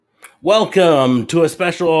Welcome to a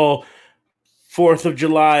special 4th of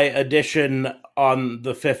July edition on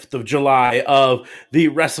the 5th of July of the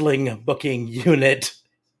Wrestling Booking Unit.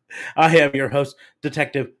 I am your host,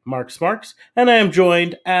 Detective Mark Smarks, and I am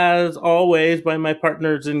joined, as always, by my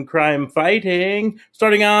partners in crime fighting.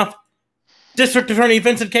 Starting off, District Attorney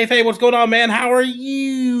Vincent K. What's going on, man? How are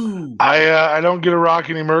you? I don't get to rock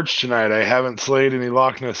any merch tonight. I haven't slayed any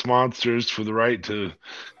Loch Ness monsters for the right to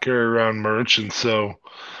carry around merch, and so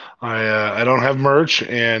I don't have merch.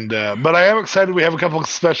 But I am excited. We have a couple of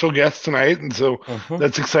special guests tonight, and so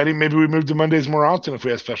that's exciting. Maybe we move to Mondays more often if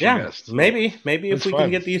we have special guests. So maybe if we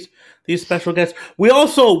can get these special guests. We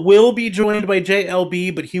also will be joined by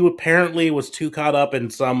JLB, but he apparently was too caught up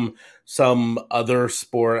in some other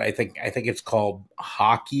sport. I think it's called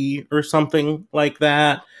hockey or something like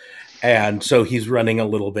that. And so he's running a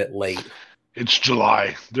little bit late. It's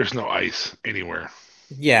July. There's no ice anywhere.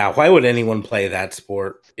 Yeah, why would anyone play that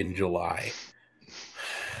sport in July?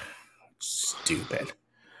 Stupid.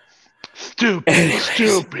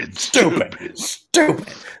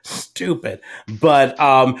 But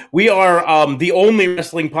we are the only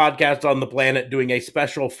wrestling podcast on the planet doing a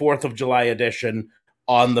special 4th of July edition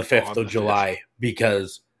on the 5th of July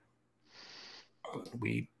because I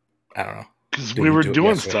don't know. Because we were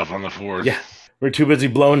doing stuff on the 4th. Yeah, we're too busy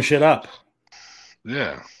blowing shit up.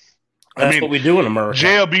 Yeah. That's what we do in America.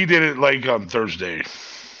 JLB did it like on Thursday.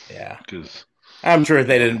 Yeah. Because I'm sure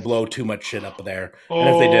they didn't blow too much shit up there. And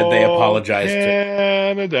if they did, they apologized.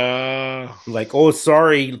 Canada. Like, oh,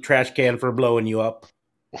 sorry, trash can, for blowing you up.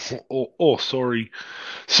 Oh, sorry.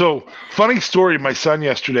 So, funny story. My son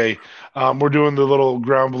yesterday, we're doing the little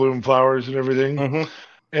ground balloon flowers and everything. Mm-hmm.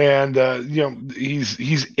 And,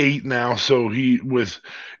 he's 8 now. So with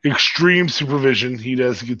extreme supervision, he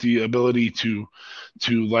does get the ability to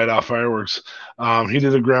light off fireworks. He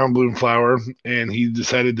did a ground balloon flower, and he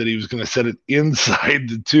decided that he was going to set it inside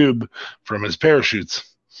the tube from his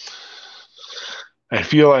parachutes. I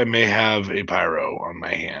feel I may have a pyro on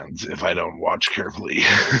my hands if I don't watch carefully.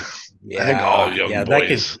 Yeah, I think all young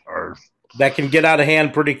boys that can get out of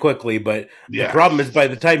hand pretty quickly, but the problem is by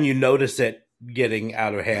the time you notice it getting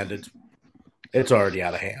out of hand, it's already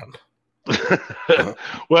out of hand.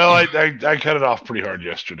 Well, I cut it off pretty hard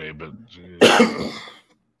yesterday, but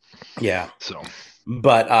yeah. So,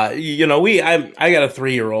 but I got a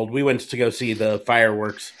 3-year-old. We went to go see the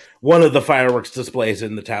fireworks, one of the fireworks displays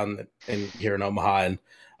in the town here in Omaha, and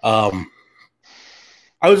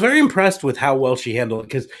I was very impressed with how well she handled it.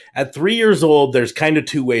 Because at 3 years old, there's kind of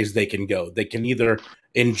two ways they can go. They can either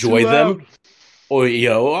enjoy them, or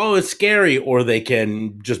it's scary, or they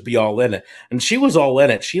can just be all in it. And she was all in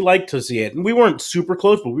it. She liked to see it, and we weren't super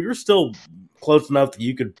close, but we were still close enough that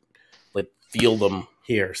you could feel them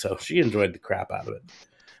here. So she enjoyed the crap out of it.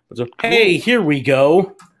 So, hey, here we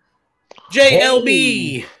go,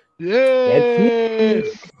 JLB.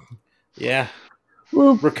 Yay! Yeah,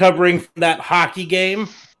 recovering from that hockey game.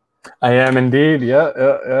 I am indeed.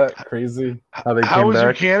 Yeah. Crazy how they came back. How was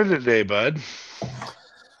your Canada Day, bud?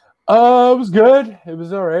 It was good. It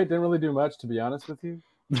was all right. Didn't really do much, to be honest with you.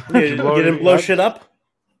 You didn't blow shit up?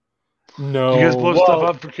 No. Do you guys blow stuff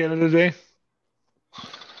up for Canada Day?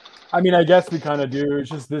 I mean, I guess we kind of do. It's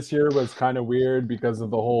just this year was kind of weird because of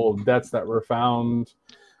the whole deaths that were found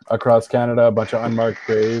across Canada, a bunch of unmarked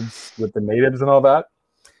graves with the natives and all that.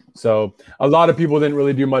 So a lot of people didn't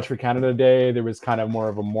really do much for Canada Day. There was kind of more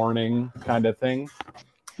of a mourning kind of thing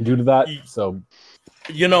due to that. So,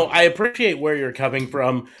 I appreciate where you're coming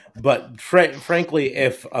from, but frankly,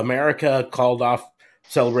 if America called off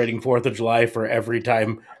celebrating 4th of July for every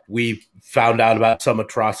time we found out about some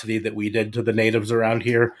atrocity that we did to the natives around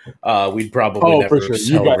here, we'd probably never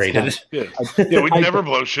celebrate it. Yeah, we'd never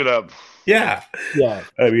blow shit up. Yeah.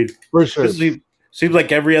 I mean, for sure. Seems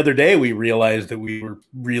like every other day we realized that we were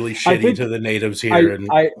really shitty to the natives here.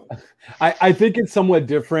 I think it's somewhat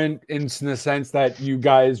different in the sense that you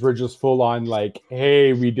guys were just full on like,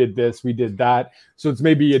 hey, we did this, we did that. So it's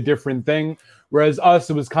maybe a different thing. Whereas us,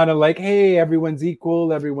 it was kind of like, hey, everyone's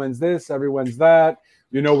equal, everyone's this, everyone's that.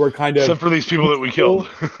 We're kind of... Except for these people that we killed.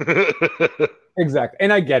 Exactly.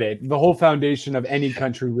 And I get it. The whole foundation of any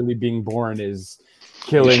country really being born is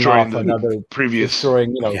killing destroying off another...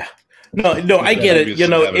 Destroying, Yeah. No, I get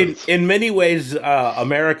it. In many ways,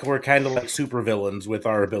 America, we're kind of like supervillains with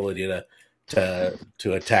our ability to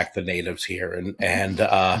attack the natives here, and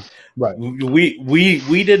right.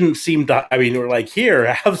 We didn't seem to. I mean, we're like,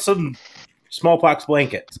 here, have some smallpox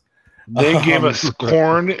blankets. They gave us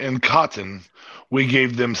corn and cotton. We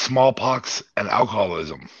gave them smallpox and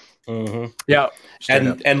alcoholism. Mm-hmm. Yeah.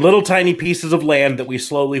 And little tiny pieces of land that we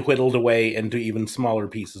slowly whittled away into even smaller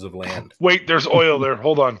pieces of land. Wait, there's oil there.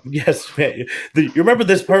 Hold on. Yes. You remember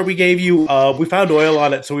this part we gave you? We found oil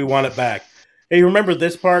on it, so we want it back. Hey, you remember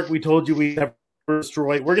this part we told you we never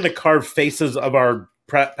destroy? We're going to carve faces of our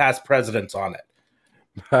past presidents on it.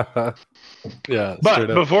 Yeah. But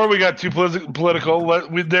before we got too political,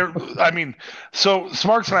 so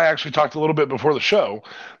Smarks and I actually talked a little bit before the show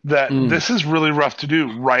that this is really rough to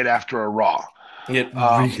do right after a Raw. It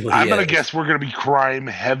really I'm going to guess we're going to be crime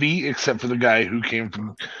heavy, except for the guy who came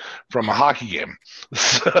from a hockey game.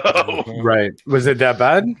 So right. Was it that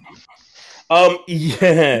bad?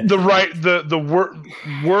 Yeah. The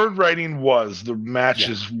word writing was the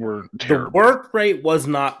matches were terrible. The work rate was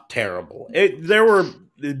not terrible. There were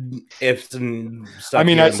ifs and stuff. I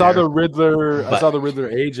mean, I saw the Riddler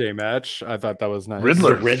AJ match. I thought that was nice.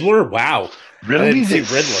 Riddler? Wow. Riddle me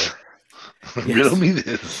this. Riddler. Yes. Riddle me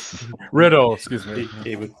this. Riddle, excuse me.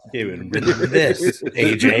 Riddle this,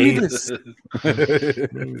 AJ.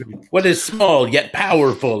 What is small yet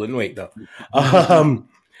powerful? And wait, no.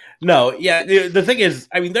 No, yeah. The thing is,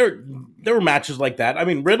 I mean, there were matches like that. I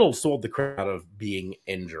mean, Riddle sold the crap out of being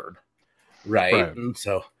injured, right? And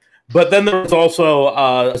so, but then there was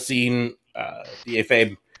also a scene. The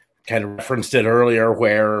FA kind of referenced it earlier,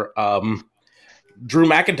 where Drew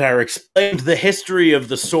McIntyre explained the history of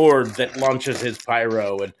the sword that launches his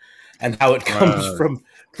pyro and how it comes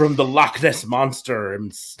from the Loch Ness monster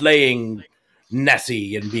and slaying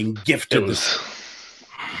Nessie and being gifted.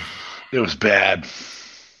 It was bad.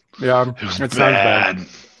 Yeah, it was bad.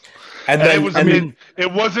 And then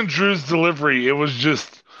it wasn't Drew's delivery. It was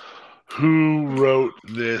just who wrote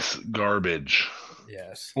this garbage.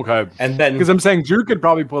 Yes. Okay. And then because I'm saying Drew could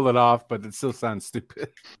probably pull it off, but it still sounds stupid.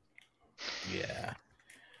 Yeah.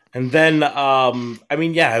 And then I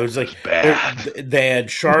mean, yeah, it was like they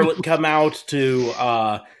had Charlotte come out to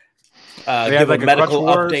give a medical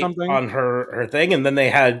update on her thing, and then they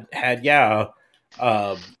had the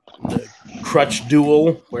crutch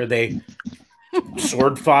duel where they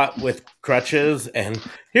sword fought with crutches. And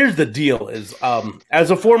here's the deal is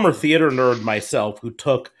as a former theater nerd myself who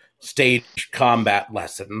took stage combat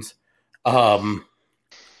lessons,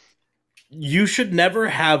 you should never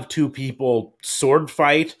have two people sword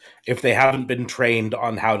fight if they haven't been trained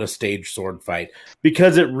on how to stage sword fight,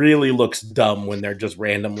 because it really looks dumb when they're just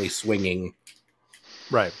randomly swinging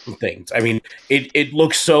things. I mean, it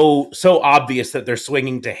looks so obvious that they're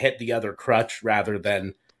swinging to hit the other crutch rather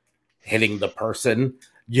than hitting the person.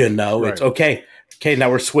 It's okay. Now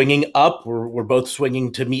we're swinging up. We're both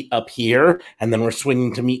swinging to meet up here, and then we're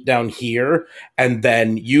swinging to meet down here, and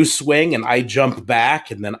then you swing and I jump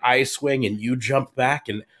back, and then I swing and you jump back,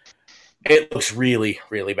 and it looks really,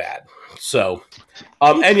 really bad. So,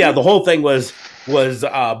 and yeah, the whole thing was Charlotte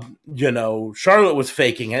was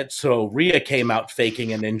faking it, so Rhea came out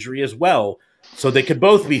faking an injury as well, so they could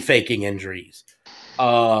both be faking injuries.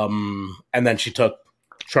 And then she took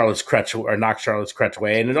Charlotte's crutch or knocked Charlotte's crutch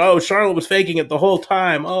away, and Charlotte was faking it the whole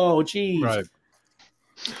time. Oh, geez. Right.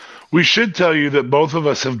 We should tell you that both of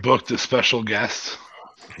us have booked a special guest,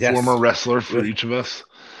 former wrestler for each of us.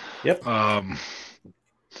 Yep.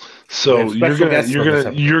 So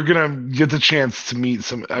you're gonna get the chance to meet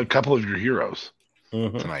a couple of your heroes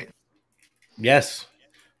tonight. Yes,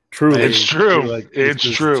 truly, it's true. It's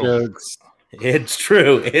true. Jokes. It's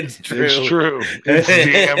true. It's true. It's true. It's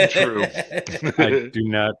damn true. I do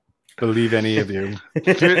not believe any of you.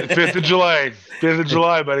 5th of July. 5th of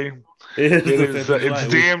July, buddy.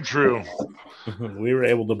 It's damn true. We were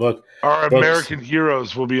able to book. Our American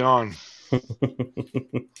heroes will be on.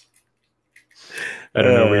 I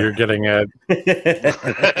don't know where you're getting at.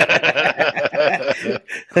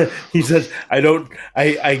 He says,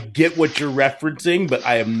 I get what you're referencing, but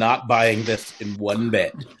I am not buying this in one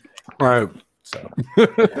bit. Right. So,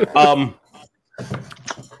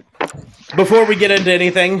 before we get into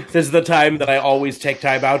anything, this is the time that I always take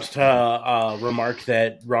time out to remark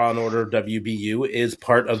that Raw and Order WBU is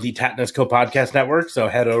part of the Tatnus Co podcast network. So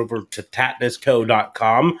head over to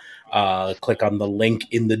tatnusco.com, click on the link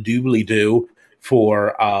in the doobly-doo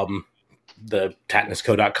for the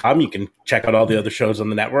tatnusco.com. You can check out all the other shows on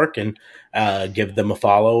the network and give them a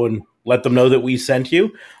follow and let them know that we sent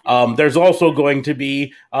you. There's also going to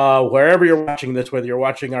be, wherever you're watching this, whether you're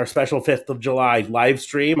watching our special 5th of July live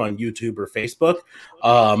stream on YouTube or Facebook,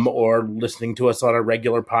 or listening to us on a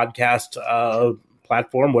regular podcast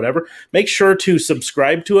platform, whatever, make sure to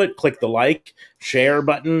subscribe to it, click the like, share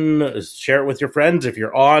button, share it with your friends. If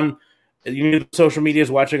you're on social media is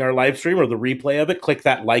watching our live stream or the replay of it, click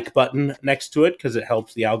that like button next to it because it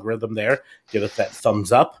helps the algorithm there. Give us that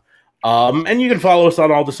thumbs up. And you can follow us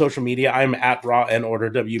on all the social media. I'm at Raw and Order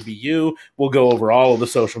WBU. We'll go over all of the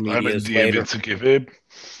social medias later.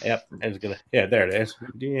 Yep, it's gonna. Yeah, there it is.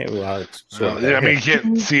 Yeah, well, it's I mean, you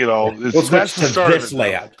can't see it all. We'll switch to this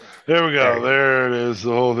layout. There we go. There it is.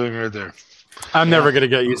 The whole thing right there. I'm never gonna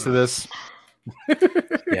get used to this.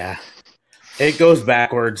 Yeah, it goes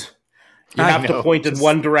backwards. You have to point in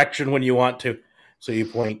one direction when you want to. So you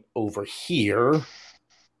point over here.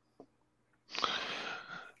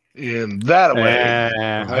 In that way.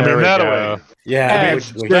 That way. Yeah.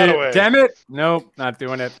 That way. Damn it. Nope, not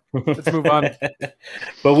doing it. Let's move on.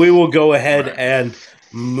 But we will go ahead and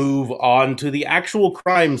move on to the actual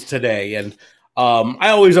crimes today. And I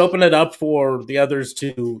always open it up for the others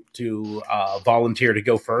to volunteer to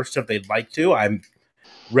go first if they'd like to. I'm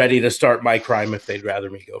ready to start my crime if they'd rather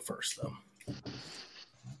me go first, though.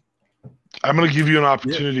 I'm going to give you an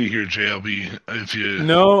opportunity here, JLB. If you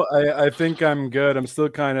No, I think I'm good. I'm still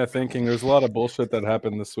kind of thinking. There's a lot of bullshit that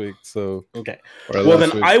happened this week. So okay. Well, then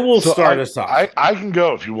week. I will start us off. I can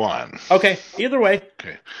go if you want. Okay. Either way.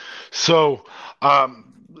 Okay. So, I've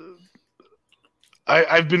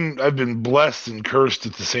been blessed and cursed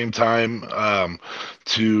at the same time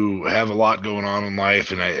to have a lot going on in life,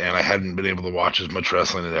 and I hadn't been able to watch as much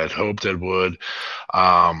wrestling as I'd hoped I would.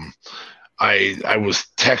 I was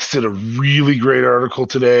texted a really great article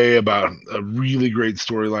today about a really great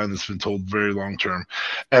storyline that's been told very long term.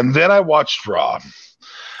 And then I watched Raw.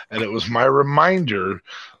 And it was my reminder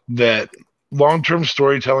that long-term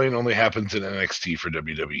storytelling only happens in NXT for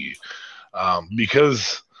WWE.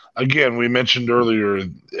 Because, again, we mentioned earlier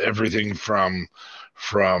everything from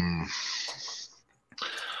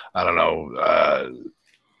I don't know,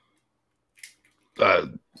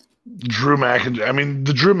 Drew McIntyre. I mean,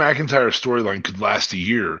 the Drew McIntyre storyline could last a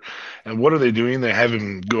year. And what are they doing? They have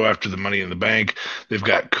him go after the Money in the Bank. They've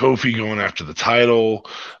got Kofi going after the title,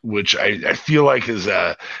 which I feel like is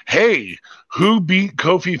hey, who beat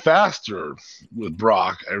Kofi faster with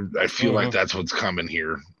Brock? I feel like that's what's coming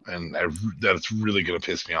here. And that's really going to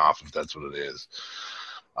piss me off if that's what it is.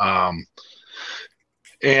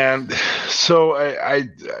 And so I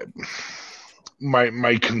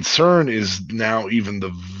my concern is now even the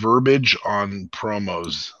verbiage on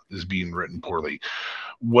promos is being written poorly.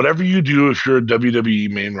 Whatever you do, if you're a WWE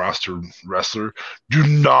main roster wrestler, do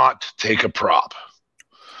not take a prop.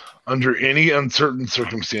 Under any uncertain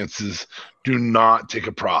circumstances, do not take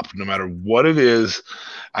a prop, no matter what it is.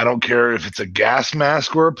 I don't care if it's a gas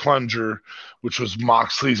mask or a plunger, which was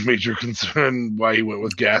Moxley's major concern why he went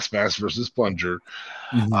with gas mask versus plunger.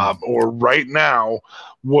 Or right now,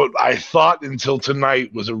 what I thought until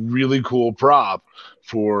tonight was a really cool prop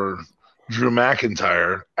for Drew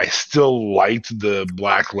McIntyre. I still liked the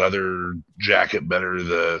black leather jacket better,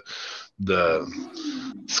 the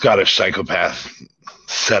Scottish Psychopath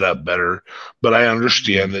setup better, but I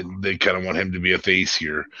understand that they kind of want him to be a face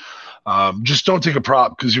here. Just don't take a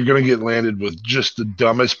prop, because you're going to get landed with just the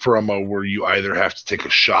dumbest promo where you either have to take a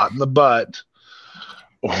shot in the butt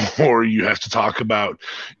or you have to talk about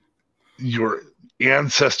your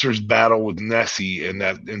ancestors' battle with Nessie, and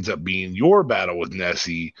that ends up being your battle with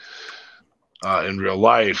Nessie in real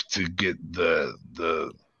life to get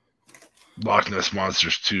the Loch Ness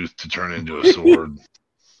Monster's tooth to turn into a sword.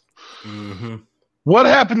 What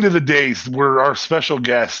happened to the days where our special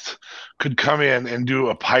guest could come in and do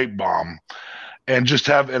a pipe bomb and just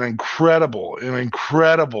have an incredible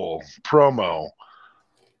promo?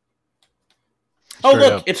 Oh,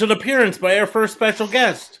 look, it's an appearance by our first special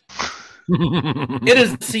guest. It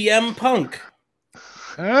is CM Punk.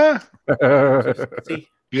 See?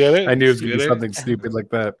 Get it? I knew it was going to be something stupid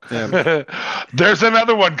like that. Yeah. There's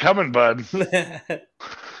another one coming, bud. So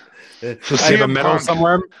I have a medal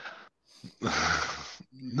somewhere?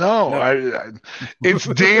 No. It's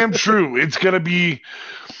damn true. It's going to be...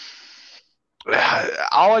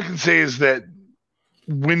 All I can say is that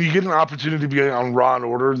when you get an opportunity to be on Raw and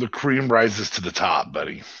Order, the cream rises to the top,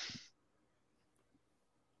 buddy.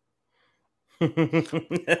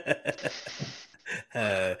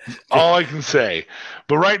 All I can say.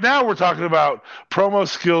 But right now we're talking about promo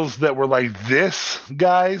skills that were like this,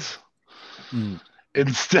 guys.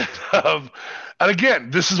 Instead of... And again,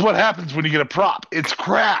 this is what happens when you get a prop. It's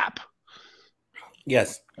crap.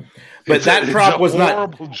 Yes. But that prop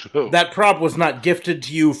was not gifted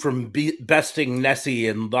to you from besting Nessie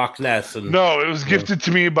and Loch Ness. And no, it was gifted to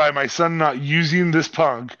me by my son not using this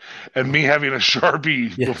Punk and me having a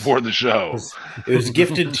Sharpie before the show. It was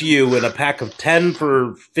gifted to you in a pack of 10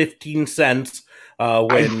 for 15 cents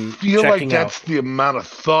when I feel like checking that's out. the amount of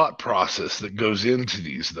thought process that goes into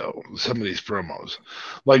these, though. Some of these promos,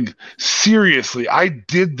 like seriously, I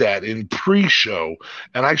did that in pre-show,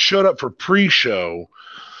 and I showed up for pre-show.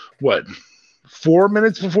 What, 4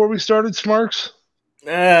 minutes before we started Smarks?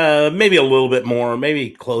 Maybe a little bit more,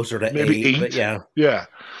 maybe closer to Maybe 8, but 8. yeah. Yeah.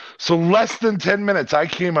 So less than 10 minutes, I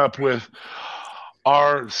came up with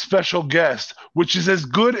our special guest, which is as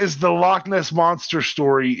good as the Loch Ness Monster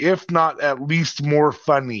story, if not at least more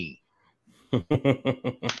funny.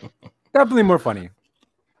 Definitely more funny.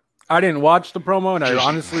 I didn't watch the promo, and I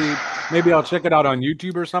honestly, maybe I'll check it out on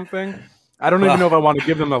YouTube or something. I don't even know if I want to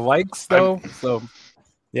give them the likes, though. So,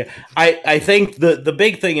 yeah, I think the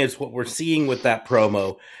big thing is what we're seeing with that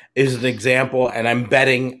promo is an example, and I'm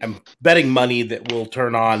betting money that we'll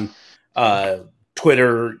turn on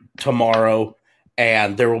Twitter tomorrow,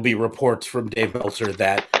 and there will be reports from Dave Meltzer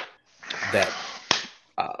that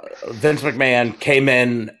Vince McMahon came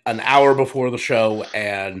in an hour before the show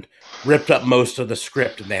and ripped up most of the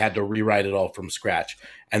script, and they had to rewrite it all from scratch.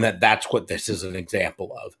 And that's what this is an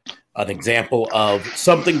example of. An example of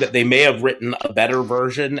something that they may have written a better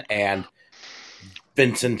version, and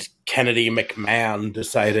Vincent Kennedy McMahon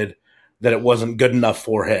decided that it wasn't good enough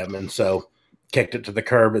for him, and so kicked it to the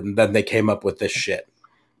curb, and then they came up with this shit.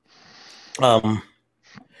 And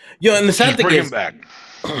the sad thing is,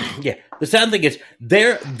 yeah, the sad thing is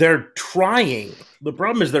they're trying. The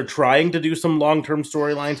problem is they're trying to do some long-term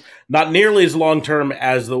storylines, not nearly as long-term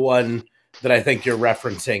as the one that I think you're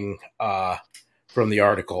referencing from the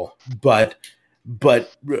article, but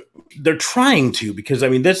they're trying to, because I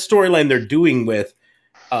mean this storyline they're doing with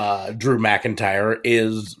Drew McIntyre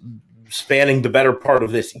is spanning the better part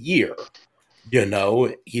of this year.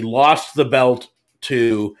 He lost the belt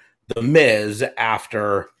to The Miz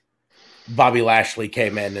after Bobby Lashley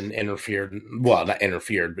came in and interfered. Well, not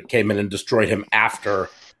interfered, but came in and destroyed him after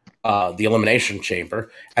the Elimination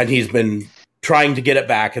Chamber. And he's been trying to get it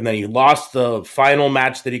back. And then he lost the final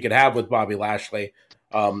match that he could have with Bobby Lashley.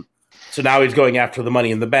 So now he's going after the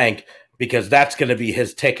Money in the Bank, because that's going to be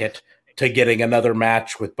his ticket to getting another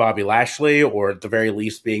match with Bobby Lashley, or at the very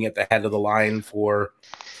least being at the head of the line for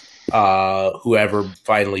whoever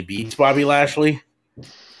finally beats Bobby Lashley.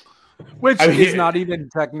 Which is not even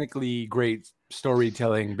technically great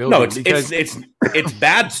storytelling building. No, it's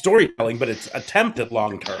bad storytelling, but it's attempted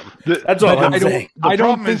long term. That's all I'm saying. I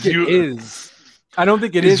don't think it is. I don't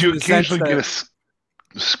think it is. You occasionally get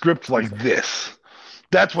a script like this.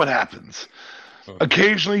 That's what happens.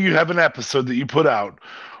 Occasionally, you have an episode that you put out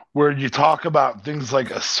where you talk about things like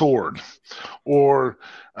a sword, or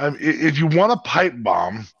if you want a pipe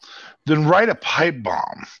bomb, then write a pipe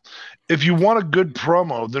bomb. If you want a good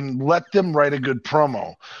promo, then let them write a good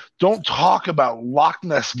promo. Don't talk about Loch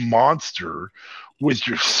Ness Monster with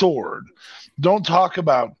your sword. Don't talk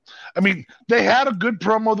about... I mean, they had a good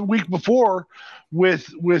promo the week before with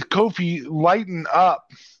Kofi lighting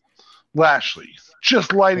up Lashley.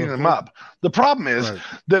 Just lighting him up. The problem is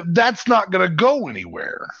that's not going to go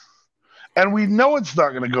anywhere. And we know it's not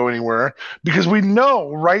going to go anywhere because we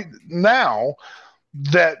know right now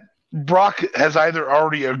that Brock has either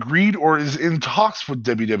already agreed or is in talks with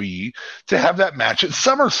WWE to have that match at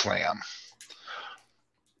SummerSlam.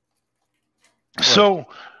 Right.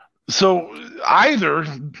 So either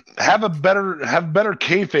have better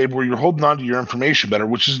kayfabe where you're holding on to your information better,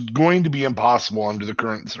 which is going to be impossible under the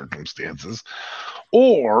current circumstances,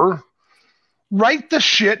 or write the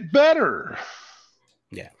shit better.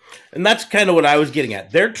 Yeah. And that's kind of what I was getting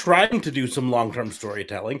at. They're trying to do some long-term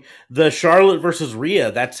storytelling. The Charlotte versus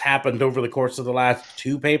Rhea, that's happened over the course of the last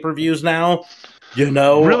 2 pay-per-views now.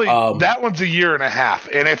 Really, that one's a year and a half.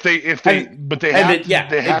 And it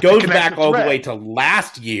goes back all the way to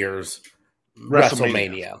last year's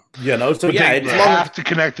WrestleMania. So they have to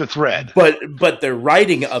connect the thread. But the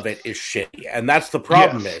writing of it is shitty, and that's the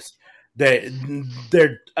problem. Is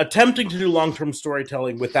they're attempting to do long-term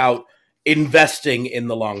storytelling without investing in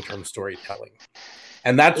the long-term storytelling,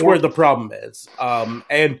 and that's where the problem is.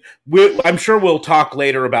 And I'm sure we'll talk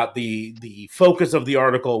later about the focus of the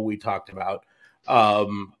article we talked about,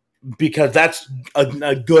 because that's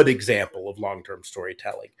a good example of long-term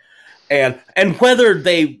storytelling, and whether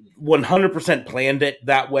they 100% planned it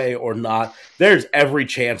that way or not, there's every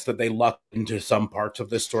chance that they lucked into some parts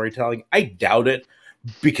of this storytelling. I doubt it,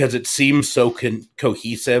 because it seems so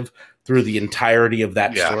cohesive through the entirety of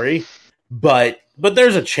that story. But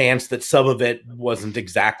there's a chance that some of it wasn't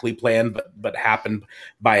exactly planned, but happened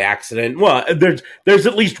by accident. Well, there's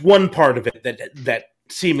at least one part of it that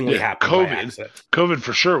seemingly happened by accident. COVID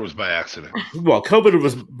for sure was by accident. Well, COVID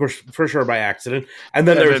was for sure by accident, and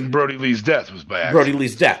then Brody Lee's death was by accident. Brody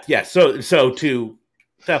Lee's death, yes. So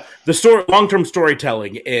the story, long-term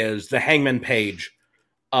storytelling is the Hangman Page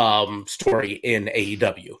story in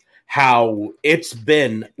AEW. How it's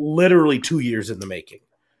been literally 2 years in the making.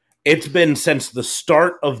 It's been since the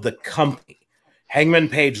start of the company. Hangman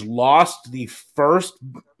Page lost the first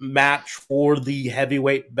match for the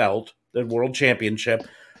heavyweight belt, the World Championship,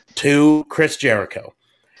 to Chris Jericho.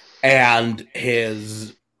 And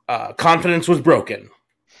his confidence was broken.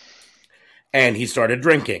 And he started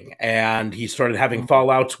drinking. And he started having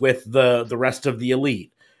fallouts with the rest of the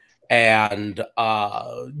Elite. And,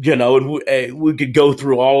 we could go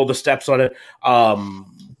through all of the steps on it. I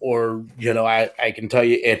can tell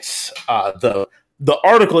you it's the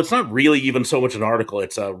article. It's not really even so much an article.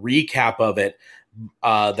 It's a recap of it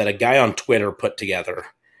that a guy on Twitter put together.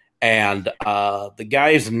 And the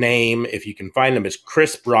guy's name, if you can find him, is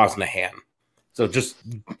Chris Brosnahan. So just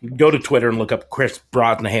go to Twitter and look up Chris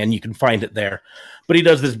Brosnahan. You can find it there. But he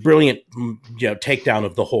does this brilliant takedown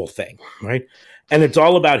of the whole thing, right? And it's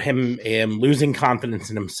all about him losing confidence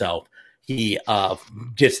in himself. He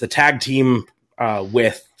gets the tag team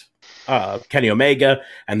with Kenny Omega,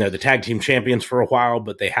 and they're the tag team champions for a while,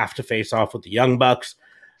 but they have to face off with the Young Bucks.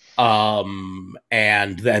 And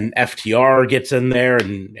then FTR gets in there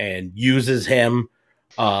and uses him.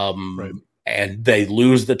 Right. And they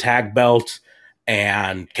lose the tag belt,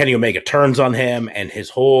 and Kenny Omega turns on him, and his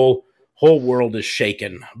whole world is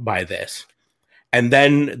shaken by this. And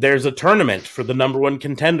then there's a tournament for the number one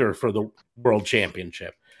contender for the World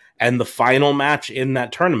Championship. And the final match in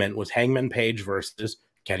that tournament was Hangman Page versus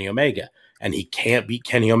Kenny Omega. And he can't beat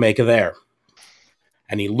Kenny Omega there.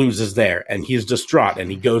 And he loses there. And he's distraught.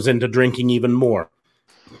 And he goes into drinking even more.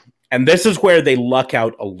 And this is where they luck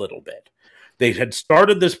out a little bit. They had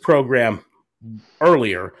started this program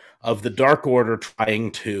earlier of the Dark Order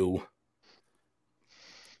trying to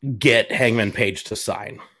get Hangman Page to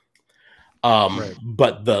sign. Right.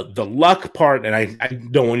 But the luck part, and I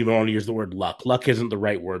don't even want to use the word luck. Luck isn't the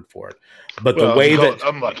right word for it. But the way that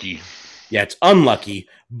unlucky. Yeah, it's unlucky,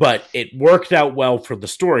 but it worked out well for the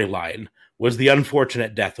storyline was the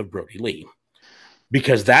unfortunate death of Brody Lee.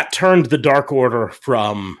 Because that turned the Dark Order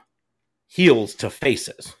from heels to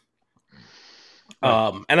faces.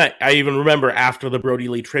 And I even remember after the Brody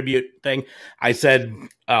Lee tribute thing, I said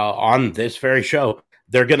on this very show,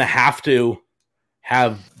 they're going to have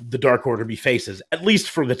the Dark Order be faces, at least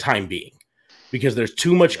for the time being, because there's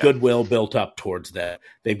too much goodwill built up towards that.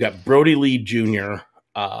 They've got Brody Lee Jr.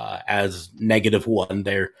 As -1,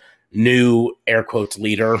 their new air quotes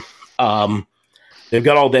leader. They've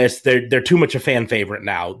got all this. They're too much a fan favorite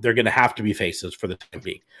now. They're going to have to be faces for the time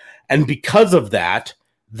being. And because of that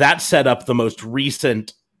set up the most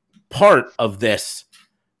recent part of this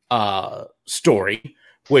story,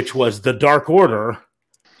 which was the Dark Order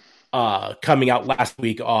coming out last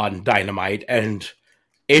week on Dynamite and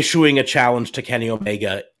issuing a challenge to Kenny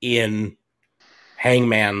Omega in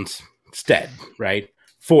Hangman's stead, right?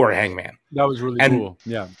 For Hangman. That was really cool.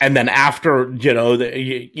 Yeah. And then after,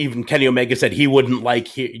 even Kenny Omega said he wouldn't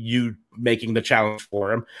like you making the challenge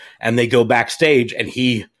for him. And they go backstage and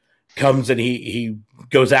he comes and he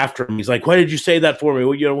goes after him. He's like, why did you say that for me?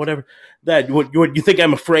 Well, whatever. What you think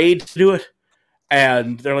I'm afraid to do it?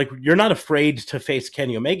 And they're like, you're not afraid to face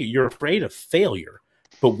Kenny Omega. You're afraid of failure,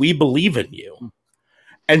 but we believe in you.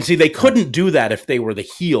 And see, they couldn't do that if they were the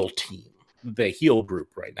heel team, the heel group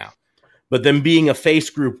right now. But them being a face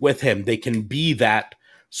group with him, they can be that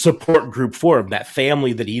support group for him, that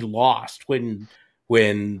family that he lost when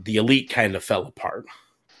the Elite kind of fell apart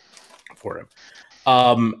for him.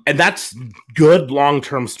 And that's good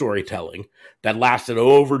long-term storytelling that lasted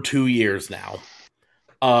over 2 years now.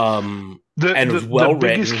 And was well written. The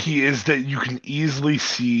biggest key is that you can easily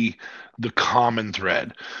see the common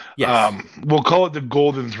thread. Yes. We'll call it the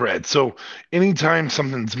golden thread. So anytime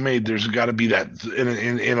something's made, there's got to be that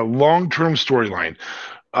in a long-term storyline.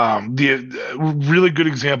 The really good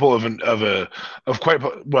example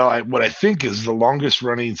what I think is the longest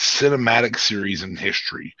running cinematic series in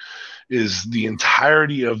history is the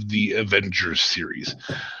entirety of the Avengers series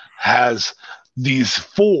has these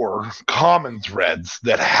 4 common threads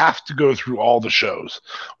that have to go through all the shows,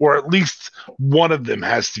 or at least one of them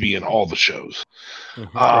has to be in all the shows.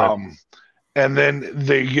 Mm-hmm. And then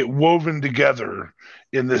they get woven together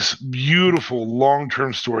in this beautiful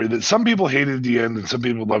long-term story that some people hated the end and some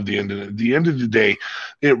people loved the end. And at the end of the day,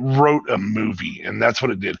 it wrote a movie, and that's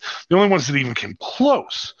what it did. The only ones that even came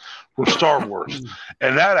close were Star Wars,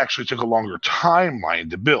 and that actually took a longer timeline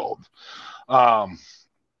to build.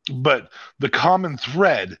 but the common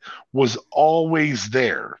thread was always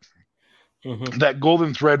there. Mm-hmm. That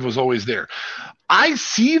golden thread was always there. I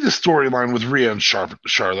see the storyline with Rhea and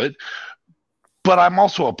Charlotte, but I'm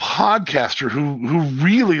also a podcaster who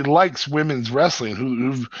really likes women's wrestling,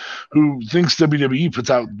 who thinks WWE puts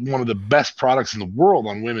out one of the best products in the world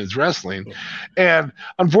on women's wrestling, and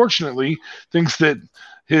unfortunately thinks that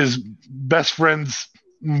his best friend's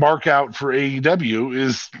mark out for AEW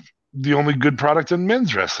is the only good product in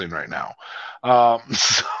men's wrestling right now.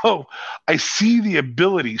 So I see the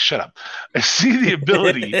ability. Shut up. I see the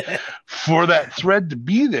ability for that thread to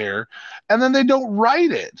be there, and then they don't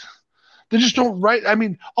write it. They just don't write. I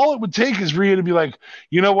mean, all it would take is Rhea to be like,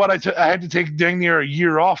 you know what? I had to take dang near a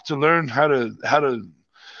year off to learn how to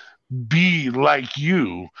be like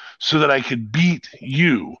you, so that I could beat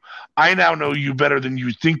you. I now know you better than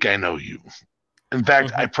you think I know you. In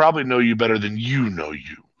fact, I probably know you better than you know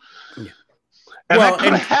you. Yeah. And that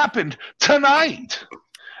could have happened tonight,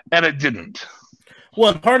 and it didn't.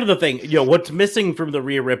 Well, part of the thing, what's missing from the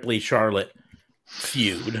Rhea Ripley Charlotte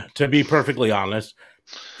feud, to be perfectly honest,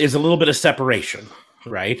 is a little bit of separation,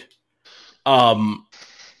 right? What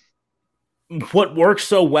works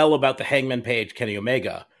so well about the Hangman Page Kenny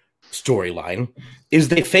Omega storyline is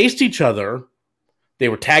they faced each other. They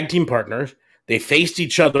were tag team partners. They faced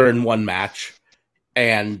each other in one match,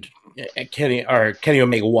 and Kenny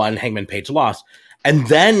Omega won, Hangman Page lost. And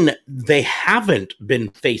then they haven't been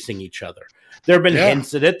facing each other. There have been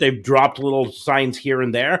hints at it. They've dropped little signs here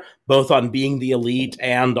and there, both on Being the Elite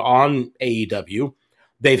and on AEW.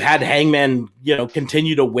 They've had Hangman,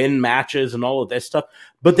 continue to win matches and all of this stuff,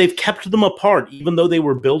 but they've kept them apart, even though they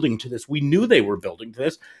were building to this. We knew they were building to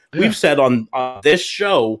this. Yeah. We've said on this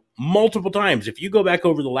show multiple times, if you go back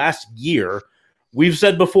over the last year, we've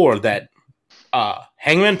said before that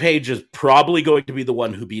Hangman Page is probably going to be the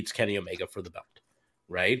one who beats Kenny Omega for the belt,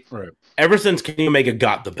 right? Right. Ever since Kenny Omega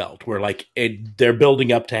got the belt, we're like, they're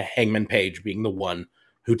building up to Hangman Page being the one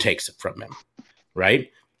who takes it from him,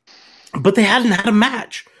 right? But they hadn't had a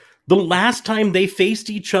match. The last time they faced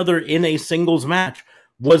each other in a singles match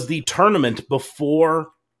was the tournament before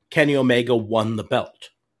Kenny Omega won the belt.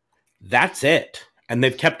 That's it. And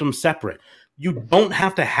they've kept them separate. You don't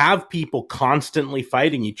have to have people constantly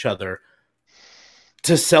fighting each other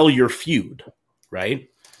to sell your feud, right?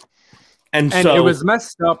 And so it was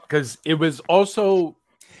messed up because it was also,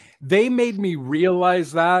 they made me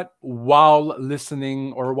realize that while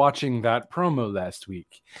listening or watching that promo last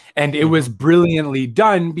week. And it was brilliantly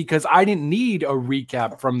done because I didn't need a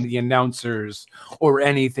recap from the announcers or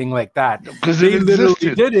anything like that. Because they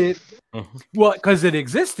literally did it. Well, because it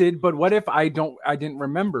existed, but what if I didn't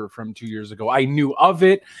remember from 2 years ago? I knew of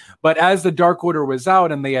it, but as the Dark Order was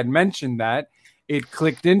out and they had mentioned that, it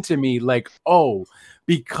clicked into me like, oh,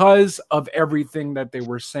 because of everything that they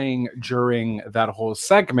were saying during that whole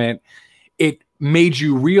segment, it made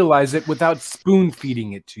you realize it without spoon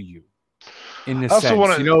feeding it to you. In a sense, I also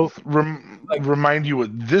want to remind you what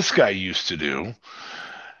this guy used to do.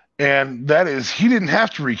 And that is, he didn't have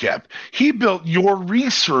to recap. He built your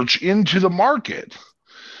research into the market.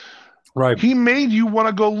 Right. He made you want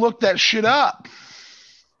to go look that shit up.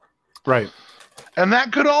 Right. And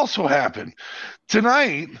that could also happen.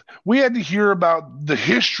 Tonight, we had to hear about the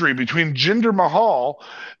history between Jinder Mahal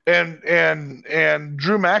and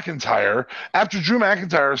Drew McIntyre after Drew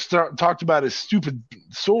McIntyre talked about his stupid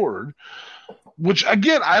sword, which,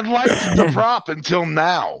 again, I liked the prop until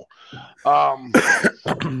now. And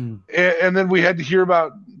then we had to hear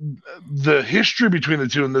about the history between the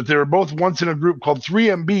two and that they were both once in a group called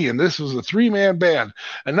 3MB, and this was a 3-man band,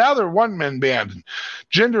 and now they're 1-man band. And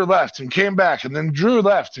Jinder left and came back, and then Drew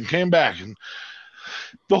left and came back, and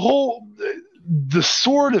the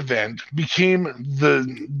sword event became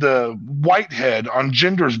the whitehead on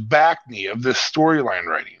Jinder's back knee of this storyline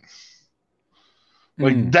writing.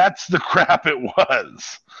 Like, that's the crap it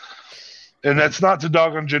was. And that's not to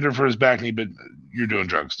dog on Jinder for his back knee, but you're doing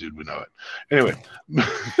drugs, dude. We know it. Anyway,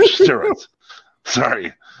 steroids.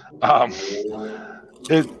 Sorry.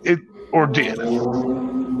 It or did.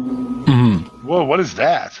 Whoa, what is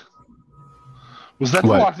that? Was that the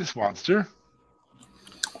Loch Ness Monster?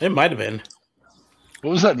 It might have been. What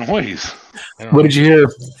was that noise? What did you hear?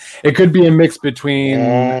 It could be a mix between,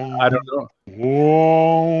 I don't know.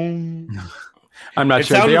 I'm not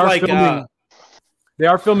sure. They are like, filming. They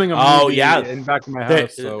are filming a movie in back of my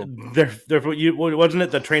house. Wasn't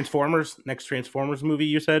it the next Transformers movie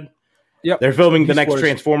you said? Yep. They're filming the next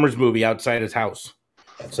Transformers movie outside his house.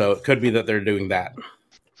 So it could be that they're doing that.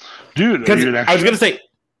 Dude, I was going to say,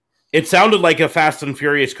 it sounded like a Fast and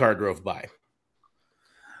Furious car drove by.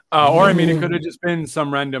 Or I mean, it could have just been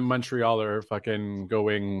some random Montrealer fucking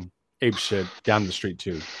going ape shit down the street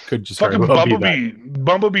too. Could just Fucking well be Bumblebee.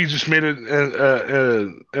 Bumblebee just made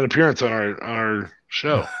an appearance on our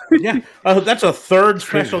show. Yeah, that's a third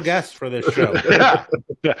special guest for this show.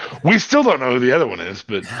 Yeah. We still don't know who the other one is,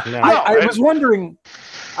 but No. I was wondering.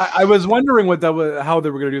 I was wondering what that was, how they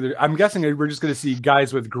were going to do that. I'm guessing we're just going to see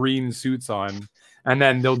guys with green suits on, and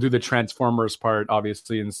then they'll do the Transformers part,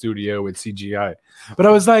 obviously in studio with CGI. But I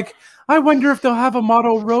was like, I wonder if they'll have a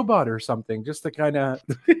model robot or something, just to kind of.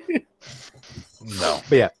 no.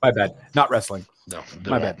 But yeah, my bad. Not wrestling. No,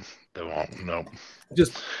 my bad. They won't. No.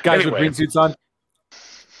 Just guys with green suits on.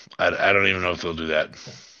 I don't even know if they'll do that.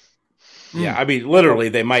 Yeah, I mean, literally,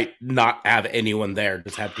 they might not have anyone there;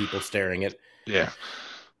 just have people staring at. Yeah.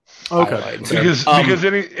 Okay. Because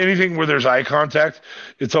anything where there's eye contact,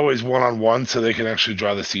 it's always one-on-one, so they can actually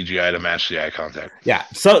draw the CGI to match the eye contact. Yeah.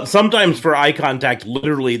 So sometimes for eye contact,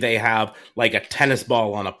 literally they have like a tennis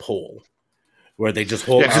ball on a pole, where they just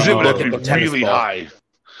hold. Yeah, because it would have to be tennis really ball. high.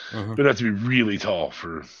 It would have to be really tall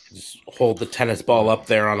for. Just hold the tennis ball up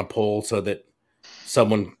there on a pole so that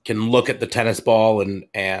someone can look at the tennis ball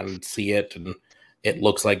and see it, and it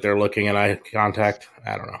looks like they're looking at eye contact.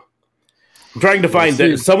 I don't know. I'm trying to find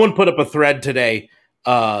that. Someone put up a thread today.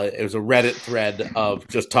 It was a Reddit thread of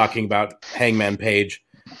just talking about Hangman Page.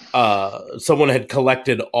 Someone had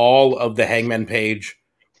collected all of the Hangman Page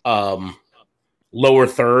lower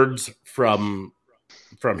thirds from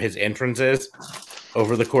his entrances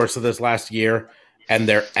over the course of this last year, and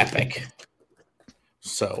they're epic.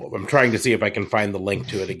 So I'm trying to see if I can find the link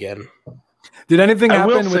to it again. Did anything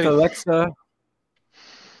happen with Alexa?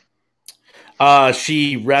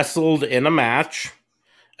 She wrestled in a match.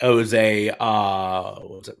 It was a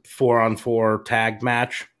 4-on-4 tag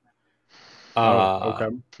match. Okay.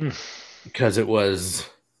 Because it was,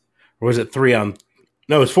 or was it 3-on?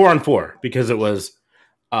 No, it was 4-on-4 because it was.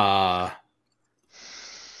 Trying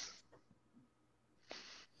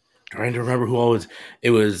to remember who all was.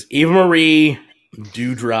 It was Eva Marie,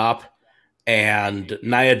 Doudrop, and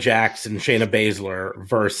Nia Jax and Shayna Baszler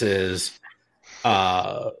versus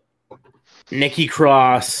Nikki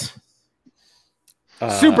Cross,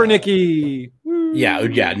 Super Nikki.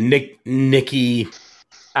 Yeah, Nikki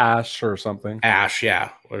Ash or something. Ash, yeah,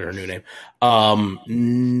 what's her new name?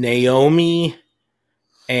 Naomi,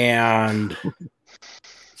 and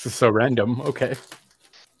This is so random. Okay,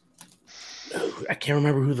 I can't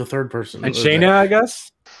remember who the third person. And Shayna, I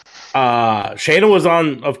guess. Shayna was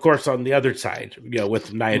on, of course, on the other side,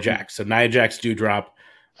 with Nia Jax. So Nia Jax, Doudrop,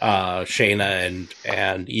 Shayna,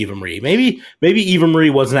 and Eva Marie. Maybe Eva Marie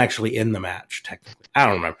wasn't actually in the match technically. I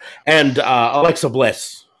don't remember. And Alexa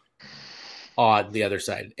Bliss on the other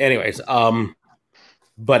side. Anyways,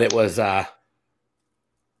 but it was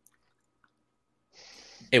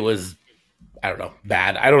I don't know,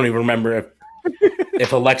 bad. I don't even remember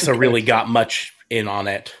if Alexa really got much in on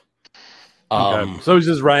it. Okay. So it was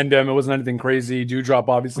just random. It wasn't anything crazy. Doudrop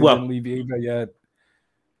obviously didn't leave Eva yet.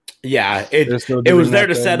 Yeah, it was there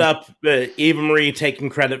to set up Eva Marie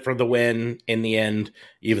taking credit for the win in the end,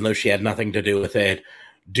 even though she had nothing to do with it.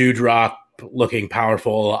 Doudrop looking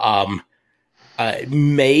powerful.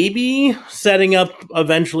 Maybe setting up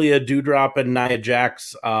eventually a Doudrop and Nia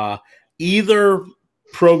Jax either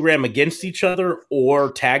program against each other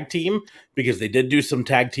or tag team, because they did do some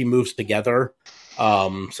tag team moves together.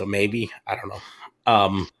 So maybe, I don't know.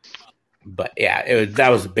 But yeah, that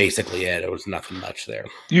was basically it. It was nothing much there.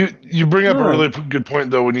 You bring up a really good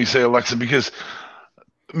point though when you say Alexa, because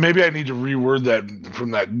maybe I need to reword that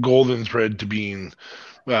from that golden thread to being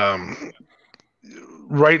right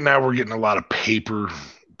now we're getting a lot of paper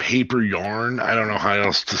yarn. I don't know how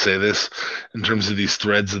else to say this in terms of these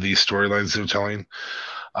threads of these storylines they're telling.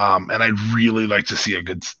 And I'd really like to see a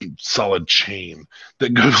good solid chain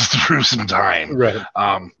that goes through some time. Right.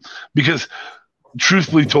 Because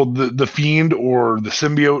truthfully told, the Fiend or the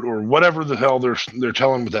Symbiote or whatever the hell they're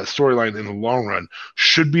telling with that storyline in the long run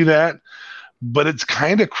should be that, but it's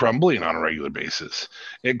kind of crumbling on a regular basis.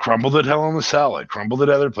 It crumbled at Hell in the Cell. It crumbled at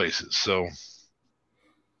other places. So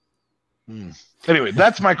anyway,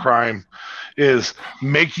 that's my crime, is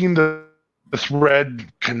making the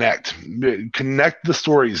thread connect the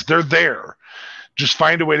stories. They're there. Just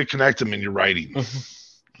find a way to connect them in your writing.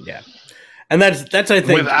 Yeah. And that's I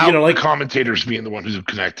think, without like commentators being the one who's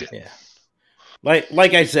connected. Yeah.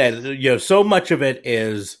 Like I said, so much of it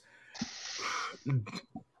is,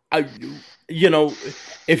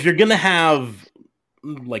 if you're gonna have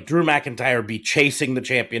like Drew McIntyre be chasing the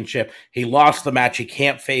championship, he lost the match. He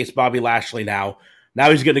can't face Bobby Lashley now. Now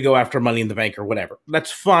he's going to go after Money in the Bank or whatever.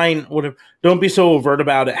 That's fine. Whatever. Don't be so overt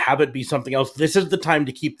about it. Have it be something else. This is the time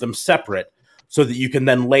to keep them separate so that you can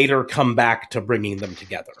then later come back to bringing them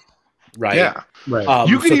together. Right? Yeah. Right.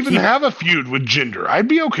 You could even have a feud with Jinder. I'd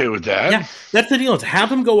be okay with that. Yeah, that's the deal. Is have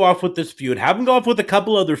him go off with this feud. Have him go off with a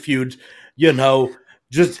couple other feuds. You know,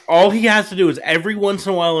 just all he has to do is every once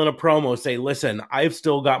in a while in a promo say, listen, I've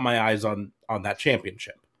still got my eyes on that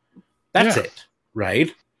championship. That's it.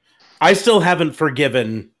 Right? I still haven't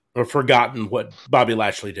forgiven or forgotten what Bobby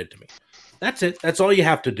Lashley did to me. That's it. That's all you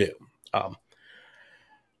have to do.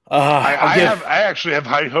 I actually have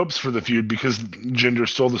high hopes for the feud because Jinder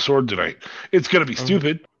stole the sword tonight. It's going to be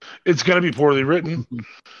stupid. It's going to be poorly written.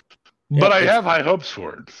 But I have high hopes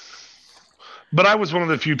for it. But I was one of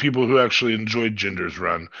the few people who actually enjoyed Jinder's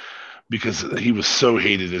run because he was so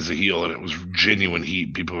hated as a heel and it was genuine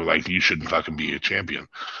heat. People were like, you shouldn't fucking be a champion.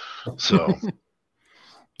 So...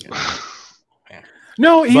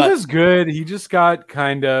 No, he was good. He just got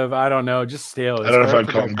kind of, I don't know, just stale. I don't know if I'd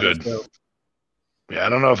call him good. Yeah, I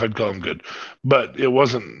don't know if I'd call him good. But it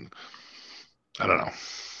wasn't, I don't know.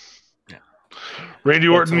 Yeah. Randy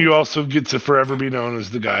Orton, you also get to forever be known as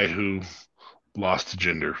the guy who lost to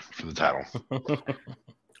Jinder for the title.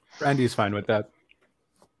 Randy's fine with that.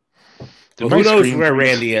 Well, who knows where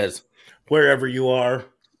Randy is? Wherever you are.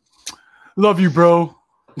 Love you, bro.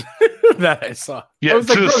 That I saw. Yeah, I was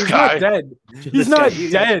like, bro, he's not dead. He's not dead.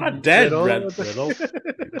 He's not dead, Red Riddle.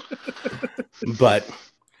 But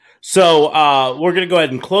so we're gonna go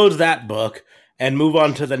ahead and close that book and move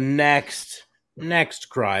on to the next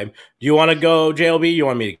crime. Do you want to go, JLB? You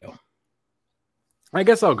want me to go? I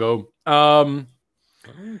guess I'll go. Okay.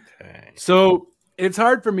 So it's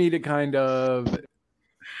hard for me to kind of.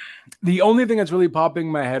 The only thing that's really popping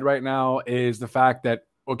in my head right now is the fact that,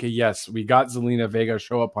 okay, yes, we got Zelina Vega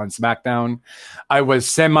show up on SmackDown. I was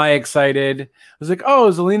semi-excited. I was like, oh,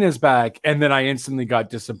 Zelina's back. And then I instantly got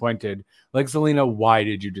disappointed. Like, Zelina, why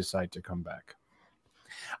did you decide to come back?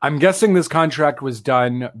 I'm guessing this contract was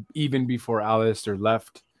done even before Aleister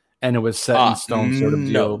left, and it was set in stone sort of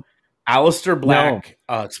deal. No. Aleister Black,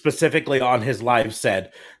 specifically on his live,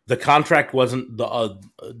 said the contract wasn't,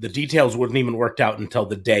 the details wouldn't even worked out until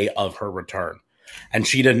the day of her return. And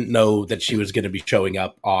she didn't know that she was going to be showing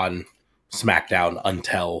up on SmackDown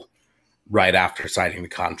until right after signing the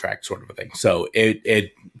contract, sort of a thing. So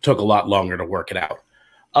it took a lot longer to work it out.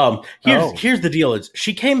 Here's the deal: is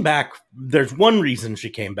she came back? There's one reason she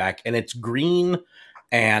came back, and it's green,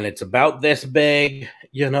 and it's about this big.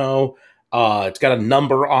 You know, it's got a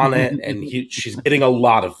number on it, and she's getting a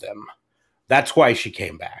lot of them. That's why she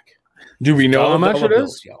came back. Do we know how much it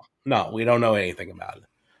is? No, we don't know anything about it.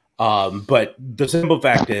 But the simple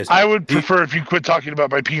fact is, I would prefer if you quit talking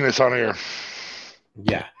about my penis on air.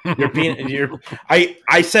 Yeah, your penis.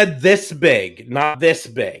 I said this big, not this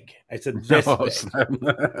big. I said this big.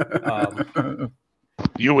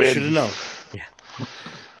 You win. Should have known.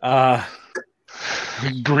 Yeah.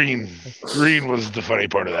 Green was the funny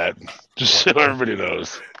part of that. Just so everybody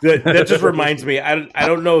knows. That just reminds me. I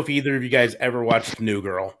don't know if either of you guys ever watched New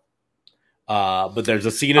Girl, but there's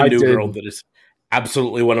a scene in New Girl that is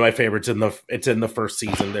absolutely one of my favorites. It's in the first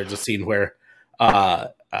season. There's a scene where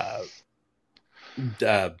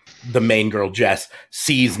the main girl Jess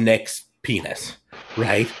sees Nick's penis,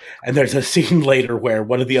 right? And there's a scene later where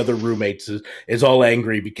one of the other roommates is all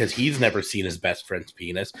angry because he's never seen his best friend's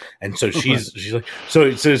penis, and so she's like,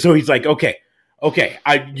 so he's like, okay,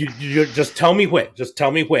 you just tell me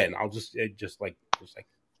when, I'll just like,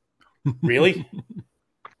 really?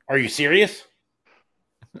 Are you serious?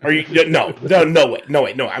 Are you no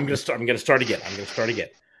wait I'm gonna start again.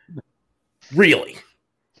 Really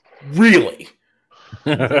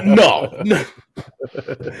no.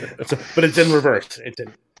 But it's in reverse. It's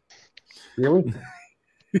in really.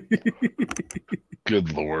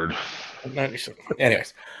 Good Lord.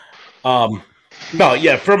 Anyways, no,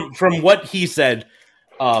 yeah. From what he said,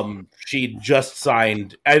 she just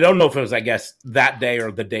signed. I don't know if it was, I guess, that day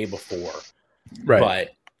or the day before, right?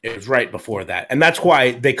 But it was right before that, and that's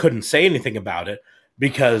why they couldn't say anything about it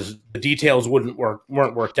because the details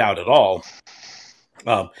weren't worked out at all.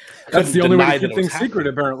 That's the only way to keep things secret,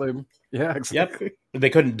 apparently. Yeah, exactly. Yep. They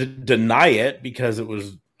couldn't deny it because it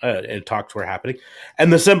was talks were happening,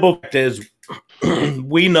 and the simple fact is,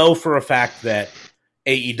 we know for a fact that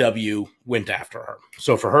AEW went after her.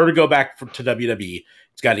 So for her to go back to WWE,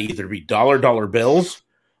 it's got to either be dollar bills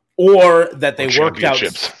or that they worked out.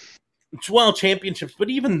 Well, championships, but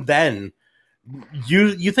even then,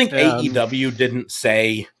 you think AEW didn't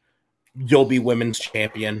say you'll be women's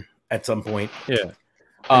champion at some point? Yeah.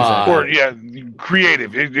 Or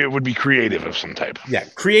creative. It would be creative of some type. Yeah,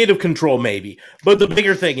 creative control maybe. But the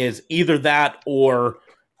bigger thing is either that or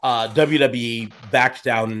WWE backed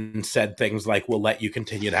down and said things like, we'll let you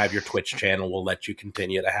continue to have your Twitch channel, we'll let you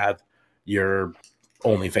continue to have your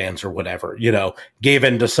OnlyFans or whatever, gave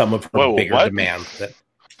in to some of her bigger demands. That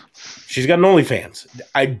she's got an OnlyFans.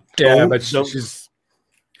 She's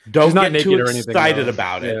not get too excited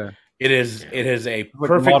about it. Yeah. It is a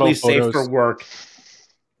perfectly safe for work.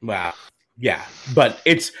 Wow. Yeah, but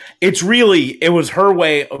it was her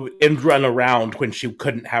way of run around when she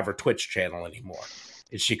couldn't have her Twitch channel anymore.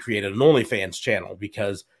 She created an OnlyFans channel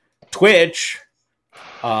because Twitch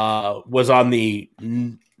was on the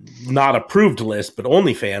not approved list, but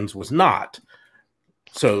OnlyFans was not.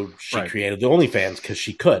 So she created the OnlyFans because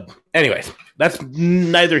she could. Anyways, that's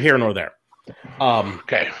neither here nor there.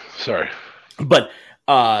 Okay, sorry. But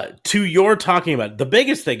to your talking about, the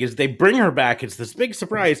biggest thing is they bring her back. It's this big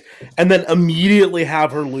surprise, and then immediately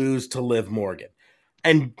have her lose to Liv Morgan.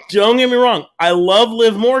 And don't get me wrong, I love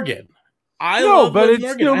Liv Morgan.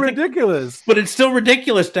 It's still ridiculous. But it's still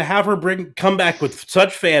ridiculous to have her come back with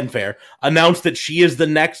such fanfare, announce that she is the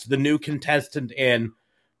new contestant in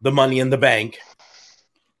the Money in the Bank,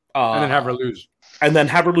 and then have her lose.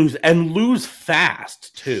 And lose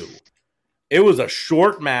fast too. It was a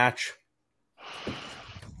short match.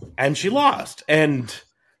 And she lost. And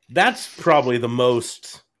that's probably the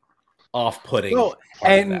most off-putting. Well,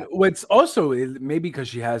 and what's also, maybe because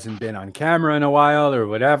she hasn't been on camera in a while or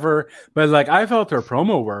whatever, but like I felt her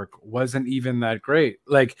promo work wasn't even that great.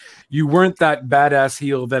 Like you weren't that badass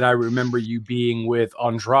heel that I remember you being with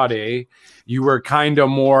Andrade. You were kind of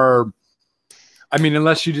more, I mean,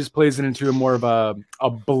 unless she just plays it into more of a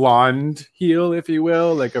blonde heel, if you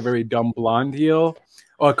will, like a very dumb blonde heel.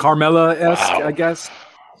 Or Carmella-esque, I guess.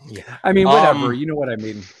 Yeah. I mean, whatever. You know what I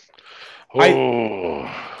mean.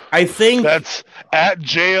 I think that's at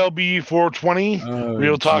JLB 420.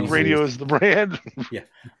 Real Talk Radio is the brand. Yeah.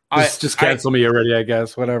 Just cancel me already, I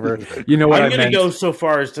guess. Whatever. You know what I'm going to go so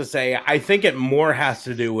far as to say I think it more has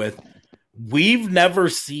to do with we've never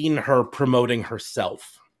seen her promoting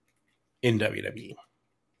herself in WWE.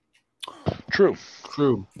 True.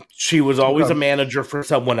 She was always a manager for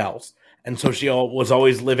someone else. And so she was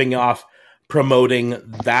always living off promoting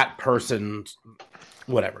that person's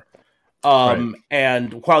whatever.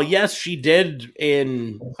 And while, yes, she did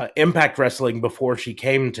in Impact Wrestling before she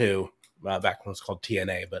came to, back when it was called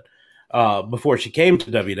TNA, but before she came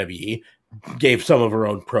to WWE, gave some of her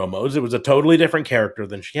own promos. It was a totally different character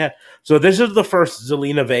than she had. So this is the first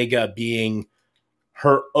Zelina Vega being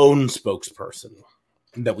her own spokesperson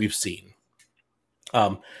that we've seen.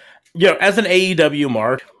 As an AEW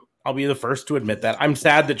mark, I'll be the first to admit that. I'm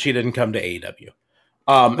sad that she didn't come to AEW.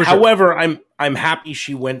 However, I'm happy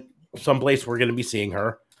she went someplace we're going to be seeing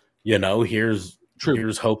her. Here's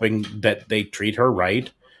hoping that they treat her right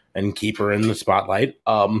and keep her in the spotlight.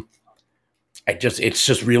 It's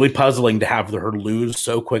just really puzzling to have her lose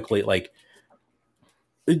so quickly. Like,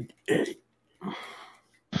 the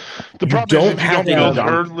problem is if you don't build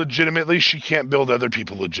her legitimately, she can't build other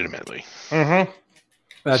people legitimately. Mm-hmm.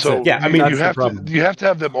 That's it. Yeah, I mean, you have to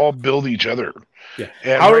have them all build each other. Yeah.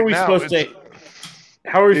 And how are we supposed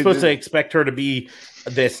to expect her to be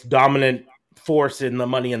this dominant force in the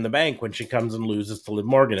Money in the Bank when she comes and loses to Liv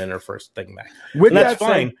Morgan in her first thing back? That's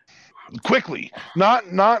fine. Quickly, not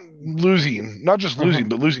losing, not just losing,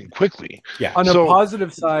 but losing quickly. Yeah. On a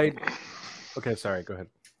positive side. Okay, sorry. Go ahead.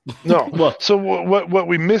 No. Well, so what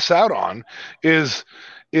we miss out on is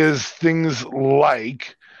things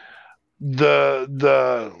like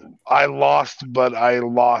the I lost, but I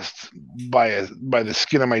lost by the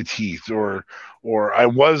skin of my teeth, or I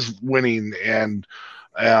was winning and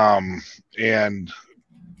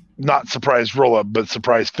not surprise roll up, but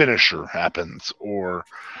surprise finisher happens, or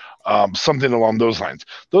something along those lines.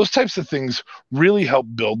 Those types of things really help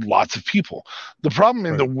build lots of people. The problem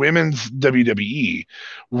in the women's WWE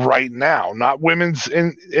right now, not women's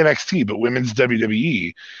in NXT, but women's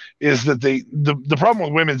WWE, is that the problem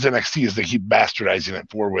with women's NXT is they keep bastardizing it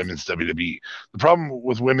for women's WWE. The problem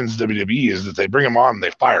with women's WWE is that they bring them on,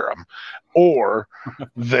 they fire them, or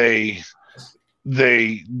they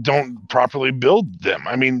don't properly build them.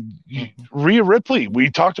 I mean, Rhea Ripley, we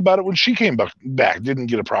talked about it when she came back, didn't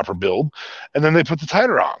get a proper build, and then they put the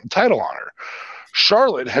title on her.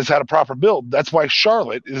 Charlotte has had a proper build. That's why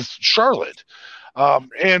Charlotte is Charlotte.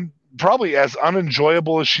 And probably as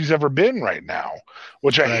unenjoyable as she's ever been right now,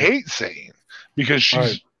 which I hate saying because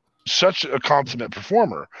she's such a consummate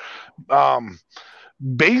performer.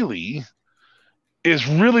 Bayley is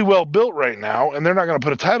really well built right now, and they're not going to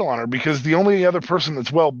put a title on her because the only other person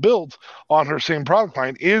that's well built on her same product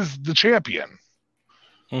line is the champion.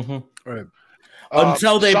 Mm-hmm. Right.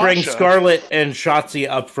 Until they bring Sasha- Scarlett and Shotzi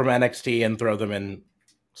up from NXT and throw them in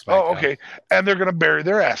SmackDown. Oh, okay. And they're going to bury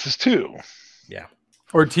their asses too. Yeah.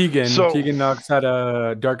 Or Tegan. So- Tegan Knox had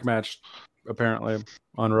a dark match, apparently,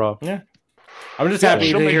 on Raw. Yeah. I'm just happy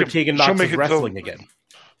she'll to make hear it- Tegan she'll Knox make is it wrestling till- again.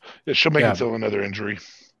 Yeah, she'll make Yeah. it till another injury.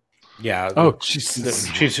 Yeah. Oh, Jesus.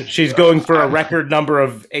 She's going for a record number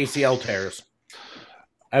of ACL tears.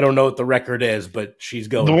 I don't know what the record is, but she's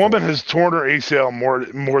going. The woman has torn her ACL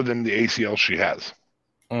more than the ACL she has.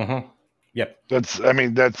 Mm-hmm. Yep.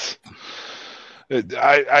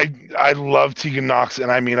 I love Tegan Knox,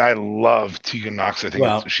 and I love Tegan Knox. I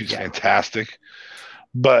think she's fantastic.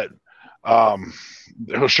 But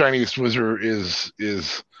her shiniest wizard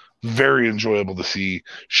is very enjoyable to see.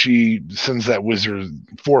 She sends that wizard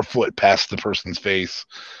 4 foot past the person's face,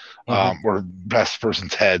 or past the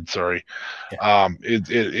person's head. Sorry. Yeah. It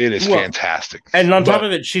is fantastic. And on top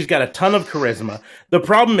of it, she's got a ton of charisma. The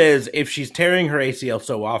problem is, if she's tearing her ACL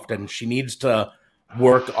so often, she needs to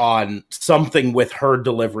work on something with her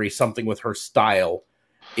delivery, something with her style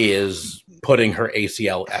is putting her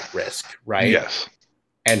ACL at risk, right? Yes.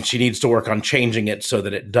 And she needs to work on changing it so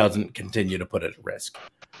that it doesn't continue to put it at risk.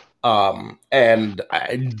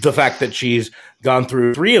 The fact that she's gone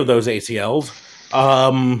through 3 of those ACLs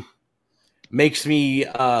makes me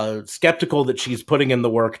skeptical that she's putting in the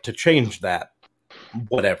work to change that,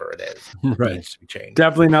 whatever it is. Right. Needs to be changed.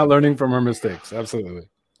 Definitely not learning from her mistakes. Absolutely.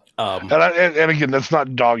 And again, that's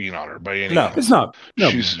not dogging on her by any means. It's not.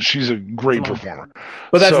 No. She's a great performer.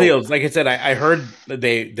 But that's the deal. Like I said, I heard that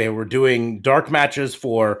they were doing dark matches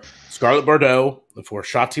for Scarlett Bordeaux, for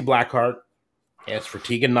Shotzi Blackheart, as for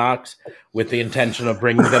Tegan Knox, with the intention of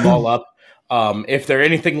bringing them all up. If they're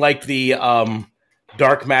anything like the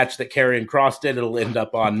dark match that Karrion Kross did, it'll end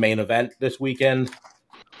up on Main Event this weekend.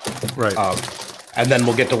 Right. And then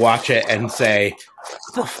we'll get to watch it and say,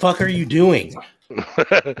 what the fuck are you doing?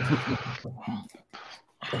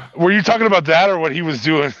 Were you talking about that or what he was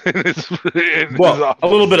doing? Well, a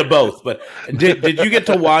little bit of both. But did you get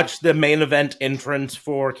to watch the Main Event entrance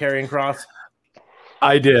for Karrion Kross?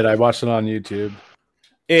 I did. I watched it on YouTube.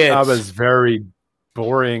 That was very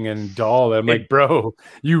boring and dull. I'm like, bro,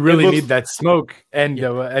 you really need that smoke and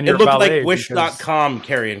your it looked ballet like Wish.com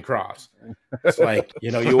Karrion Kross. It's like,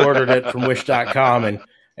 you ordered it from Wish.com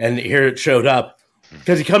and here it showed up.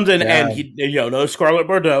 Because he comes in and he, no Scarlett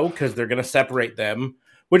Bordeaux because they're going to separate them,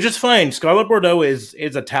 which is fine. Scarlett Bordeaux is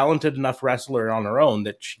a talented enough wrestler on her own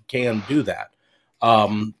that she can do that.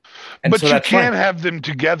 But you can have them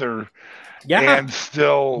together, and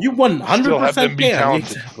still you 100% have them be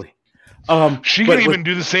talented. Exactly. She can even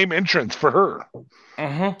do the same entrance for her.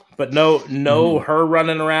 But no, her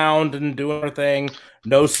running around and doing her thing.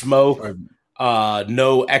 No smoke.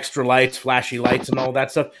 No extra lights, flashy lights, and all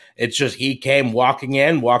that stuff. It's just he came walking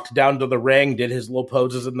in, walked down to the ring, did his little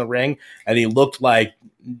poses in the ring, and he looked like,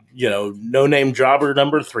 no-name jobber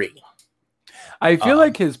number 3. I feel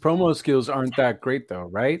like his promo skills aren't that great, though,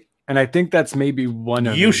 right? And I think that's maybe one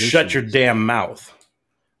of you shut your damn mouth.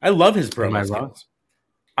 I love his promo skills.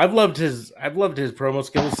 I've loved his promo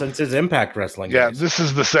skills since his Impact Wrestling. Yeah, days. this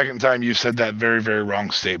is the second time you said that very, very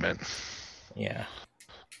wrong statement. Yeah.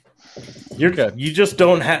 You just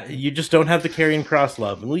don't have the Karrion Kross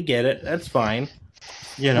love, and we get it. That's fine.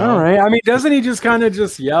 All right. I mean, doesn't he just kind of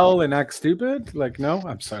just yell and act stupid? Like, no,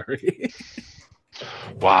 I'm sorry.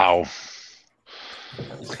 Wow.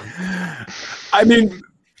 I mean,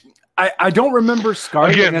 I don't remember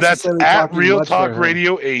Scarlett. Again, that's at Real Talk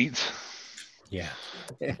Radio 8. Yeah.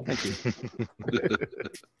 Thank you.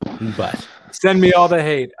 But send me all the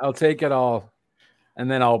hate. I'll take it all, and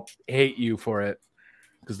then I'll hate you for it.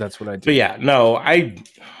 Because that's what I do. But yeah, no, I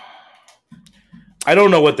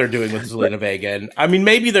don't know what they're doing with Zelina Vega. And I mean,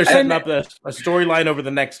 maybe they're setting up a storyline over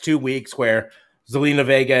the next 2 weeks where Zelina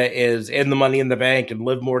Vega is in the Money in the Bank and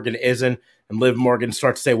Liv Morgan isn't. And Liv Morgan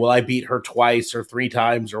starts to say, well, I beat her twice or 3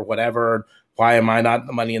 times or whatever. Why am I not in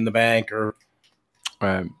the Money in the Bank? Or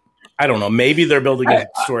I don't know. Maybe they're building a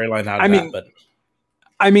storyline out of that. But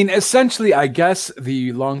I mean, essentially, I guess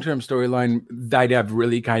the long-term storyline that I've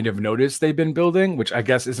really kind of noticed they've been building, which I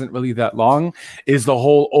guess isn't really that long, is the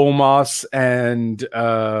whole Omos and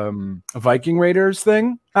Viking Raiders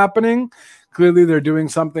thing happening. Clearly, they're doing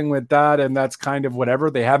something with that, and that's kind of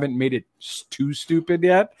whatever. They haven't made it too stupid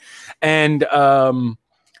yet. And the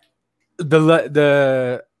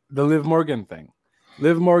Liv Morgan thing.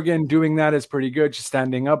 Liv Morgan doing that is pretty good. She's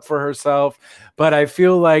standing up for herself. But I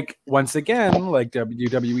feel like, once again, like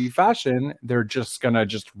WWE fashion, they're just going to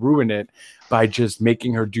just ruin it by just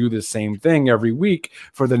making her do the same thing every week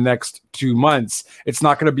for the next 2 months. It's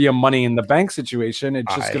not going to be a Money in the Bank situation.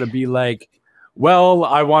 It's just going to be like, well,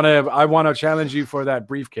 I want to challenge you for that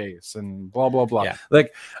briefcase and blah, blah, blah. Yeah.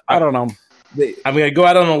 Like, I don't know. I'm going to go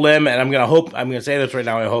out on a limb, and I'm going to say this right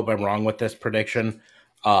now. I hope I'm wrong with this prediction.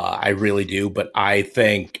 I really do, but I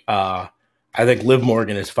think Liv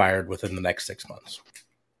Morgan is fired within the next 6 months.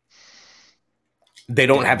 They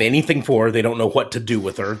don't have anything for her. They don't know what to do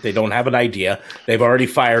with her. They don't have an idea. They've already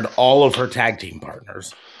fired all of her tag team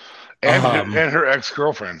partners. And her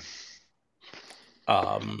ex-girlfriend.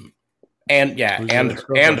 And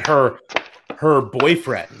her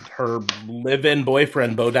boyfriend, her live-in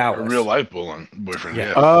boyfriend, Bo Dallas. Her real-life boyfriend,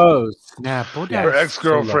 yeah. Oh, snap. Bo Dallas. Her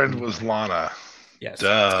ex-girlfriend was Lana. Yes.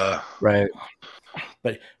 Duh. Right.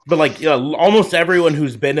 But like, almost everyone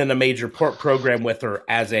who's been in a major program with her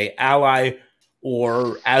as a ally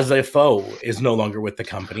or as a foe is no longer with the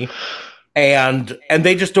company. And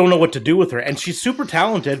they just don't know what to do with her. And she's super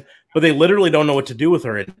talented, but they literally don't know what to do with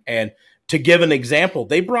her. And to give an example,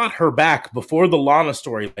 they brought her back before the Lana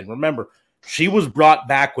storyline. Remember, she was brought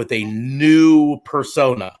back with a new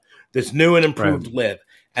persona, this new and improved Liv.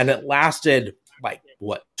 And it lasted,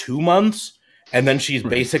 2 months? And then she's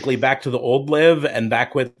basically back to the old Liv and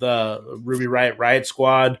back with the Ruby Riot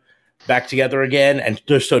Squad back together again. And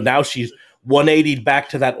so now she's 180'd back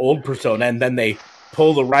to that old persona. And then they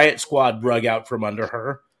pull the Riot Squad rug out from under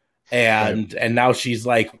her. And now she's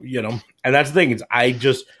like, and that's the thing. Is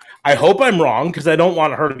I hope I'm wrong because I don't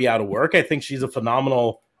want her to be out of work. I think she's a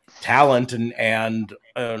phenomenal talent and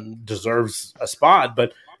deserves a spot.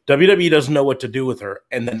 But WWE doesn't know what to do with her.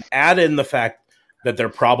 And then add in the fact that they're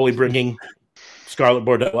probably bringing Scarlett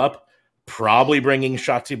Bordeaux up, probably bringing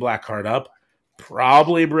Shotzi Blackheart up,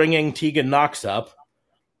 probably bringing Tegan Nox up.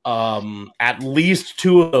 At least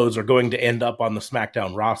 2 of those are going to end up on the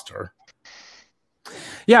SmackDown roster.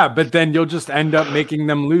 Yeah, but then you'll just end up making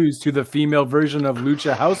them lose to the female version of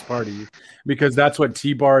Lucha House Party because that's what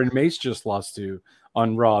T-Bar and Mace just lost to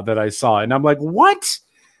on Raw that I saw. And I'm like, what?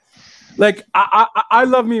 Like, I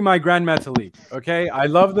love me my Grand Metalik, okay? I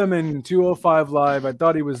love them in 205 Live. I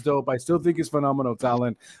thought he was dope. I still think he's phenomenal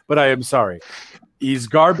talent, but I am sorry. He's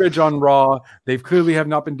garbage on Raw. They've clearly have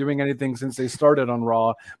not been doing anything since they started on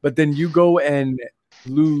Raw. But then you go and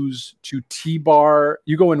lose to T-Bar.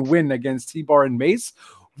 You go and win against T-Bar and Mace.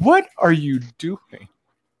 What are you doing?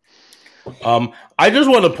 I just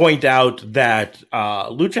want to point out that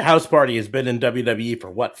Lucha House Party has been in WWE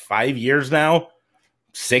for 5 years now?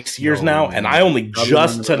 6 years now, and I only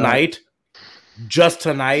just tonight found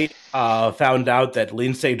out that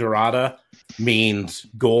Lince Dorada means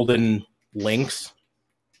golden links.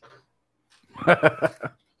 Well,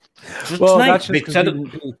 that's just they said it.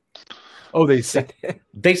 Oh, they said it.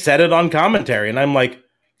 They said it on commentary, and I'm like,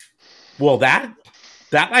 well, that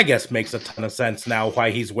I guess makes a ton of sense now.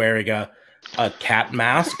 Why he's wearing a cat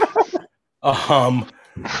mask.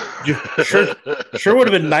 Sure would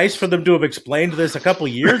have been nice for them to have explained this a couple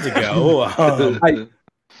years ago.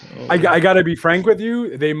 I got to be frank with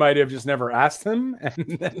you. They might have just never asked him.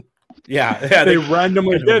 And then they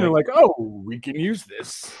randomly did. And like, oh, we can use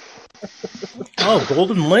this. Oh,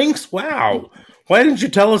 golden links? Wow. Why didn't you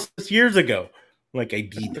tell us this years ago? Like, I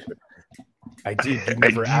did. You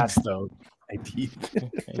never asked, though. I did.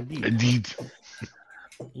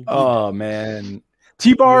 Oh, man.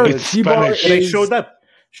 T-Bar they showed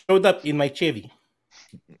up in my Chevy.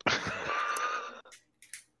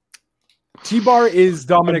 T-Bar is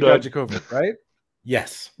Dominic Dijakovic, right?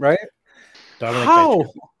 Yes. Right? Dominic How?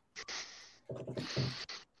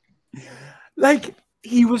 Like,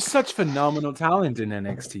 he was such phenomenal talent in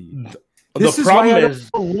NXT. The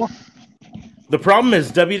problem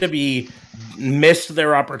is WWE missed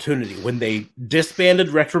their opportunity. When they disbanded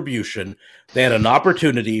Retribution, they had an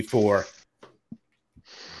opportunity for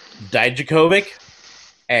Dijakovic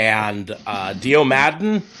and Dio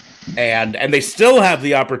Madden, and they still have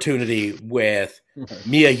the opportunity with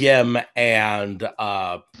Mia Yim and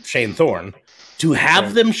Shane Thorne to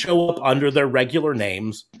have them show up under their regular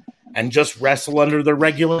names and just wrestle under their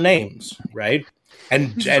regular names, right?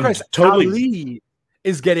 And Christ, totally Ali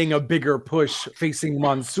is getting a bigger push facing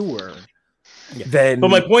Mansoor. But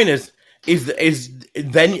my point is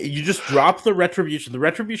then you just drop the Retribution. The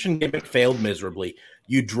Retribution gimmick failed miserably.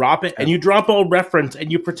 You drop it, and you drop all reference,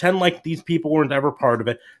 and you pretend like these people weren't ever part of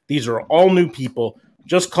it. These are all new people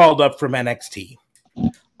just called up from NXT.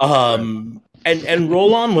 And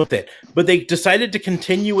roll on with it. But they decided to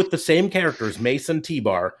continue with the same characters, Mace and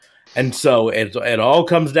T-Bar, And so it all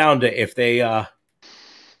comes down to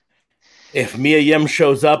if Mia Yim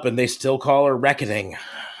shows up and they still call her Reckoning,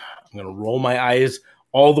 I'm going to roll my eyes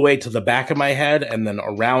all the way to the back of my head and then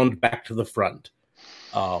around back to the front.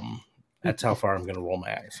 That's how far I'm going to roll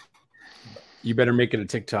my eyes. You better make it a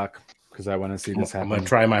TikTok because I want to see this happen. I'm going to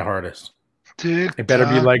try my hardest. It better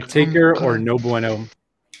be like Taker or No Bueno.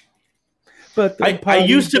 But I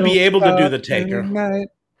used to be able to do the Taker.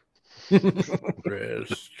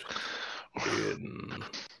 Rest in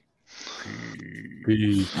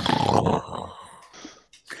peace.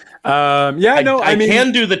 I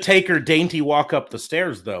can do the Taker dainty walk up the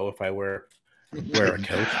stairs though if I wear a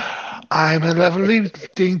coat. I'm a lovely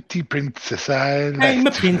dainty princess. I'm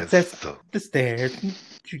a princess up the stairs.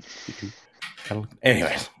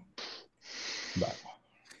 Anyways,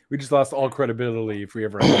 we just lost all credibility if we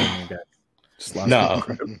ever had anything again.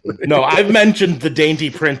 No, I've mentioned the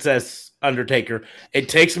dainty princess Undertaker. It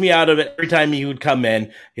takes me out of it every time he would come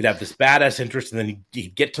in. He'd have this badass interest, and then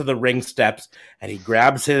he'd get to the ring steps, and he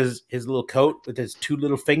grabs his little coat with his two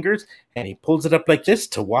little fingers, and he pulls it up like this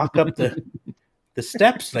to walk up the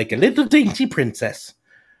steps like a little dainty princess.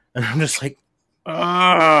 And I'm just like,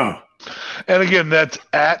 ah. And again, that's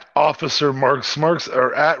at Officer Mark Smarks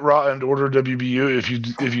or at Raw and Order WBU. If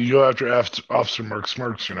you go after Officer Mark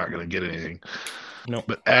Smarks, you're not going to get anything. No.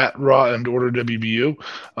 But at Raw and Order WBU,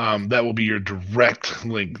 that will be your direct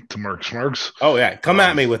link to Mark Smarks. Oh yeah, come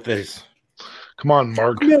at me with this. Come on,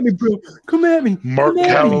 Mark. Come at me, bro. Come at me. Mark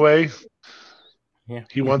Calloway. Yeah.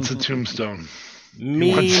 He wants a tombstone.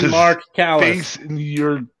 Mark Calloway. Face in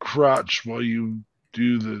your crotch while you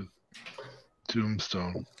do the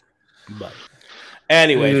tombstone. But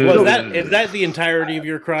anyways, is that the entirety of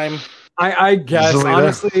your crime? I guess Zelina?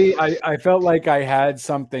 Honestly, I felt like I had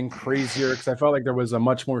something crazier because I felt like there was a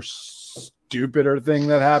much more stupider thing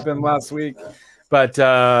that happened last week. But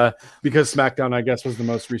because SmackDown, I guess, was the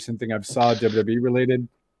most recent thing I've saw WWE related,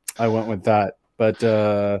 I went with that. But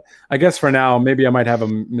I guess for now, maybe I might have a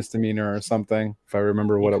misdemeanor or something if I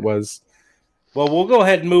remember what it was. Well, we'll go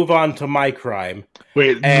ahead and move on to my crime.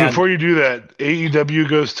 Wait, before you do that, AEW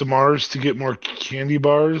goes to Mars to get more candy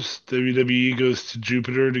bars. WWE goes to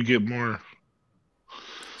Jupiter to get more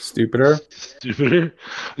Stupider.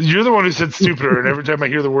 You're the one who said stupider, and every time I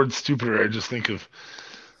hear the word stupider, I just think of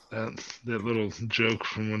that little joke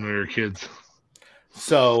from when we were kids.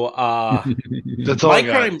 So that's all I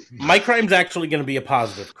got. My crime's actually going to be a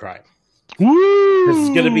positive crime. Woo! This is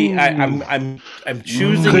going to be. I'm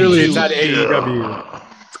choosing. Clearly, it's not AEW.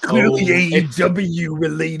 It's clearly AEW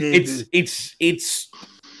related.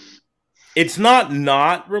 It's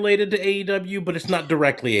not related to AEW, but it's not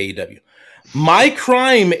directly AEW. My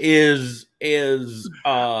crime is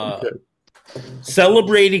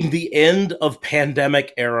celebrating the end of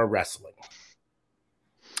pandemic era wrestling.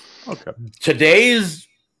 Okay. Today's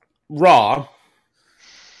Raw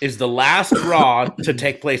is the last Raw to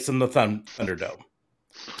take place in the Thunderdome.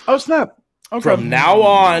 Oh snap! Okay. From now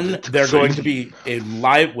on, they're going to be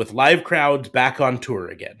with live crowds back on tour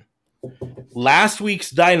again. Last week's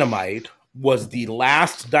Dynamite was the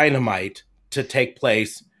last Dynamite to take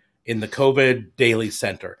place in the COVID Daily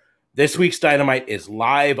Center. This week's Dynamite is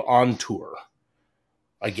live on tour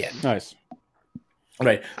again. Nice. All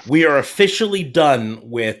right. We are officially done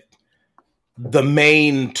with the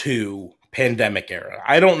main two pandemic era.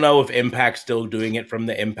 I don't know if Impact's still doing it from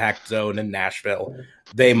the Impact Zone in Nashville.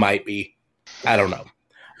 They might be. I don't know.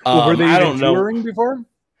 Were they even touring before?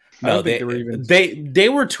 No, they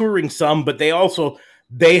were touring some, but they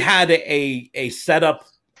had a setup.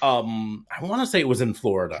 I want to say it was in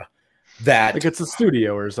Florida. That like it's a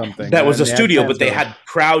studio or something. That was a studio, but they had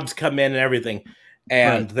crowds come in and everything.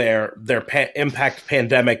 And their Impact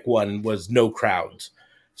Pandemic one was no crowds.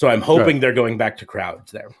 So I'm hoping they're going back to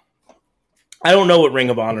crowds there. I don't know what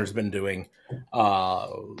Ring of Honor's been doing.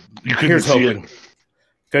 You couldn't see it.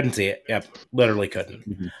 Couldn't see it. Yep, literally couldn't.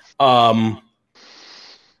 Mm-hmm.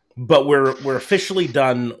 But we're officially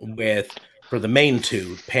done with, for the main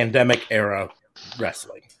two, pandemic era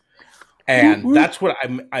wrestling. And that's what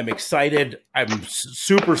I'm excited. I'm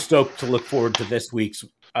super stoked to look forward to this week's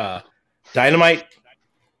Dynamite.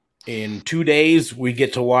 In 2 days, we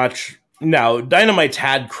get to watch. Now, Dynamite's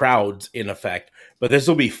had crowds in effect, but this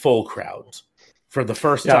will be full crowds. For the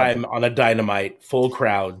first time on a Dynamite, full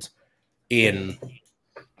crowds in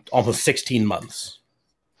almost 16 months.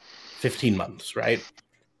 15 months, right?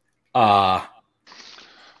 And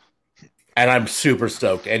I'm super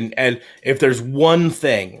stoked. And if there's one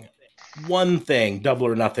thing Double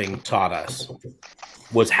or Nothing taught us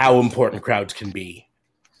was how important crowds can be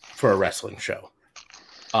for a wrestling show.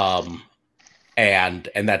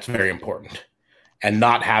 And that's very important. and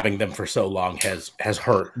not having them for so long has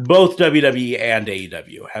hurt. Both WWE and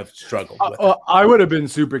AEW have struggled with it. I would have been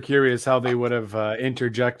super curious how they would have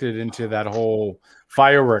interjected into that whole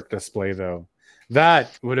firework display, though.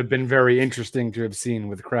 That would have been very interesting to have seen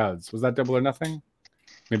with crowds. Was that Double or Nothing?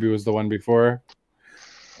 Maybe it was the one before.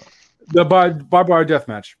 The barbed wire death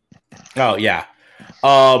match. Oh, yeah.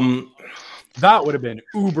 That would have been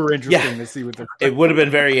uber interesting to see with the. It would have been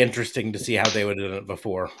very interesting to see how they would have done it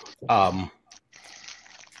before.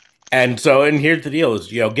 And here's the deal: is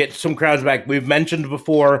get some crowds back. We've mentioned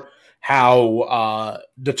before how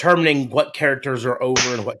determining what characters are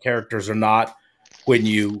over and what characters are not when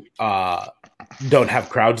you don't have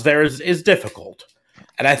crowds there is difficult.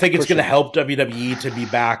 And I think it's going to help WWE to be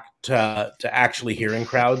back to actually hearing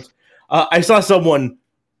crowds. I saw someone.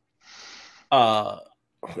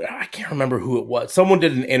 I can't remember who it was. Someone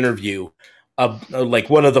did an interview, like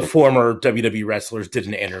one of the former WWE wrestlers did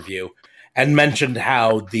an interview and mentioned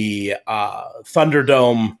how the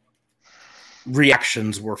Thunderdome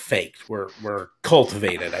reactions were faked, were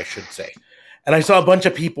cultivated, I should say. And I saw a bunch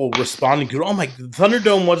of people responding to, "Oh my,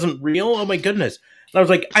 Thunderdome wasn't real? Oh my goodness." And I was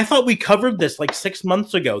like, I thought we covered this like 6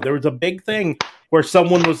 months ago. There was a big thing where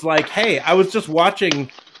someone was like, "Hey, I was just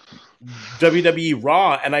watching WWE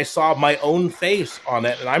Raw and I saw my own face on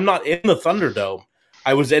it, and I'm not in the Thunderdome.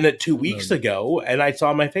 I was in it 2 weeks ago and I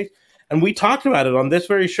saw my face." And we talked about it on this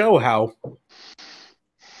very show, how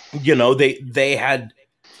they had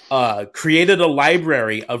created a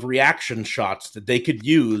library of reaction shots that they could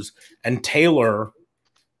use and tailor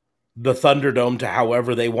the Thunderdome to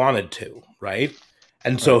however they wanted to, right?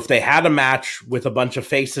 And so if they had a match with a bunch of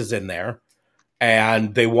faces in there,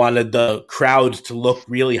 and they wanted the crowd to look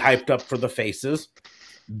really hyped up for the faces,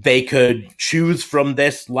 they could choose from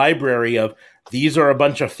this library of, these are a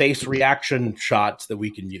bunch of face reaction shots that we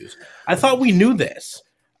can use. I thought we knew this.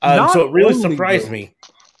 So it really surprised me.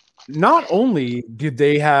 Not only did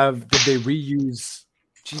they reuse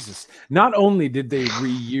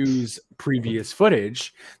previous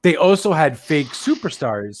footage, they also had fake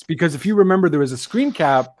superstars, because if you remember, there was a screen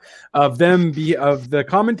cap of the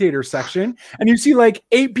commentator section, and you see like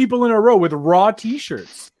 8 people in a row with Raw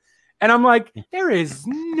t-shirts. And I'm like, there is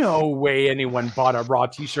no way anyone bought a Raw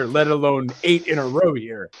t-shirt, let alone 8 in a row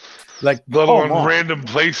here. Like, let alone random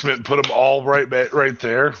placement, put them all right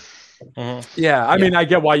there. Yeah, I mean, I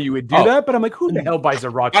get why you would do that, but I'm like, who the hell buys a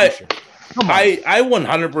Raw t-shirt? I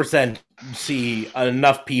 100% see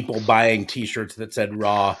enough people buying t-shirts that said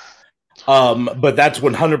Raw, but that's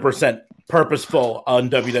 100% purposeful on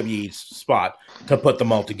WWE's spot to put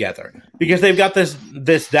them all together, because they've got this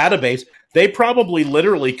database. They probably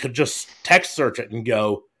literally could just text search it and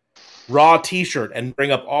go Raw t-shirt and bring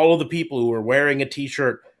up all of the people who were wearing a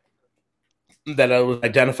t-shirt that was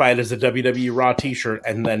identified as a WWE Raw t-shirt,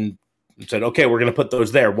 and then said, okay, we're going to put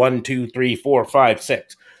those there. 1, 2, 3, 4, 5,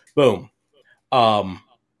 6. Boom.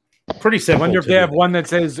 Pretty simple. I wonder if they have one that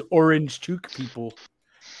says Orange Toque people.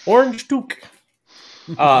 Orange Toque.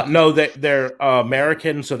 No, they're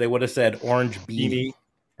American, so they would have said Orange Beanie.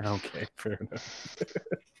 Okay, fair enough.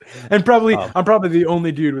 And probably I'm probably the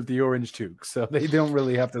only dude with the orange toque, so they don't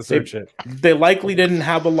really have to search it. They likely didn't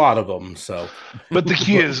have a lot of them, so. But the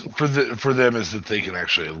key is for them is that they can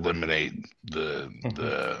actually eliminate the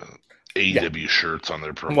AEW shirts on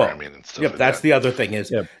their programming and stuff. Yep, that's the other thing is,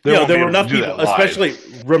 there were enough people, especially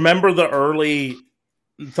remember the early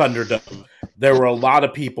Thunderdome. There were a lot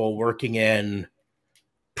of people working in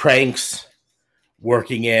pranks,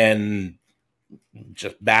 working in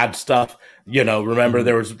just bad stuff. Remember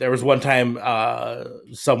there was one time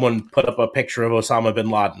someone put up a picture of Osama bin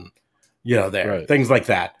Laden, right. Things like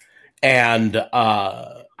that. And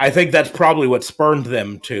I think that's probably what spurned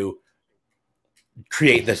them to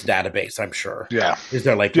create this database, I'm sure. Yeah. Is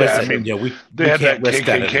they're like, listen, we had can't that risk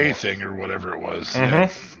that KKK thing or whatever it was. Mm-hmm. Yeah.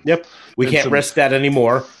 Yep. We can't risk that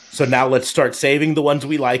anymore. So now let's start saving the ones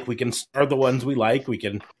we like. We can star the ones we like. We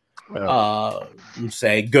can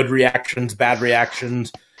say good reactions, bad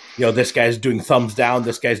reactions. This guy's doing thumbs down.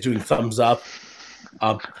 This guy's doing thumbs up.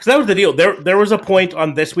 Because that was the deal. There was a point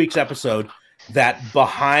on this week's episode that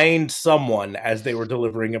behind someone, as they were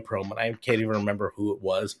delivering a promo, I can't even remember who it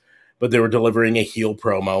was, but they were delivering a heel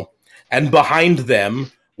promo, and behind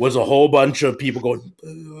them was a whole bunch of people going,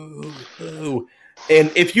 boo, boo.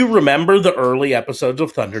 And if you remember the early episodes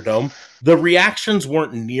of Thunderdome, the reactions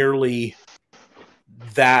weren't nearly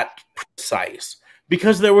that precise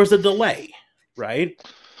because there was a delay, right?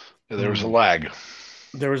 Yeah, there was a lag.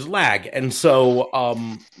 There was lag. And so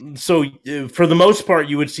for the most part,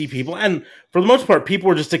 you would see people, and for the most part, people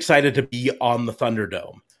were just excited to be on the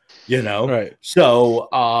Thunderdome. Right. So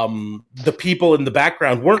the people in the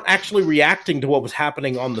background weren't actually reacting to what was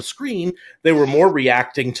happening on the screen. They were more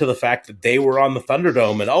reacting to the fact that they were on the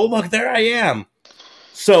Thunderdome and, oh, look, there I am.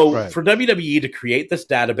 So for WWE to create this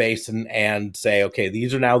database and say, okay,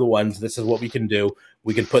 these are now the ones, this is what we can do.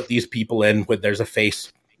 We can put these people in when there's a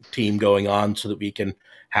face team going on so that we can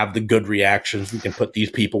have the good reactions. We can put these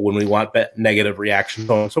people when we want negative reactions,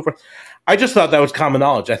 so on and so forth. I just thought that was common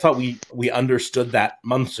knowledge. I thought we understood that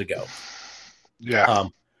months ago. Yeah.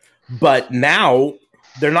 But now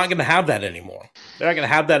they're not going to have that anymore. They're not going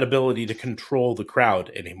to have that ability to control the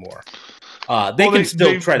crowd anymore. They can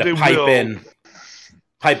still try to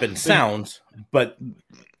pipe in sounds, but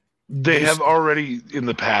they have already in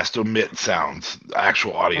the past omit sounds,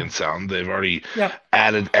 actual audience sound. They've already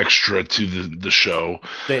added extra to the show.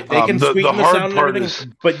 They can sweeten the sound and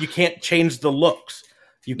everything, but you can't change the looks.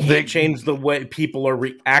 You can't change the way people are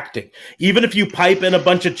reacting. Even if you pipe in a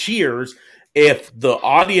bunch of cheers, if the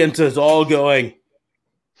audience is all going,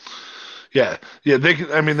 they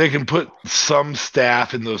can. I mean, they can put some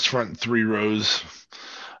staff in those front 3 rows.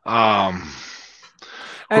 Of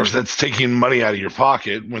course, that's taking money out of your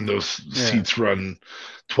pocket when those seats run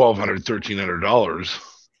 $1,200, $1,300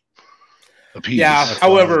 a piece. Yeah.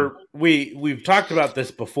 However, we've talked about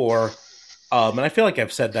this before. And I feel like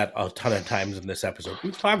I've said that a ton of times in this episode.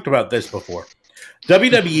 We've talked about this before.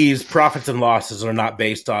 WWE's profits and losses are not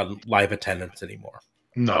based on live attendance anymore.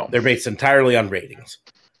 No. They're based entirely on ratings.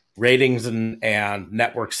 Ratings and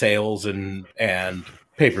network sales and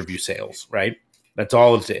pay-per-view sales, right? That's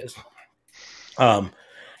all it is.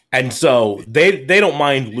 And so they don't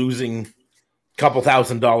mind losing a couple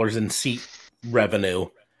 $1,000s in seat revenue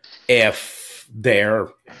if their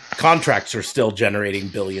contracts are still generating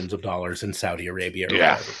billions of dollars in Saudi Arabia. Or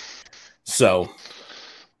whatever. So,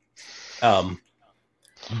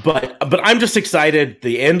 but I'm just excited.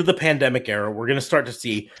 The end of the pandemic era, we're going to start to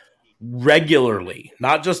see regularly,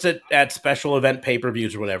 not just at special event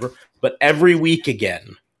pay-per-views or whatever, but every week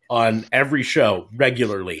again on every show,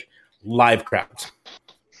 regularly, live crowds.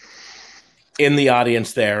 In the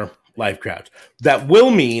audience there, live crowds. That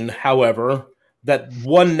will mean, however, that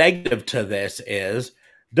one negative to this is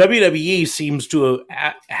WWE seems to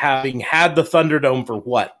having had the Thunderdome for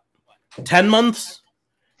what? 10 months?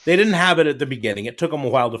 They didn't have it at the beginning. It took them a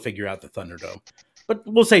while to figure out the Thunderdome. But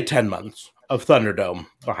we'll say 10 months of Thunderdome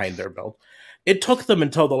behind their belt. It took them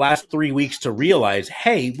until the last 3 weeks to realize,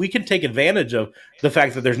 hey, we can take advantage of the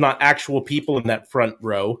fact that there's not actual people in that front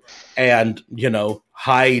row and,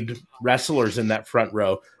 hide wrestlers in that front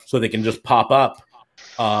row so they can just pop up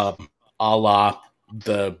a la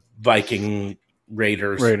the Viking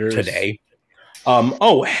Raiders today.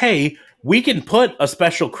 Hey, we can put a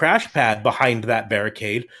special crash pad behind that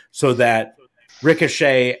barricade so that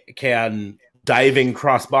Ricochet can diving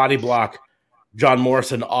crossbody block John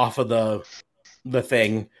Morrison off of the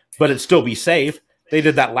thing, but it still be safe. They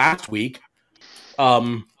did that last week.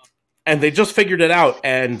 And they just figured it out,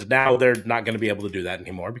 and now they're not going to be able to do that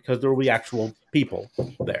anymore because there will be actual people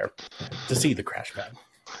there to see the crash pad.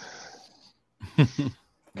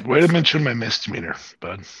 Way to mention my misdemeanor,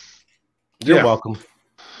 bud. You're welcome.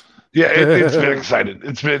 Yeah, it's been exciting.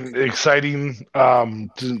 It's been exciting.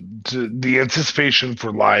 The anticipation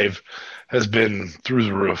for live has been through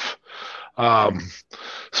the roof.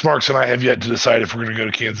 Smarks and I have yet to decide if we're going to go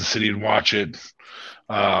to Kansas City and watch it.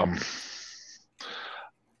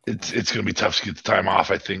 It's going to be tough to get the time off,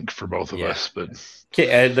 I think, for both of us. But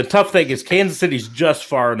the tough thing is Kansas City's just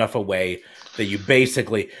far enough away that you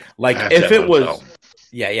basically if it was.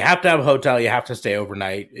 Yeah, you have to have a hotel. You have to stay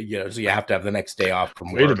overnight. So you have to have the next day off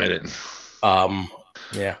from work. Wait a minute.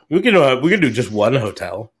 Yeah, we can do just one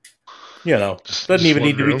hotel. Doesn't even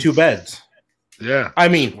need to be 2 beds. Yeah, I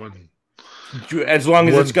mean, as long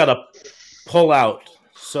as it's got a pull-out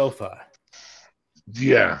sofa.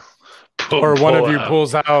 Yeah. Or one of you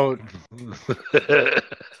pulls out.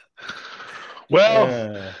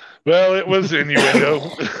 Well, it was innuendo.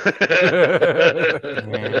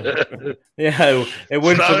 Yeah, it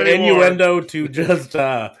went from innuendo to just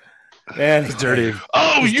man, it's dirty.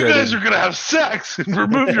 Oh, you guys are gonna have sex and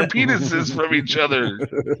remove your penises from each other.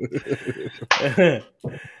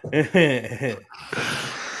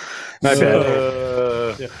 My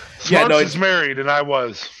bad. Smarks is married, and I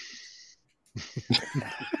was.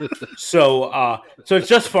 So it's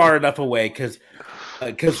just far enough away because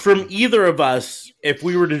from either of us, if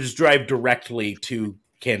we were to just drive directly to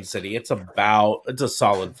Kansas City, it's a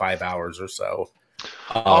solid 5 hours or so.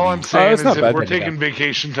 All I'm saying is if we're taking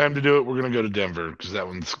vacation time to do it, we're going to go to Denver because that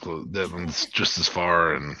one's close. That one's just as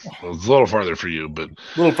far, and it's a little farther for you, but a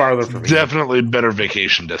little farther for me. Definitely better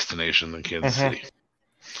vacation destination than Kansas City.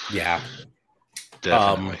 Yeah.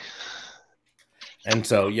 Definitely. And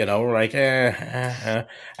so, we're like, And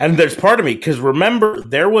there's part of me, because remember,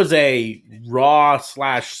 there was a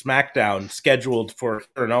Raw/SmackDown scheduled for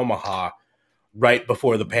here in Omaha right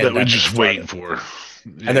before the pandemic. That we just started. waiting for.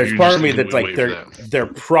 Yeah, And there's part of me that's like, they're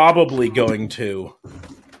probably going to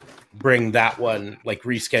bring that one, like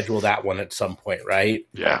reschedule that one at some point, right?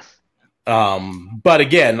 Yeah. But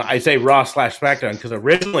again, I say Raw/SmackDown because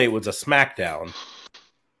originally it was a SmackDown.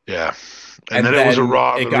 Yeah. And then it was a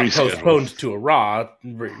Raw. It got postponed to a Raw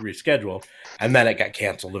reschedule, and then it got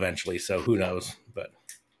canceled eventually. So who knows? But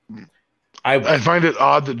I find it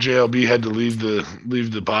odd that JLB had to leave the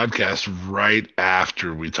podcast right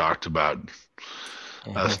after we talked about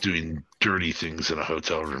us doing dirty things in a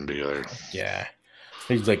hotel room together. Yeah,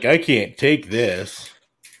 he's like, I can't take this.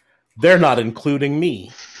 They're not including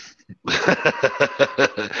me.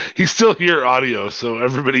 He's still here audio, so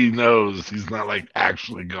everybody knows he's not like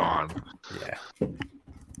actually gone. Yeah.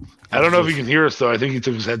 I don't know if he can hear us though. I think he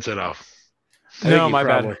took his headset off. No, my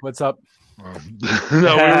bad. What's up?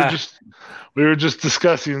 No, we were just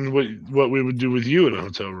discussing what we would do with you in a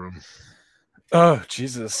hotel room. Oh,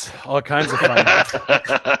 Jesus. All kinds of fun.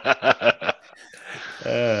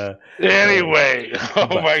 Anyway,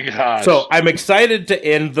 my gosh. So I'm excited to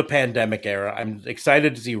end the pandemic era. I'm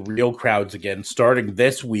excited to see real crowds again starting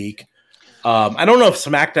this week. I don't know if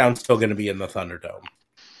SmackDown's still going to be in the Thunderdome.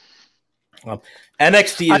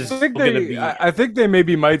 NXT is going to be. I think they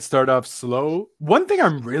maybe might start off slow. One thing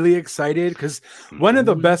I'm really excited because one of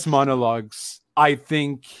the best monologues I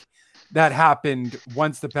think that happened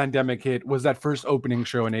once the pandemic hit was that first opening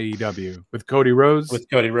show in AEW with Cody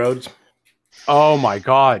Rhodes. Oh my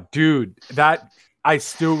God, dude, that I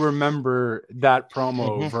still remember that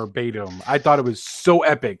promo verbatim. I thought it was so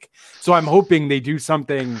epic. So I'm hoping they do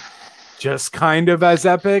something just kind of as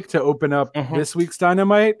epic to open up this week's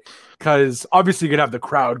Dynamite, because obviously you could have the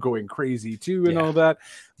crowd going crazy too and all that.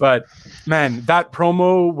 But man, that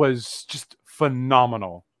promo was just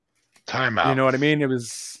phenomenal. Time out. You know what I mean? It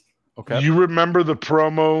was okay. You remember the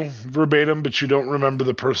promo verbatim, but you don't remember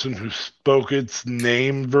the person who spoke its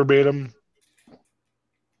name verbatim?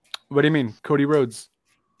 What do you mean? Cody Rhodes.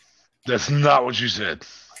 That's not what you said.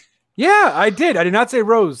 Yeah, I did. I did not say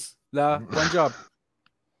Rose. One job.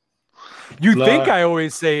 You think I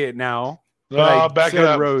always say it now. No, back it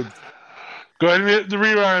up. Rhodes. Go ahead and hit the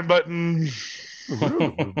rewind button.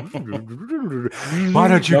 Why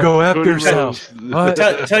don't you go after yourself?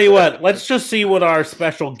 Tell you what, let's just see what our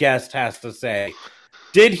special guest has to say.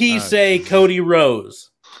 Did he say Cody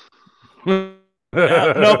Rose? Nope.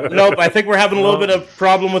 I think we're having a little bit of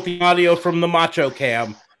problem with the audio from the Macho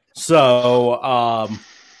Cam. So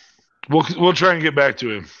we'll try and get back to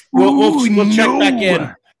him. We'll check back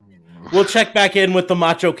in. We'll check back in with the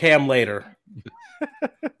Macho Cam later.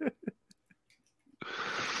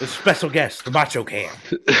 The special guest, the Macho Cam.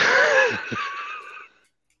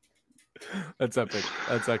 That's epic.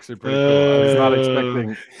 That's actually pretty cool. I was not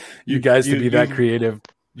expecting you guys to be that creative.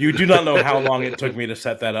 You do not know how long it took me to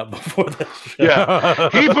set that up before the show. Yeah,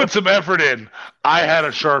 he put some effort in. I had a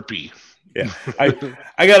Sharpie. Yeah, I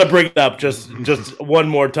got to bring it up just one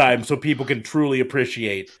more time so people can truly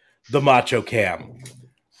appreciate the Macho Cam.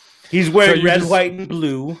 He's wearing red, white, and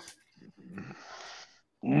blue.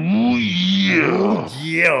 Ooh, yeah.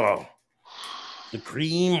 Yeah. The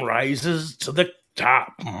cream rises to the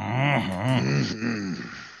top.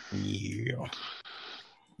 Yeah.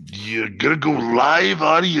 You're gonna go live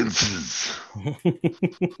audiences.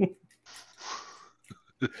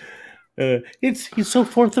 He's so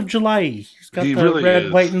 4th of July. He's got the really red,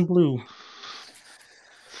 is. white, and blue.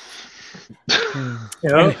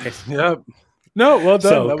 Yep. No, well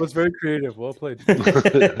done. That was very creative. Well played.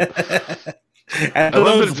 I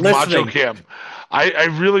love that it's Macho Cam. I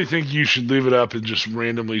really think you should leave it up and just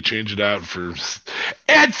randomly change it out for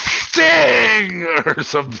Ed Sting or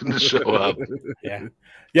something to show up.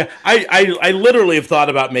 Yeah. I literally have thought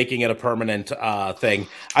about making it a permanent thing.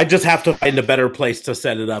 I just have to find a better place to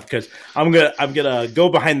set it up because I'm gonna go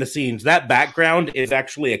behind the scenes. That background is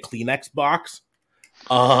actually a Kleenex box,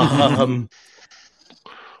 and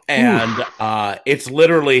it's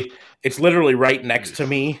literally right next to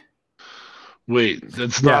me. Wait,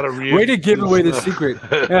 that's not a way to give away the secret.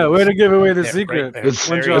 Yeah, way to give away the secret. Right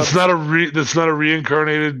that's not a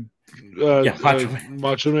reincarnated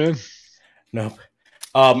Macho Man. Nope.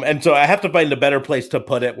 And so I have to find a better place to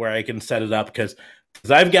put it where I can set it up because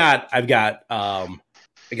I've got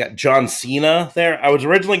John Cena there. I was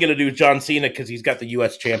originally going to do John Cena because he's got the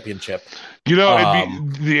U.S. Championship. You know,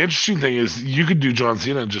 the interesting thing is you could do John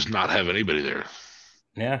Cena and just not have anybody there.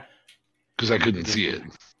 Yeah, because I couldn't see it.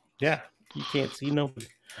 Yeah. You can't see nobody.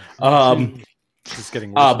 Just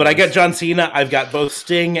getting worse. But I got John Cena. I've got both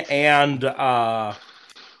Sting and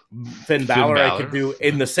Finn Balor. I could do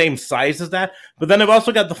in the same size as that. But then I've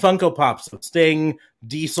also got the Funko Pops. So Sting,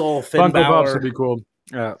 Diesel, Finn Funko Balor. Pops would be cool.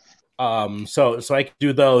 Yeah. So I could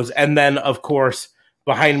do those. And then, of course,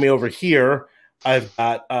 behind me over here, I've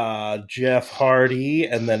got Jeff Hardy,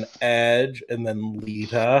 and then Edge, and then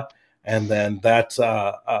Lita, and then that's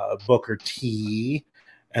Booker T,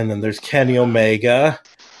 and then there's Kenny Omega,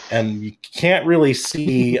 and you can't really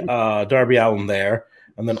see Darby Allin there,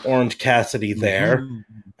 and then Orange Cassidy there,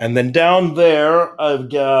 and then down there I've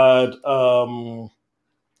got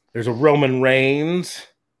there's a Roman Reigns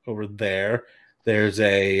over there. There's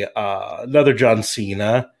another John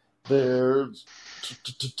Cena. There's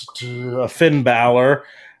a Finn Balor.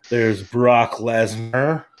 There's Brock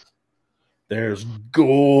Lesnar. There's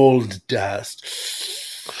Gold Dust.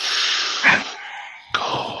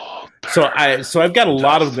 So I've got a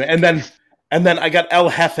lot of them, and then I got El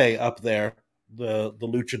Jefe up there, the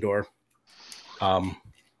luchador.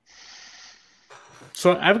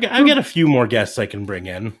 So I've got a few more guests I can bring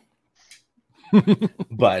in,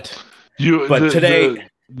 but today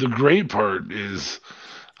the great part is,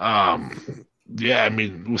 yeah, I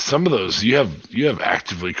mean, with some of those you have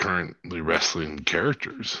actively currently wrestling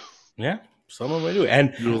characters. Yeah. Some of them I do,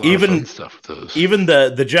 and even stuff with those. Even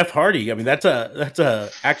the Jeff Hardy. I mean, that's a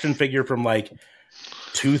action figure from like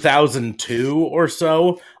 2002 or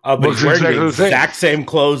so. But he's wearing the exact same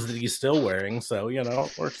clothes that he's still wearing, so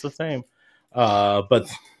it works the same. But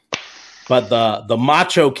the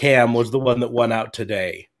Macho Cam was the one that won out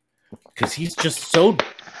today because he's just so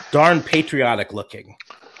darn patriotic looking.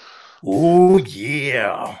 Oh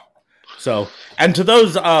yeah. So, and to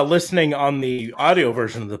those listening on the audio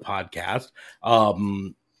version of the podcast,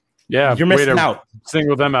 you're missing out.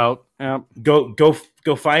 Single them out. Yeah. Go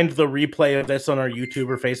find the replay of this on our YouTube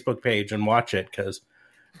or Facebook page and watch it because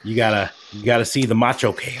you gotta see the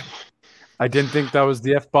Macho Cam. I didn't think that was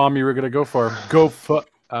the F-bomb you were gonna go for.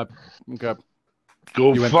 Okay.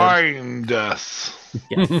 Go find us.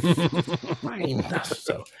 Yes. Find us.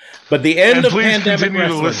 So, but the end of please pandemic continue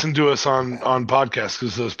wrestling, to listen to us on podcasts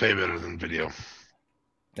because those pay better than video.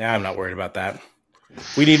 Yeah, I'm not worried about that.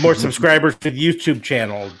 We need more subscribers to the YouTube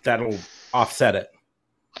channel. That'll offset it.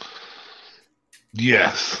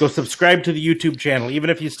 Yes. Go subscribe to the YouTube channel, even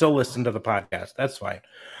if you still listen to the podcast. That's fine.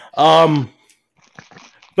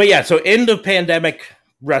 But yeah, so end of pandemic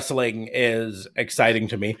wrestling is exciting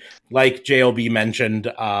to me. Like JLB mentioned,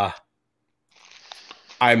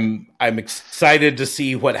 I'm excited to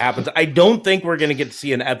see what happens. I don't think we're going to get to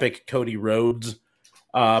see an epic Cody Rhodes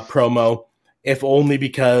promo, if only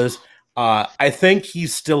because I think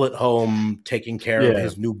he's still at home taking care of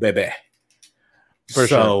his new baby. For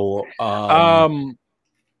sure.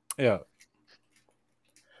 Yeah.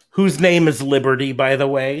 Whose name is Liberty, by the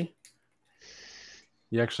way?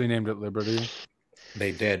 You actually named it Liberty.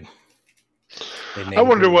 They did. I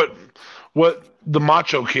wonder what the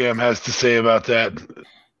Macho Cam has to say about that.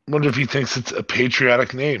 I wonder if he thinks it's a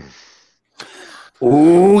patriotic name.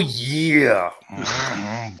 Oh, yeah.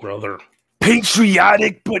 Brother.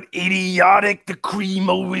 Patriotic but idiotic, the cream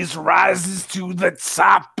always rises to the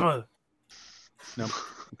top. No.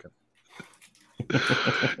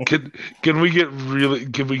 Okay. Can we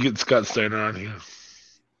get Scott Steiner on here?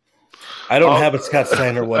 I don't have a Scott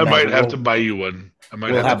Steiner one. I might have to buy you one. I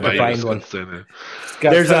might have to buy you one. Steiner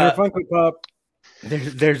There's a Funko Pop.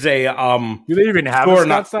 There's a Do they even have a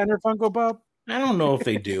Scott Steiner Funko Pop? I don't know if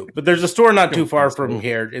they do, but there's a store not too far from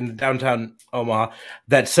here in downtown Omaha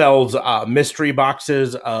that sells mystery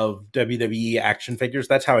boxes of WWE action figures.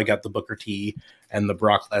 That's how I got the Booker T and the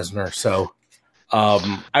Brock Lesnar. So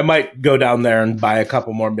I might go down there and buy a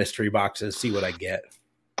couple more mystery boxes, see what I get.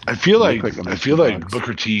 I feel like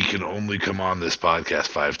Booker T can only come on this podcast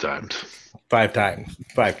 5 times. 5 times.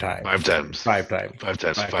 5 times. 5 times. 5 times. 5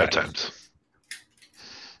 times. 5 times.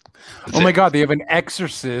 Oh my God! They have an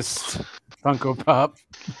Exorcist Funko Pop.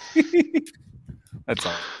 That's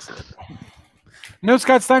awesome. No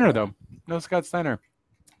Scott Steiner though. No Scott Steiner.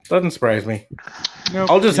 Doesn't surprise me. Nope,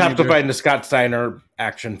 I'll just have to find a Scott Steiner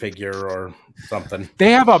action figure or something. They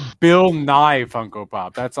have a Bill Nye Funko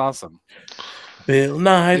Pop. That's awesome. Bill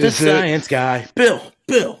Nye, the science guy. Bill.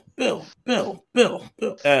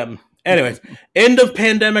 Anyways, end of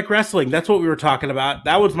pandemic wrestling. That's what we were talking about.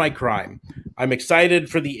 That was my crime. I'm excited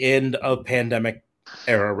for the end of pandemic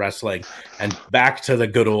era wrestling and back to the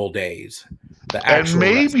good old days. And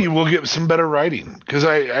maybe we'll get some better writing because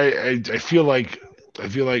I feel like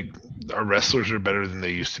our wrestlers are better than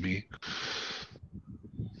they used to be.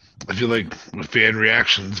 I feel like with fan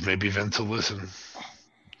reactions, maybe Vince will listen.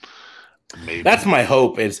 Maybe. That's my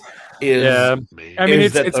hope. Is Yeah. Maybe. I mean,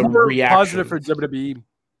 is that it's the more reaction? positive for WWE.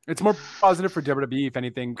 It's more positive for WWE, if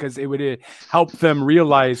anything, because it would help them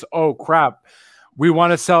realize, oh crap, we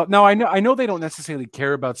want to sell. Now, I know they don't necessarily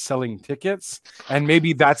care about selling tickets, and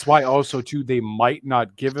maybe that's why also too they might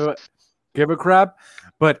not give a crap.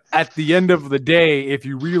 But at the end of the day, if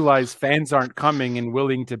you realize fans aren't coming and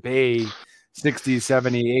willing to pay 60,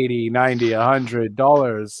 70, 80, 90,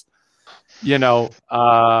 $100,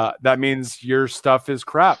 that means your stuff is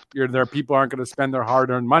crap. There people aren't going to spend their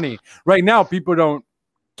hard-earned money. Right now, people don't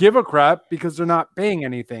give a crap because they're not paying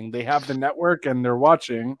anything. They have the network and they're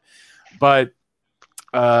watching, but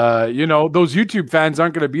those YouTube fans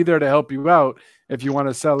aren't going to be there to help you out if you want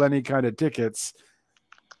to sell any kind of tickets.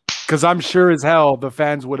 Because I'm sure as hell the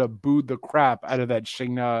fans would have booed the crap out of that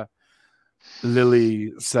Shayna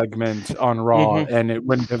Lily segment on Raw, and it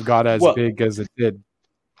wouldn't have got as big as it did.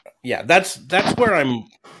 Yeah, that's where I'm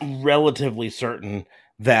relatively certain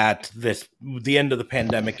that the end of the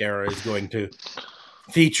pandemic era is going to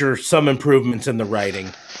feature some improvements in the writing,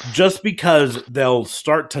 just because they'll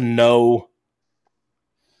start to know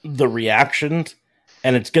the reactions,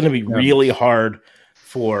 and it's going to be really hard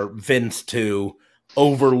for Vince to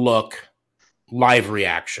overlook live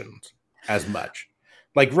reactions as much.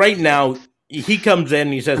 Like right now, he comes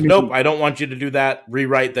in, he says, nope, I don't want you to do that,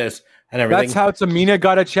 rewrite this, and everything. That's how Tamina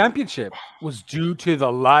got a championship, was due to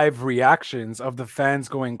the live reactions of the fans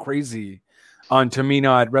going crazy on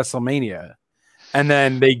Tamina at WrestleMania. And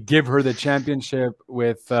then they give her the championship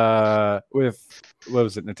with what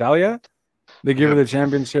was it, Natalya? They give her the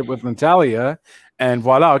championship with Natalya, and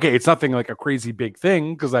voila. Okay, it's nothing like a crazy big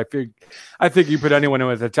thing, because I think you put anyone in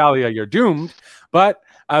with Natalya, you're doomed. But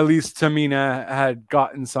at least Tamina had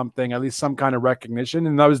gotten something, at least some kind of recognition,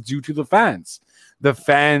 and that was due to the fans. The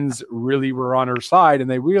fans really were on her side,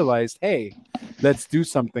 and they realized, hey, let's do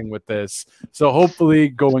something with this. So hopefully,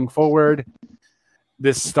 going forward,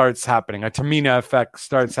 this starts happening. A Tamina effect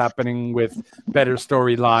starts happening with better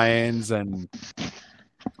storylines and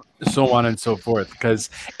so on and so forth, because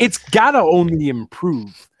it's gotta only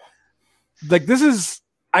improve. Like,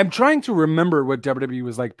 I'm trying to remember what WWE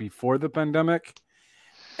was like before the pandemic,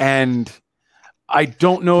 and I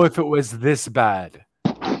don't know if it was this bad.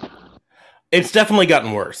 It's definitely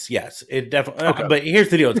gotten worse. Yes, it definitely. Okay. But here's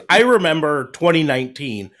the deal: I remember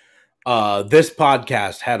 2019. This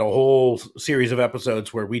podcast had a whole series of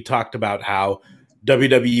episodes where we talked about how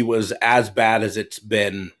WWE was as bad as it's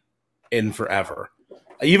been in forever.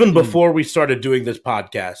 Even before we started doing this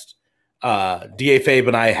podcast, D.A. Fabe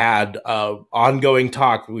and I had ongoing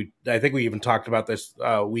talk. I think we even talked about this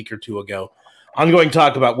a week or two ago. Ongoing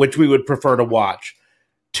talk about which we would prefer to watch: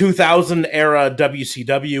 2000 era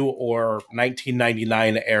WCW or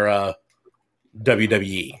 1999 era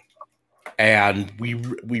WWE. And we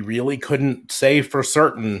really couldn't say for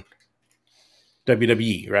certain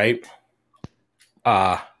WWE, right?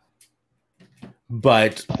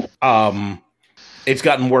 But it's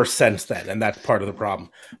gotten worse since then, and that's part of the problem.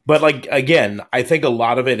 But like, again, I think a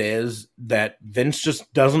lot of it is that Vince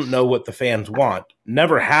just doesn't know what the fans want.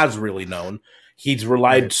 Never has really known. He's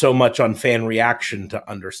relied so much on fan reaction to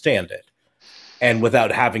understand it. And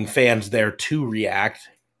without having fans there to react,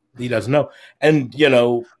 he doesn't know. And,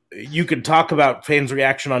 you could talk about fans'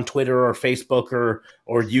 reaction on Twitter or Facebook or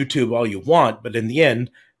YouTube all you want, but in the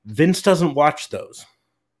end, Vince doesn't watch those.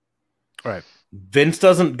 Right. Vince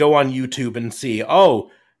doesn't go on YouTube and see,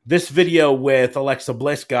 oh, this video with Alexa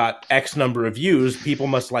Bliss got X number of views. People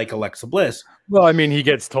must like Alexa Bliss. Well, I mean, he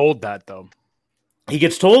gets told that, though. He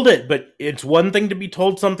gets told it, but it's one thing to be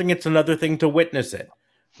told something. It's another thing to witness it,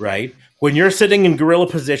 right? When you're sitting in gorilla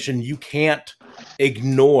position, you can't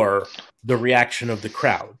ignore the reaction of the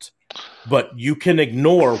crowds, but you can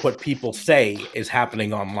ignore what people say is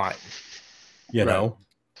happening online, you know?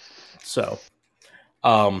 So,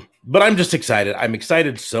 but I'm just excited. I'm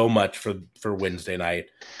excited so much for Wednesday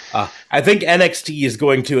night. I think NXT is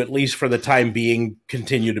going to, at least for the time being,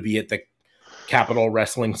 continue to be at the Capitol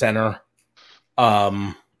Wrestling Center.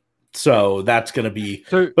 So that's going to be,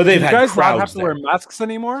 but they've had crowds not have to there. wear masks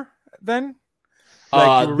anymore then?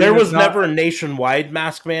 There was never nationwide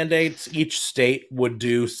mask mandates. Each state would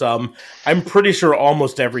do some. I'm pretty sure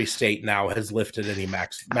almost every state now has lifted any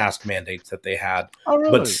mask mandates that they had. Oh,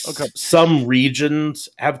 really? But some regions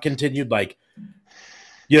have continued. Like,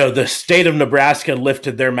 the state of Nebraska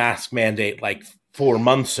lifted their mask mandate like 4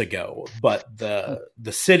 months ago, but the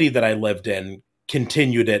city that I lived in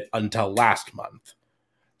continued it until last month.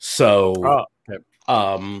 So,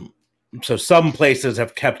 so some places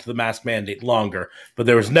have kept the mask mandate longer, but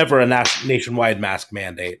there was never a nationwide mask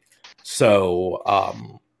mandate.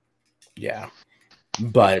 So, yeah.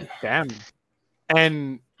 But Damn.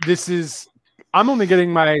 And I'm only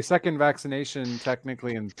getting my second vaccination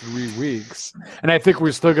technically in 3 weeks. And I think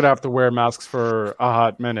we're still going to have to wear masks for a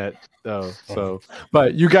hot minute, though. So,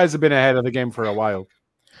 but you guys have been ahead of the game for a while.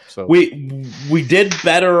 So we did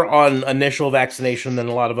better on initial vaccination than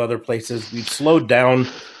a lot of other places. We've slowed down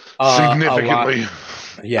significantly.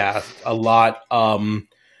 A lot.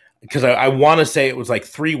 Because I want to say it was like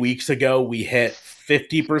 3 weeks ago we hit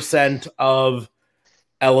 50% of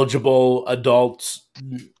eligible adults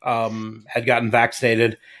had gotten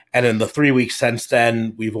vaccinated, and in the 3 weeks since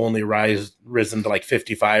then, we've only risen to like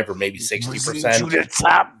 55 or maybe 60%. To the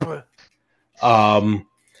top.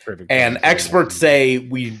 And experts say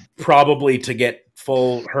we probably, to get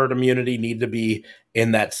full herd immunity, need to be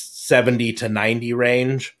in that 70 to 90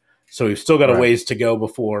 range. So we've still got a ways to go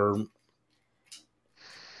before.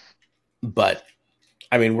 But,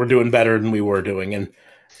 I mean, we're doing better than we were doing. And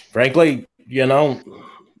frankly,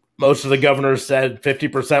 most of the governors said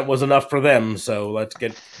 50% was enough for them. So let's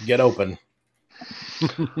get open.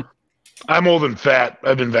 I'm old and fat.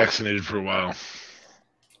 I've been vaccinated for a while.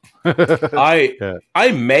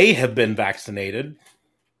 I may have been vaccinated.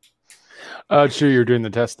 Sure, you're doing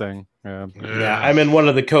the testing. Yeah, I'm in one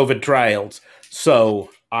of the COVID trials,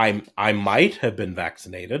 so I might have been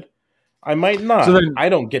vaccinated. I might not. So then, I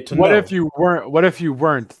don't get to know. What if you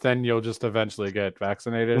weren't? Then you'll just eventually get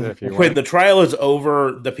vaccinated. If you when the trial is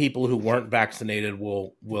over, the people who weren't vaccinated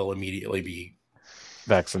will immediately be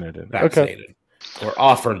vaccinated. Or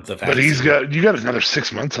offered the vaccine. But you got another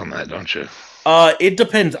 6 months on that, don't you? It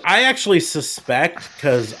depends. I actually suspect,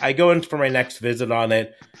 because I go in for my next visit on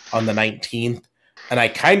it on the 19th, and I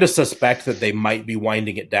kind of suspect that they might be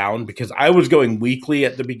winding it down, because I was going weekly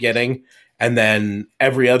at the beginning, and then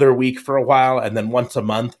every other week for a while, and then once a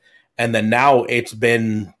month, and then now it's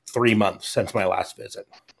been 3 months since my last visit.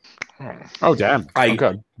 Oh, damn.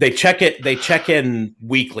 They check in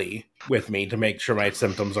weekly with me to make sure my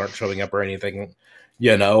symptoms aren't showing up or anything,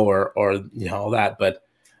 or all that, but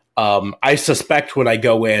I suspect when I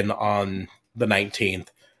go in on the 19th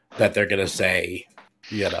that they're going to say,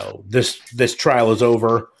 this trial is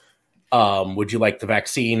over. Would you like the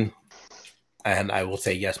vaccine? And I will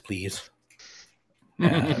say, yes, please.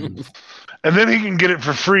 And then he can get it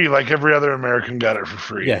for free like every other American got it for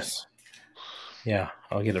free. Yes. Yeah,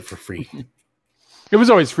 I'll get it for free. It was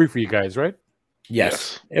always free for you guys, right?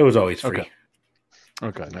 Yes. It was always free.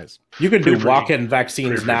 Okay, nice. You can do walk-in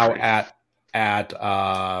vaccines now at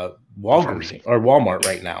Walgreens or Walmart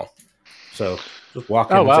right now. So just walk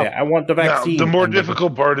in and say, I want the vaccine. Now, the more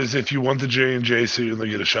difficult part is if you want the J&J so you only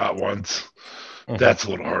get a shot once. That's a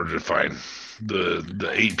little harder to find.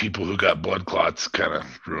 The 8 people who got blood clots kind of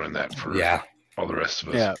ruined that for all the rest of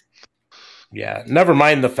us. Yeah. Never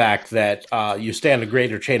mind the fact that you stand a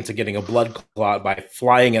greater chance of getting a blood clot by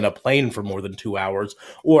flying in a plane for more than 2 hours,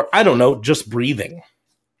 or I don't know, just breathing.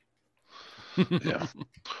 Yeah.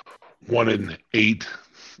 1 in 8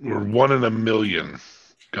 or 1 in a million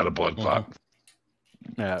got a blood clot.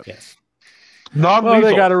 Yeah. Yes. Non-lethal. Well,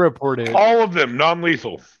 they got to report it. All of them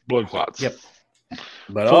non-lethal blood clots. Yep.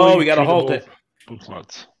 But we got to halt it. Blood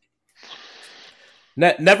clots.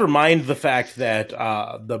 Never mind the fact that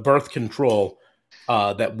the birth control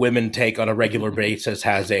that women take on a regular basis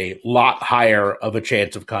has a lot higher of a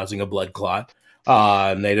chance of causing a blood clot.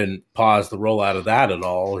 And they didn't pause the rollout of that at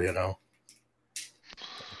all,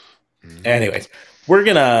 Anyways, we're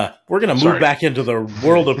gonna move back into the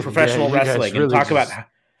world of professional wrestling and talk about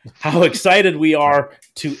how excited we are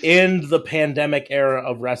to end the pandemic era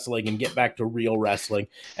of wrestling and get back to real wrestling,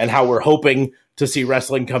 and how we're hoping to see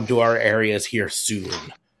wrestling come to our areas here soon.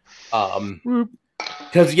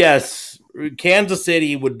 Because yes, Kansas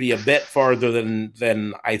City would be a bit farther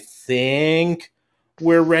than I think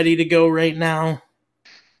we're ready to go right now.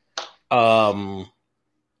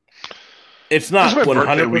 It's not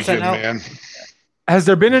 100% out. Man. Has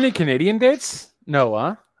there been any Canadian dates? No,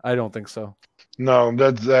 huh? I don't think so. No,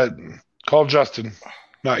 that. Call Justin,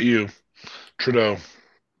 not you. Trudeau.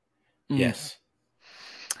 Yes.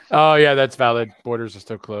 Oh, yeah, that's valid. Borders are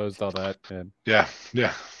still closed, all that. Yeah.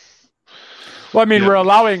 Well, I mean, we're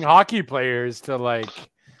allowing hockey players to,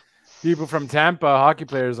 people from Tampa, hockey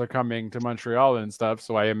players are coming to Montreal and stuff,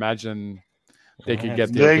 so I imagine they could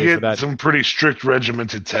get the okay for that. Some pretty strict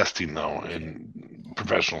regimented testing, though, in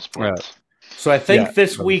professional sports. So I think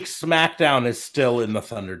this week's SmackDown is still in the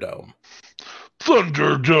Thunderdome.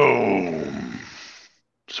 Thunderdome.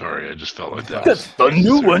 Sorry, I just felt like that. The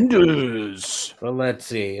Thunder Wonders. Well, let's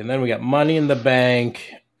see. And then we got Money in the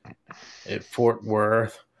Bank at Fort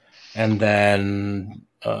Worth. And then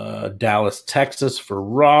Dallas, Texas for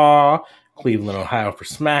Raw. Cleveland, Ohio for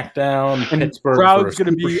SmackDown. And Pittsburgh crowd's for a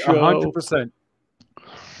going to be Super Show.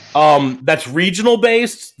 100%. That's regional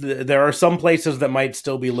based. There are some places that might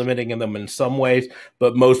still be limiting them in some ways,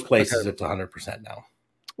 but most places it's 100% now.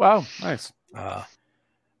 Wow, nice.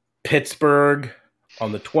 Pittsburgh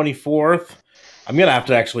on the 24th. I'm going to have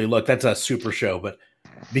to actually look. That's a Super Show, but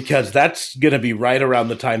because that's going to be right around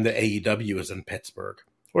the time that AEW is in Pittsburgh,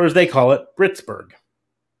 or as they call it, Britsburg.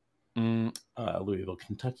 Louisville,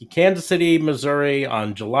 Kentucky. Kansas City, Missouri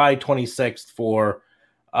on July 26th for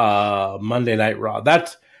Monday Night Raw.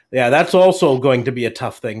 That's also going to be a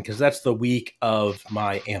tough thing because that's the week of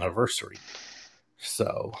my anniversary.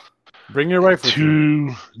 So bring your wife with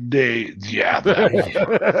 2 days. Yeah.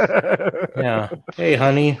 Yeah. Hey,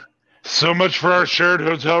 honey. So much for our shared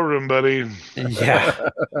hotel room, buddy. Yeah.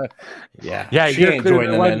 Yeah. Yeah, She you're ain't clearly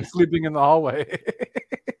joining the one in. sleeping in the hallway.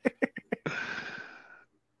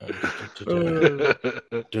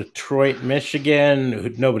 Detroit,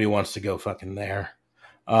 Michigan. Nobody wants to go fucking there.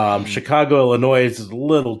 Chicago, Illinois is a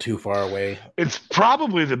little too far away. It's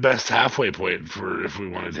probably the best halfway point for if we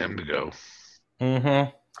wanted him to go. Mm-hmm.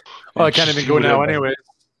 Well, I can't even go now anyway.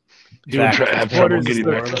 He would have trouble getting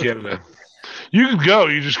back to Canada. You could go,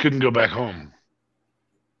 you just couldn't go back home.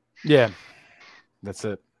 Yeah, that's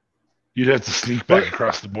it. You'd have to sneak back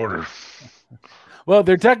across the border. Well,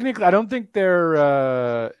 they're technically, I don't think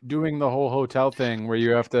they're doing the whole hotel thing where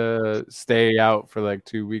you have to stay out for like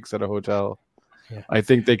 2 weeks at a hotel. Yeah. I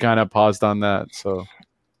think they kind of paused on that. So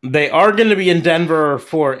they are going to be in Denver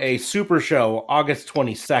for a Super Show August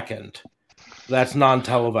 22nd. That's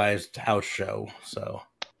non-televised house show. So,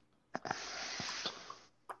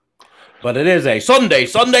 but it is a Sunday.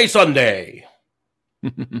 So Little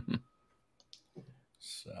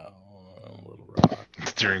Rock.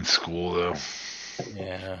 It's during school though.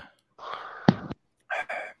 Yeah.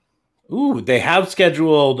 Ooh, they have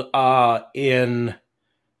scheduled in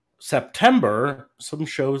September some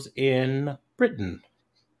shows in Britain,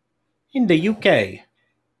 in the UK.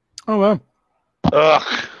 Oh wow!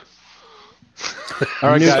 Ugh.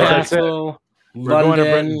 All right, Newcastle,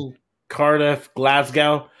 London, Cardiff,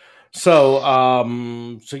 Glasgow.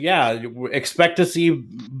 So yeah, expect to see Drew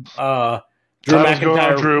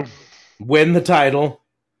McIntyre win the title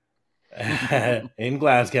in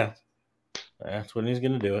Glasgow. That's when he's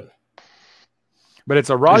going to do it. But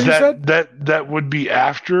it's a Raw, you said? That would be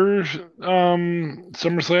after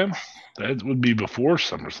SummerSlam? That would be before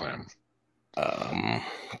SummerSlam.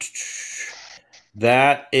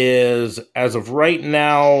 That is, as of right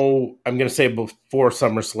now, I'm going to say before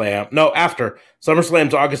SummerSlam. No, after.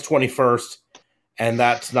 SummerSlam's August 21st, and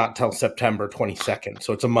that's not till September 22nd,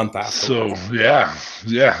 so it's a month after. So, yeah.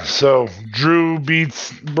 So, Drew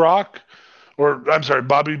beats Brock,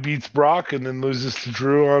 Bobby beats Brock and then loses to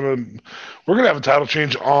Drew we're going to have a title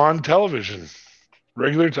change on television.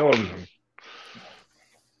 Regular television.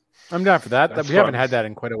 I'm down for that. We haven't had that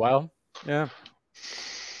in quite a while. Yeah.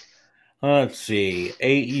 Let's see.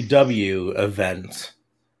 AEW events.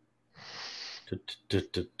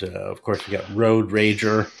 Of course, we got Road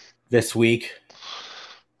Rager this week.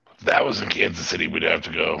 That was in Kansas City. We'd have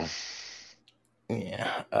to go.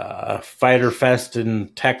 Yeah. Fighter Fest in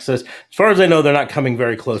Texas. As far as I know, they're not coming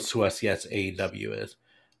very close to us. Yes, AEW is.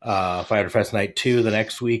 Fighter Fest Night 2 the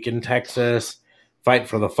next week in Texas. Fight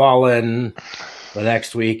for the Fallen the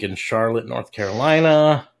next week in Charlotte, North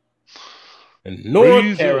Carolina.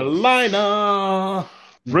 Carolina.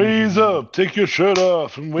 Raise up, take your shirt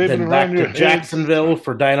off, and wave it around your head. Jacksonville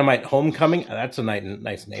for Dynamite Homecoming. That's a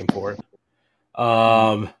nice name for it.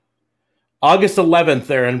 August 11th,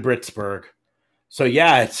 they're in Britsburg. So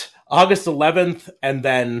yeah, it's August 11th, and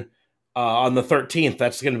then on the 13th,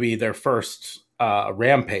 that's going to be their first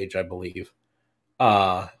Rampage, I believe.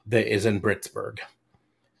 That is in Britsburg.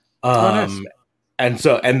 Nice.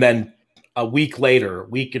 And then a week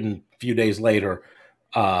and a few days later,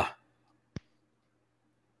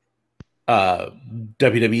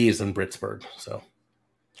 WWE is in Britsburg. So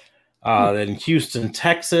then Houston,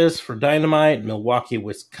 Texas for Dynamite, Milwaukee,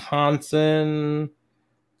 Wisconsin,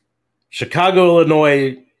 Chicago,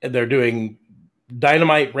 Illinois. They're doing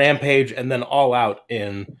Dynamite, Rampage, and then All Out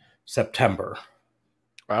in September.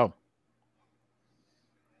 Wow.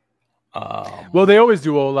 Well, they always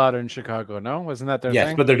do All Out in Chicago, no? Wasn't that their thing?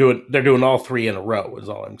 Yes, but they're doing all three in a row. Is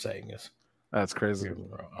all I'm saying is. That's crazy.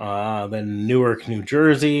 Then Newark, New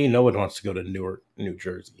Jersey. No one wants to go to Newark, New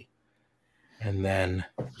Jersey. And then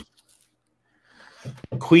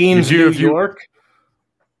Queens, New York.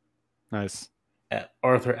 Nice. At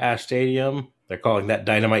Arthur Ashe Stadium. They're calling that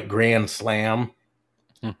Dynamite Grand Slam.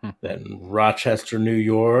 Then Rochester, New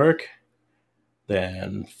York.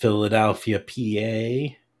 Then Philadelphia,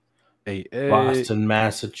 PA. Boston,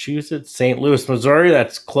 Massachusetts, St. Louis, Missouri.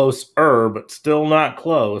 That's closer, but still not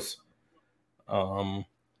close. And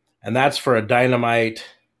that's for a Dynamite,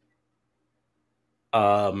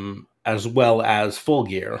 as well as Full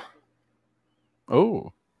Gear.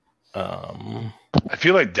 Oh. I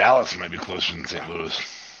feel like Dallas might be closer than St. Louis.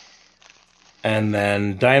 And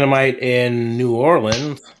then Dynamite in New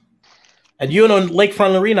Orleans. And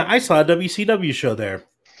Lakefront Arena, I saw a WCW show there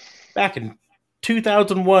back in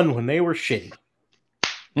 2001 when they were shitty.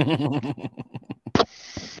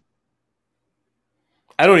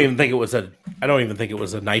 I don't even think it was a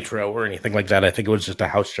Nitro or anything like that. I think it was just a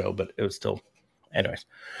house show, but it was still. Anyways,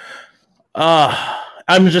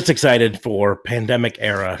 I'm just excited for pandemic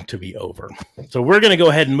era to be over. So we're gonna go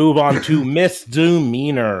ahead and move on to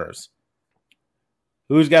misdemeanors.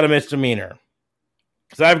 Who's got a misdemeanor?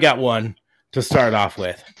 Because I've got one to start off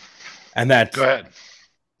with, and that's Go ahead.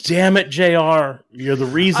 Damn it, JR. You're the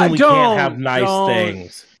reason we can't have nice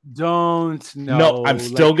things. No, I'm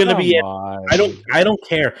still gonna be it. I don't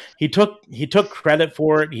care. He took credit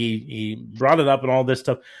for it. He brought it up and all this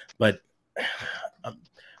stuff, but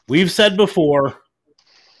we've said before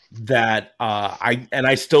that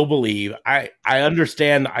I still believe I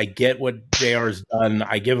understand. I get what JR's done.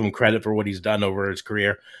 I give him credit for what he's done over his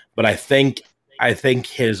career, but I think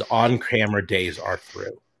his on-camera days are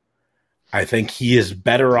through. I think he is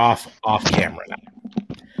better off camera now.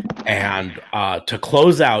 And to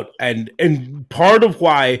close out, and part of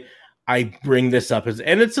why I bring this up is,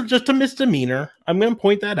 and it's just a misdemeanor. I'm going to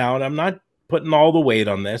point that out. I'm not putting all the weight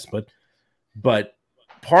on this, but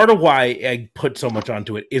part of why I put so much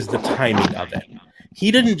onto it is the timing of it.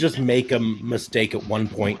 He didn't just make a mistake at one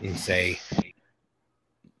point and say,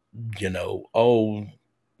 in the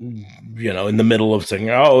middle of saying,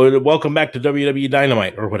 "Oh, welcome back to WWE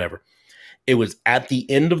Dynamite" or whatever. It was at the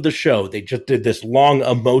end of the show. They just did this long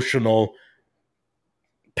emotional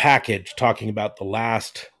package talking about the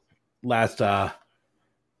last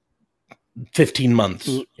 15 months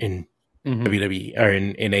in WWE or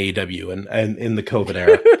in AEW and in the COVID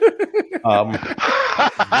era.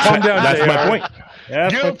 That's my point. Yeah,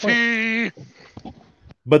 that's Guilty. my point.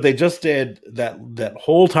 But they just did that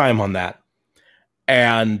whole time on that,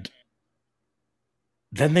 and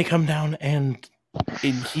then they come down and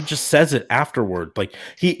he just says it afterward. Like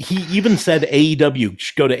he even said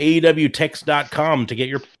AEW, go to AEWTix.com to get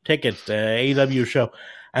your tickets to AEW show.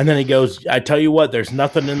 And then he goes, I tell you what, there's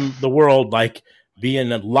nothing in the world like being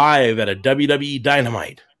live at a WWE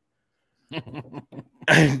Dynamite.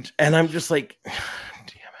 and I'm just like, damn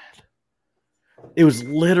it. It was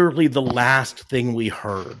literally the last thing we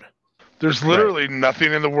heard. There's literally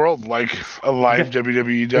nothing in the world like a live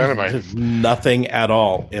WWE Dynamite. There's nothing at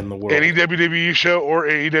all in the world. Any WWE show or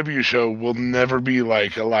AEW show will never be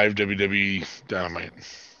like a live WWE Dynamite.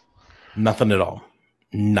 Nothing at all.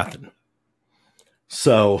 Nothing.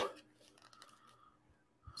 So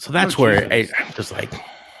that's where I'm just like,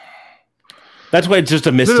 that's why it's just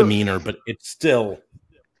a misdemeanor, but it's just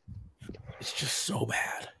so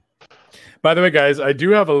bad. By the way, guys, I do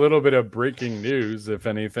have a little bit of breaking news, if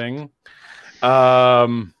anything. Do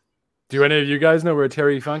any of you guys know where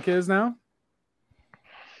Terry Funk is now?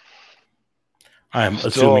 I'm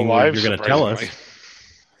assuming you're going to tell us.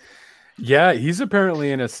 Yeah, he's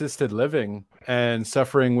apparently in assisted living and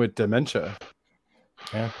suffering with dementia.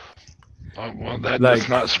 Yeah. Well, that does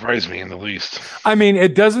not surprise me in the least. I mean,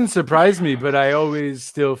 it doesn't surprise me, but I always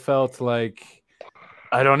still felt like,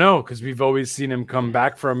 I don't know, because we've always seen him come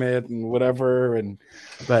back from it and whatever.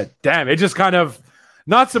 But damn, it just kind of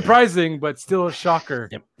not surprising, but still a shocker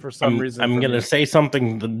for some reason. I'm going to say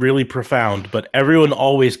something really profound, but everyone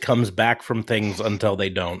always comes back from things until they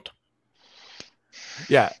don't.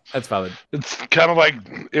 Yeah, that's valid. It's kind of like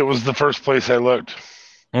it was the first place I looked.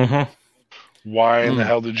 Mm-hmm. Why in the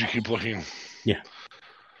hell did you keep looking? Yeah.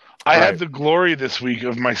 I had the glory this week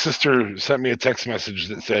of my sister sent me a text message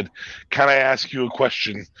that said, "Can I ask you a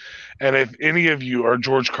question?" And if any of you are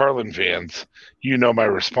George Carlin fans, you know my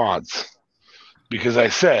response. Because I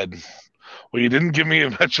said, well, you didn't give me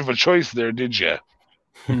much of a choice there, did you?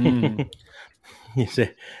 You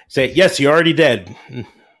say, yes, you already did.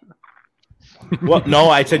 Well, no,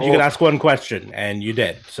 I said you could ask one question, and you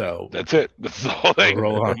did. So that's it. That's the whole thing.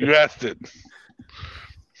 You asked it.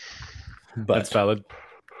 But that's valid.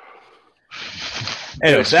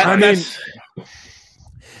 Anyway,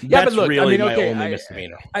 that's but look, really my only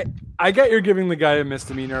misdemeanor. I get you're giving the guy a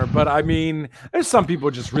misdemeanor, but I mean, there's some people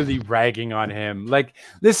just really ragging on him. Like,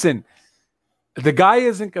 listen, the guy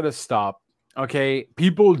isn't going to stop. Okay,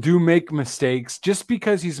 people do make mistakes. Just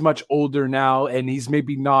because he's much older now and he's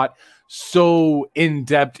maybe not so in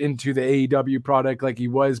depth into the AEW product like he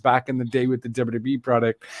was back in the day with the WWE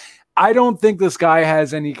product. I don't think this guy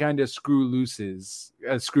has any kind of screw loose. He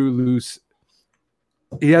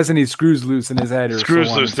has any screws loose in his head or Screws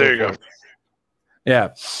so on loose. and so There you forth. Yeah.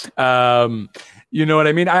 You know what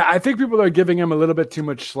I mean? I think people are giving him a little bit too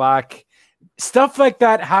much slack. Stuff like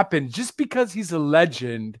that happened just because he's a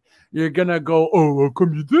legend. You're gonna go, oh, how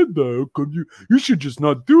come you did that? How come you should just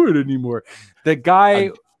not do it anymore? The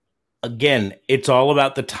guy, again, it's all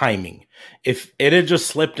about the timing. If it had just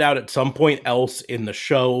slipped out at some point else in the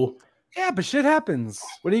show, yeah, but shit happens.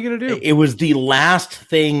 What are you gonna do? it was the last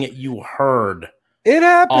thing you heard It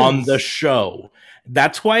happens on the show.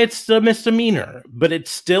 That's why it's a misdemeanor, but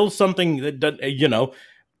it's still something that,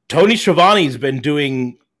 Tony Schiavone's been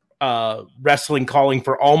doing wrestling calling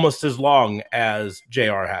for almost as long as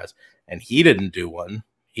JR has, and he didn't do one.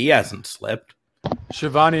 He hasn't slipped.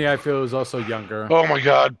 Schiavone, I feel, is also younger. Oh my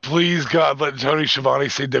God! Please, God, let Tony Schiavone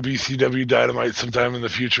say WCW Dynamite sometime in the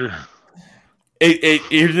future.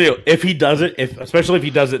 Here's the deal. If he does it, especially if he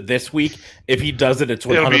does it this week, if he does it, it's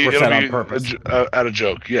 100% on purpose. At a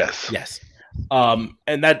joke, yes. Yes.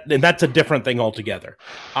 And that's a different thing altogether.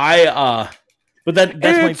 But that's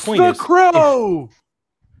my point. It's the Crow.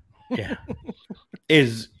 Yeah.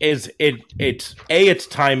 It's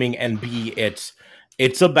timing, and B, it's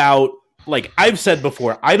about, like I've said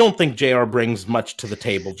before, I don't think JR brings much to the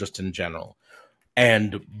table just in general.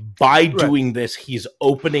 And by doing this, he's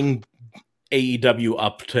opening AEW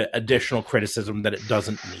up to additional criticism that it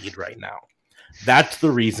doesn't need right now. That's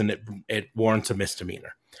the reason it warrants a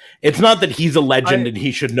misdemeanor. It's not that he's a legend and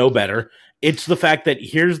he should know better. It's the fact that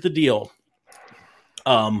here's the deal.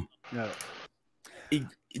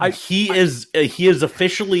 He is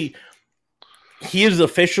officially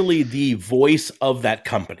the voice of that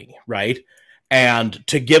company, right? And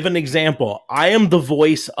to give an example, I am the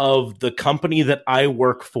voice of the company that I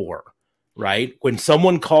work for, right? When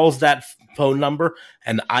someone calls that phone number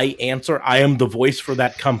and I answer, I am the voice for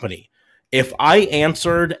that company. If I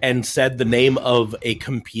answered and said the name of a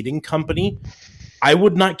competing company, I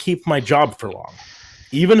would not keep my job for long,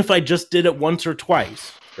 even if I just did it once or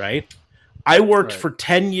twice, right? I worked for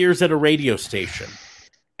 10 years at a radio station,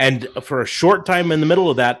 and for a short time in the middle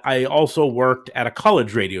of that, I also worked at a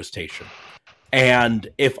college radio station. And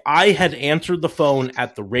if I had answered the phone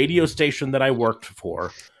at the radio station that I worked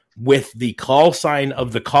for with the call sign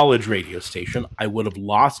of the college radio station, I would have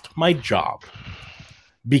lost my job.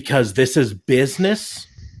 Because this is business,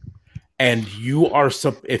 and if you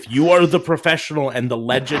are the professional and the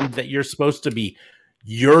legend that you're supposed to be,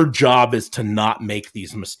 your job is to not make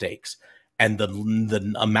these mistakes. And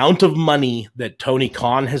the amount of money that Tony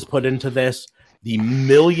Khan has put into this, the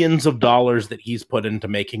millions of dollars that he's put into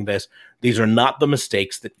making this, these are not the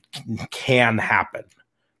mistakes that can happen,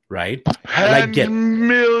 right? And I get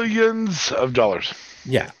millions of dollars.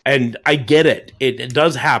 Yeah, and I get it. It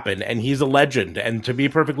does happen, and he's a legend. And to be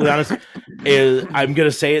perfectly honest, I'm going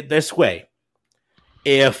to say it this way.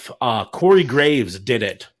 If Corey Graves did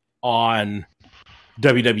it on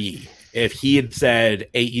WWE, if he had said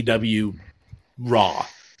AEW Raw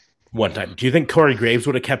one time, do you think Corey Graves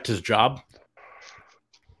would have kept his job?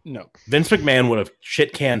 No. Vince McMahon would have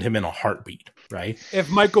shit-canned him in a heartbeat, right? If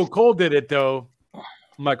Michael Cole did it, though,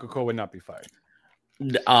 Michael Cole would not be fired.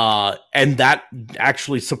 And that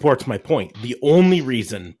actually supports my point. The only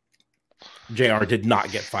reason JR did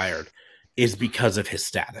not get fired is because of his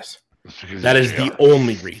status. That is the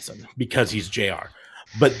only reason, because he's JR.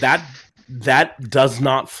 But that does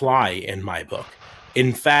not fly in my book.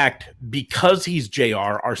 In fact, because he's JR,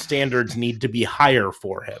 our standards need to be higher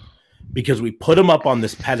for him, because we put him up on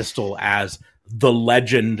this pedestal as the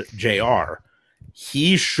legend JR.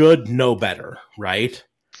 He should know better, right?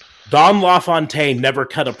 Don LaFontaine never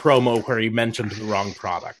cut a promo where he mentioned the wrong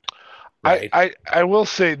product. Right? I will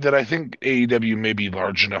say that I think AEW may be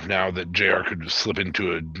large enough now that JR could slip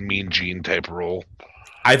into a Mean Gene type role.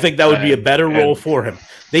 I think that would be a better role for him.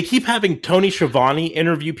 They keep having Tony Schiavone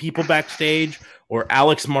interview people backstage, or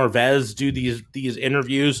Alex Marvez do these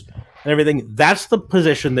interviews and everything. That's the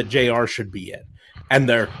position that JR should be in. And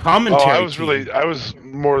their commentary. I was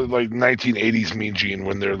more like 1980s Mean Gene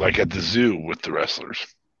when they're like at the zoo with the wrestlers.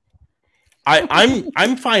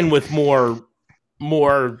 I'm fine with more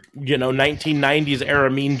 1990s era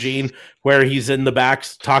Mean Gene, where he's in the back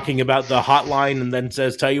talking about the hotline and then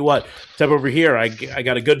says, "Tell you what, step over here. I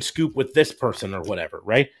got a good scoop with this person," or whatever,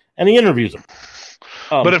 right? And he interviews him.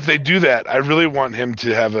 But if they do that, I really want him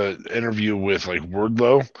to have an interview with like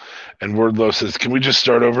Wardlow, and Wardlow says, "Can we just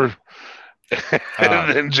start over?"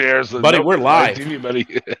 And then JR says, "Buddy, we're live." Buddy.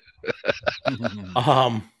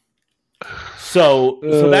 So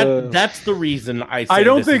that's the reason I say I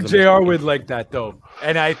don't this think is a JR mistake. would like that though.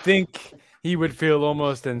 And I think he would feel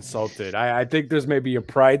almost insulted. I think there's maybe a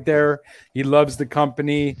pride there. He loves the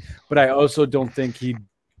company, but I also don't think he'd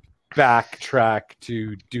backtrack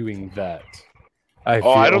to doing that. I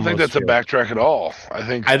don't think that's a backtrack at all.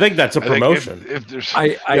 I think that's a promotion. If there's,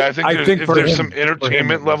 I think if for there's him- some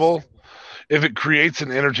entertainment level, if it creates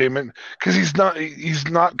an entertainment, because he's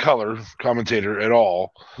not color commentator at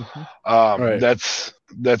all. Right. That's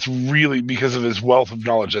really because of his wealth of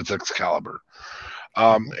knowledge. That's Excalibur.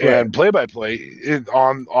 And play-by-play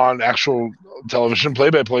on actual television,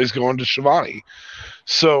 play-by-play is going to Shivani.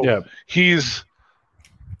 So Yeah. he's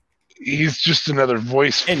just another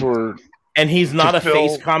voice for. And he's not a fill-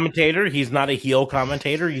 face commentator. He's not a heel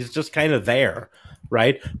commentator. He's just kind of there,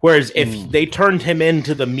 right? Whereas if they turned him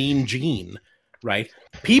into the Mean Gene, right?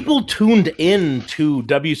 People tuned in to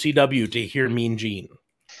WCW to hear Mean Gene,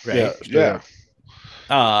 right? Yeah.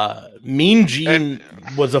 Mean Gene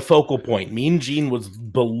was a focal point. Mean Gene was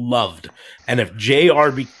beloved. And if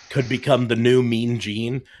JR could become the new Mean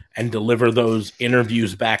Gene and deliver those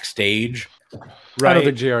interviews backstage, right? I don't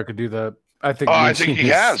think JR could do that. I think he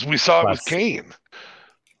has. We saw it with Kane.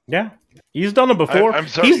 Yeah. He's done it before. I'm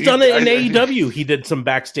sorry, He's done it in AEW. He did some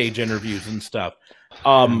backstage interviews and stuff.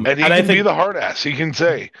 And he can be the hard ass. He can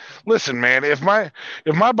say, "Listen, man, if my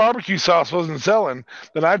barbecue sauce wasn't selling,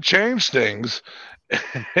 then I'd change things."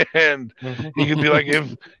 And he could be like,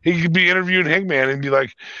 if he could be interviewing Hangman and be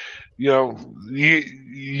like, your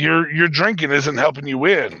drinking isn't helping you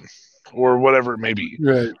win, or whatever it may be.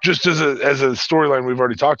 Right. Just as a storyline we've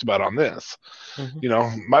already talked about on this.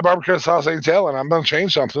 My barbecue sauce ain't selling. I'm gonna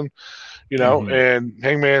change something. And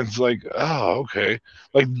Hangman's like, "Oh, okay."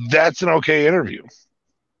 Like that's an okay interview.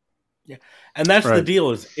 Yeah, and that's the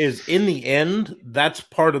deal. Is in the end, that's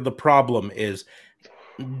part of the problem. Is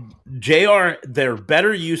JR? There are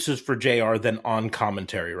better uses for JR than on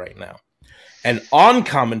commentary right now. And on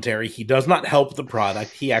commentary, he does not help the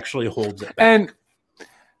product. He actually holds it back. And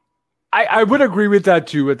I would agree with that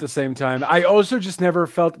too. At the same time, I also just never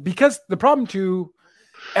felt, because the problem too.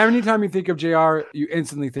 Anytime you think of JR, you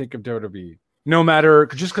instantly think of WWE. No matter,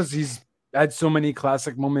 just because he's had so many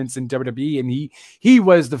classic moments in WWE, and he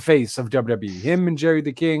was the face of WWE. Him and Jerry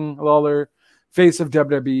the King Lawler, face of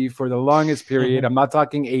WWE for the longest period. I'm not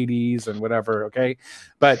talking 80s and whatever, okay?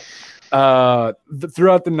 But throughout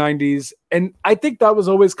the 90s. And I think that was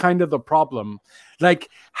always kind of the problem. Like,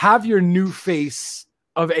 have your new face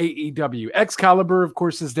of AEW. Excalibur, of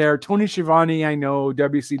course, is there. Tony Schiavone, I know,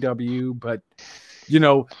 WCW, but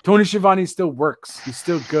Tony Schiavone still works. He's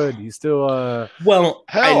still good. He's still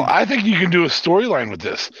I think you can do a storyline with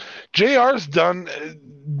this. JR's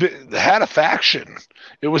had a faction.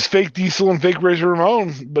 It was fake Diesel and fake Razor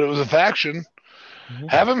Ramon, but it was a faction.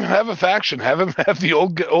 Have him have a faction. Have him have the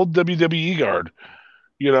old WWE guard.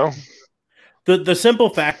 The simple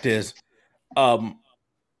fact is,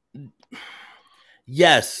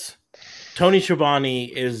 yes, Tony Schiavone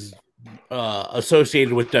is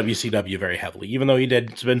associated with WCW very heavily, even though he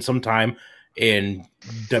did spend some time in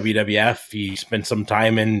WWF. He spent some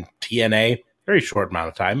time in TNA, very short amount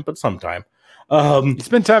of time, but some time. He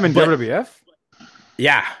spent time in WWF?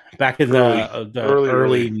 Yeah, back in the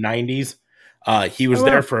early 90s. He was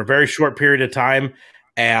there for a very short period of time.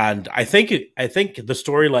 And I think the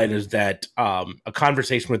storyline is that a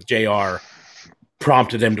conversation with JR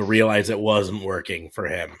prompted him to realize it wasn't working for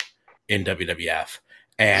him in WWF.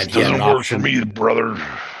 And he had an option for me, brother.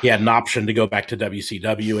 He had an option to go back to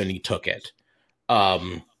WCW, and he took it.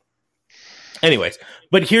 Anyways,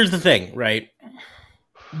 but here's the thing, right?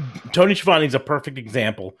 Tony Schiavone is a perfect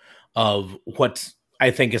example of what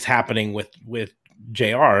I think is happening with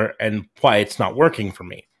JR and why it's not working for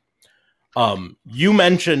me. You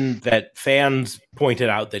mentioned that fans pointed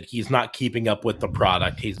out that he's not keeping up with the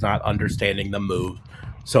product. He's not understanding the move,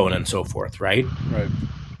 so on and so forth, right? Right.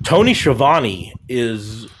 Tony Schiavone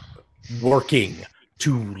is working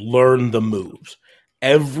to learn the moves.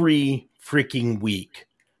 Every freaking week,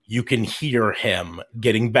 you can hear him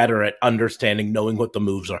getting better at understanding, knowing what the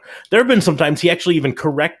moves are. There have been some times he actually even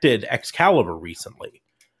corrected Excalibur recently.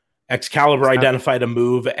 Excalibur identified a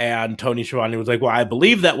move, and Tony Schiavone was like, "Well, I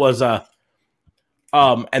believe that was a..."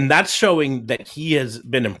 And that's showing that he has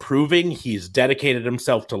been improving. He's dedicated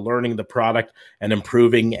himself to learning the product and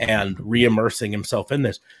improving and re-immersing himself in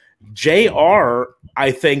this. JR,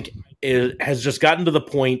 I think, has just gotten to the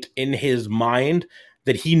point in his mind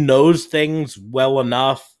that he knows things well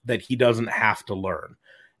enough that he doesn't have to learn.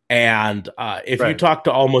 And if you talk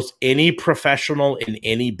to almost any professional in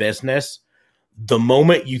any business, the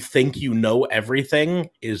moment you think you know everything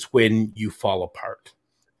is when you fall apart.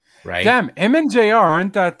 right? Damn, him and JR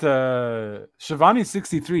aren't that Shivani's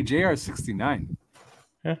 63, JR 69.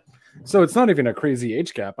 Yeah. So it's not even a crazy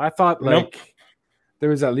age gap. I thought Nope. there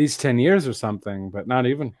was at least 10 years or something, but not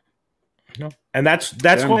even. No. And that's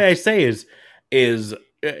why I say is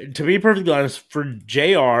to be perfectly honest, for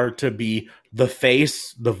JR to be the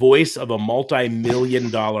voice of a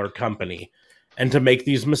multi-million-dollar company and to make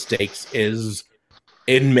these mistakes is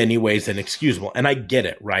in many ways inexcusable. And I get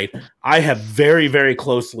it, right? I have very, very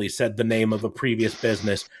closely said the name of a previous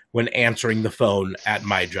business when answering the phone at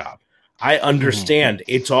my job. I understand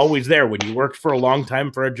it's always there. When you work for a long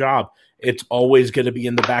time for a job, it's always going to be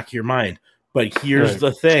in the back of your mind. But here's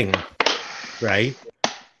the thing, right?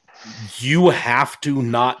 You have to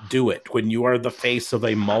not do it when you are the face of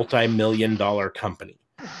a multi-million-dollar company,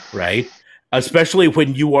 right? Especially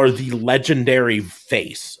when you are the legendary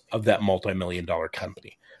face of that multi-million-dollar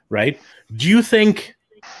company, right? Do you think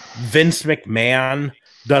Vince McMahon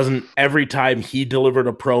doesn't, every time he delivered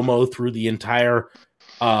a promo through the entire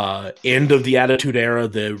end of the Attitude Era,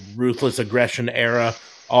 the Ruthless Aggression Era,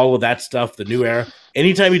 all of that stuff, the new era,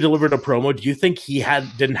 anytime he delivered a promo, do you think he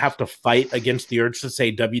didn't have to fight against the urge to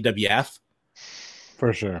say WWF?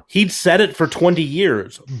 For sure. He'd said it for 20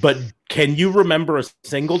 years, but can you remember a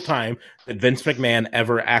single time that Vince McMahon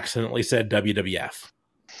ever accidentally said WWF?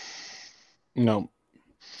 No.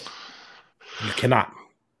 You cannot,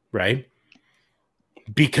 right?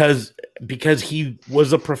 Because he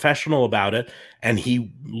was a professional about it and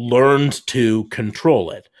he learned to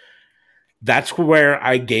control it. That's where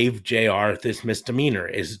I gave JR this misdemeanor.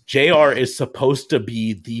 Is JR is supposed to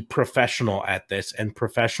be the professional at this, and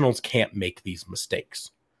professionals can't make these mistakes.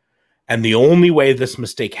 And the only way this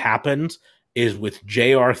mistake happens is with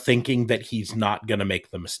JR thinking that he's not going to make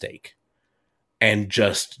the mistake and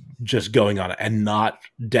just going on it and not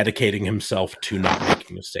dedicating himself to not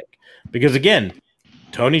making a mistake. Because again,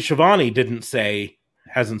 Tony Schiavone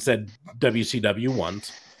hasn't said WCW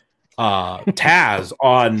once. Taz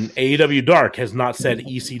on AEW Dark has not said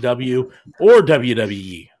ECW or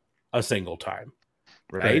WWE a single time,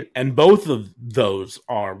 right? And both of those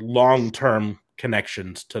are long-term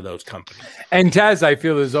connections to those companies. And Taz, I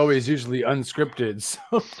feel, is always usually unscripted,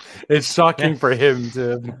 so it's shocking for him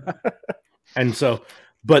to. And so,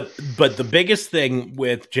 but the biggest thing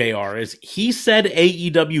with JR is he said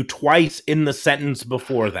AEW twice in the sentence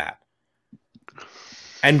before that.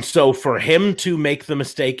 And so for him to make the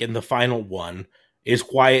mistake in the final one is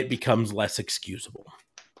why it becomes less excusable.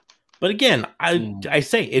 But again, I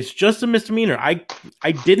say it's just a misdemeanor. I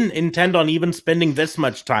didn't intend on even spending this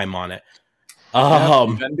much time on it.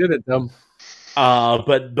 Did it, though.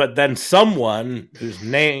 But then someone whose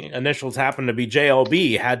initials happen to be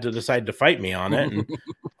JLB had to decide to fight me on it, and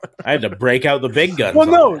I had to break out the big guns. Well,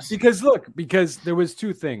 no, because there was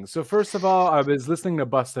two things. So first of all, I was listening to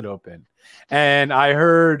Busted Open, and I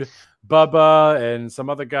heard Bubba and some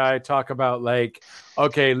other guy talk about like,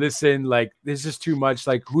 okay, listen, like this is too much.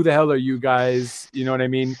 Like, who the hell are you guys? You know what I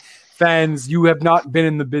mean? Fans, you have not been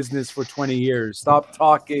in the business for 20 years. Stop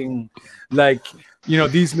talking like, you know,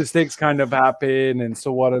 these mistakes kind of happen and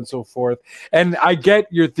so on and so forth. And I get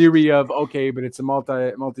your theory of, okay, but it's a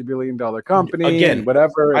multi-billion-dollar company again, and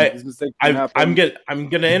whatever. And these mistakes I'm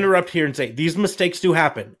gonna interrupt here and say these mistakes do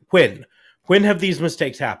happen. When have these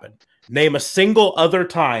mistakes happened? Name a single other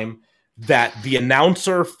time that the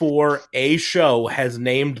announcer for a show has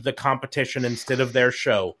named the competition instead of their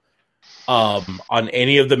show on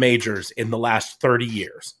any of the majors in the last 30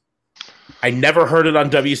 years. I never heard it on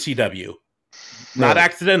WCW. Not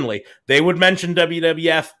accidentally. They would mention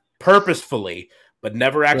WWF purposefully, but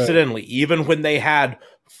never accidentally, even when they had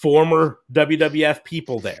former WWF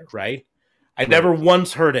people there, right? I never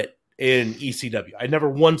once heard it in ECW. I never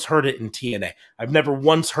once heard it in TNA. I've never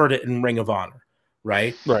once heard it in Ring of Honor,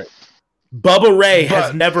 right? Right. Bubba Ray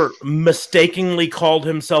has never mistakenly called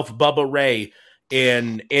himself Bubba Ray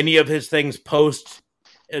in any of his things post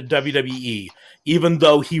WWE, even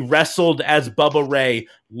though he wrestled as Bubba Ray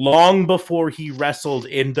long before he wrestled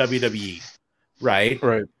in WWE, right?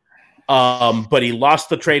 Right. But he lost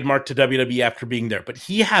the trademark to WWE after being there. But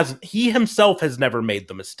he himself has never made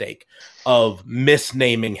the mistake of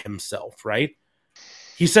misnaming himself, right?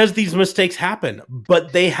 He says these mistakes happen,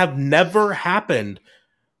 but they have never happened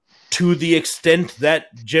to the extent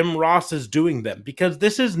that Jim Ross is doing them, because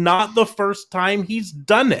this is not the first time he's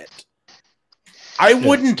done it. I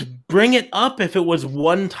wouldn't bring it up if it was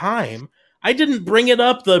one time. I didn't bring it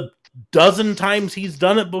up the dozen times he's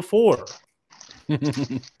done it before.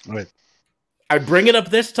 Right. I bring it up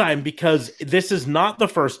this time because this is not the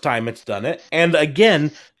first time it's done it. And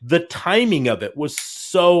again, the timing of it was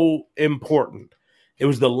so important. It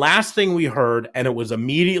was the last thing we heard, and it was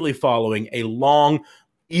immediately following a long,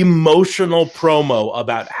 emotional promo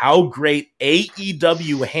about how great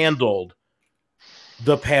AEW handled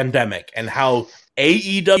the pandemic and how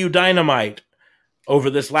AEW Dynamite over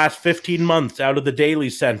this last 15 months out of the Daily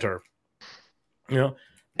Center,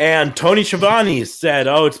 and Tony Schiavone said,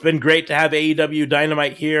 "Oh, it's been great to have AEW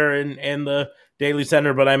Dynamite here in the Daily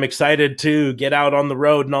Center, but I'm excited to get out on the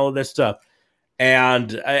road and all of this stuff."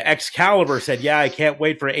 And Excalibur said, "Yeah, I can't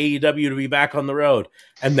wait for AEW to be back on the road."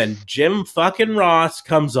 And then Jim fucking Ross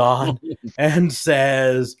comes on and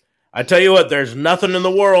says, "I tell you what, there's nothing in the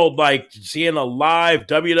world like seeing a live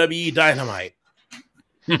WWE Dynamite."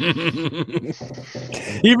 Even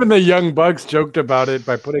the Young Bucks joked about it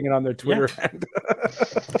by putting it on their Twitter.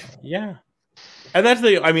 Yeah. And that's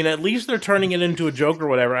at least they're turning it into a joke or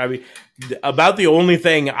whatever. I mean, about the only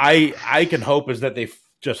thing I can hope is that they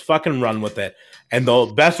just fucking run with it. And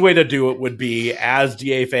the best way to do it would be, as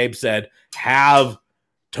D.A. Fabe said, have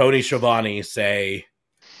Tony Schiavone say,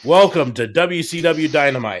 "Welcome to WCW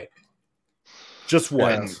Dynamite." Just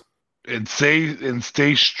once. And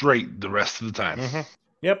stay straight the rest of the time. Mm-hmm.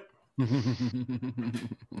 Yep.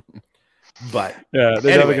 But yeah,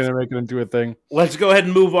 they're definitely going to make it into a thing. Let's go ahead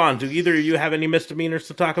and move on. Do either of you have any misdemeanors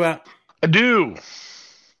to talk about? I do.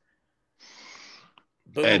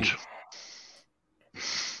 Boom. Edge.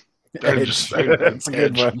 That's a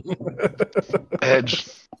good one. Edge.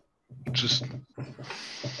 Just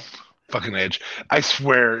fucking Edge. I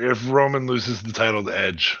swear, if Roman loses the title to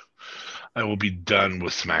Edge, I will be done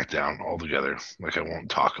with SmackDown altogether. Like, I won't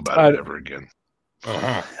talk about it ever again.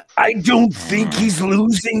 I don't think he's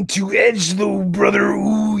losing to Edge, though, brother.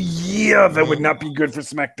 Ooh, yeah, that would not be good for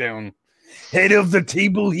SmackDown. Head of the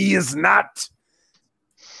table, he is not.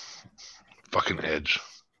 Fucking Edge.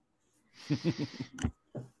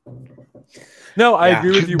 No, I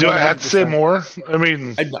agree with you. Do I have to say more? I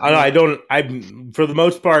mean, I don't. For the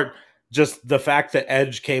most part, just the fact that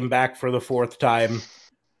Edge came back for the fourth time.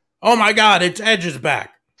 Oh my God, it's Edge is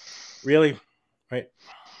back. Really? Right.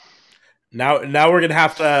 Now we're gonna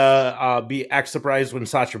have to be surprised when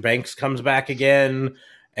Sasha Banks comes back again,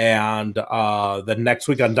 and the next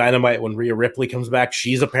week on Dynamite when Rhea Ripley comes back,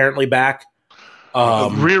 she's apparently back.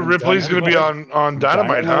 Rhea Ripley's gonna be on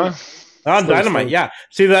Dynamite, huh? On Dynamite, yeah.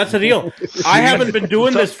 See, that's the deal. I haven't been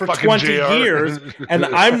doing this for 20 years, and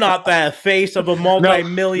I'm not the face of a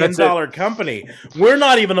multi-million-dollar company. We're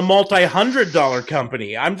not even a multi-$100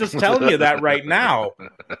 company. I'm just telling you that right now.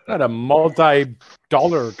 Not a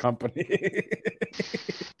multi-dollar company.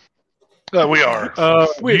 We are.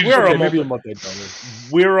 We're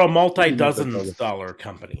a multi-dozen-dollar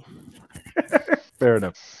company. Fair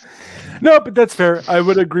enough. No, but that's fair. I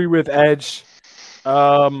would agree with Edge.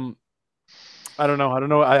 I don't know.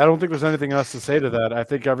 I don't think there's anything else to say to that. I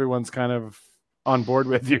think everyone's kind of on board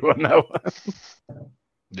with you on that one.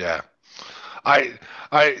 Yeah. I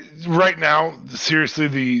right now, seriously,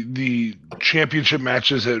 the championship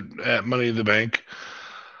matches at Money in the Bank,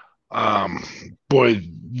 boy,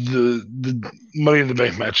 the Money in the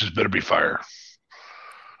Bank matches better be fire.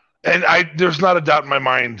 And there's not a doubt in my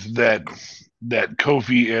mind that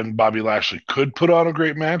Kofi and Bobby Lashley could put on a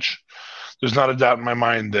great match. There's not a doubt in my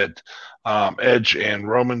mind that Edge and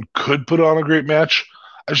Roman could put on a great match.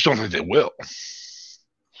 I just don't think they will.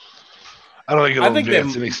 I don't think it'll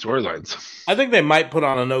advance any storylines. I think they might put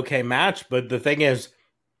on an okay match, but the thing is,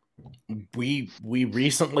 we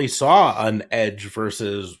recently saw an Edge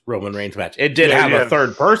versus Roman Reigns match. It did have a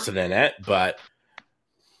third person in it, but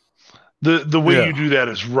the way you do that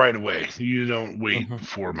is right away. You don't wait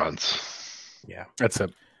 4 months. Yeah, that's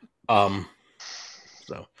it.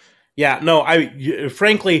 So, yeah, no.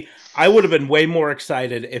 Frankly, I would have been way more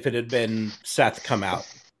excited if it had been Seth come out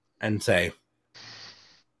and say,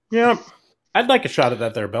 "Yeah, I'd like a shot at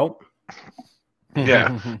that there belt."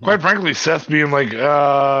 Yeah, quite frankly, Seth being like,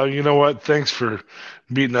 "You know what? Thanks for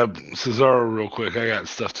beating up Cesaro real quick. I got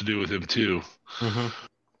stuff to do with him too." Mm-hmm.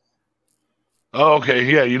 Oh, okay.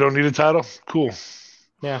 Yeah, you don't need a title? Cool.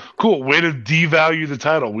 Yeah. Cool. Way to devalue the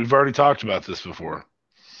title. We've already talked about this before.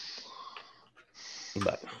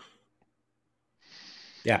 But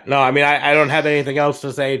yeah, no, I mean, I don't have anything else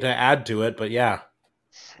to say to add to it, but yeah.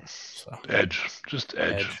 So. Edge. Just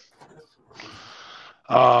Edge.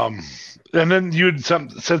 And then you had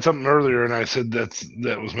said something earlier, and I said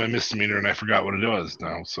that was my misdemeanor, and I forgot what it was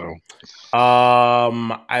now. So,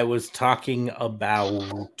 I was talking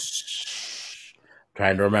about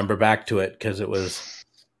trying to remember back to it because it was.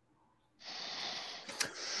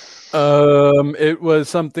 It was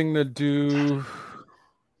something to do.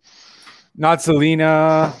 Not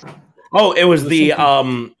Selena. Oh, it was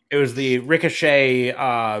the Ricochet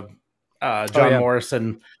John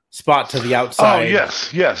Morrison spot to the outside. Oh,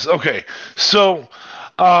 yes. Okay. So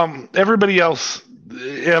everybody else,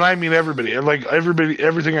 and I mean everybody,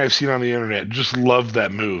 everything I've seen on the internet just loved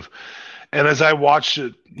that move. And as I watched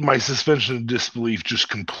it, my suspension of disbelief just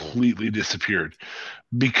completely disappeared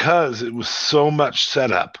because it was so much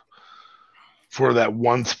setup for that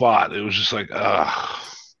one spot. It was just like, ugh.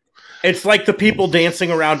 It's like the people dancing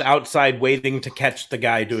around outside waiting to catch the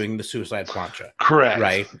guy doing the suicide plancha. Correct.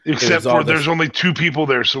 Right. Except for there's only 2 people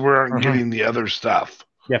there, so we aren't getting the other stuff.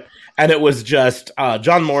 Yep. And it was just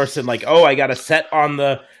John Morrison like, oh, I got to set on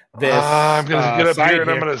this. I'm going to get up here and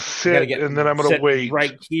I'm going to sit and then I'm going to wait.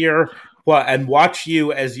 Right here. Well, and watch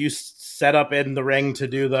you as you set up in the ring to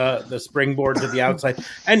do the springboard to the outside.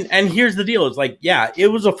 And here's the deal. It's like, yeah, it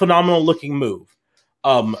was a phenomenal looking move.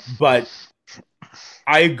 But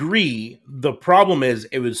I agree. The problem is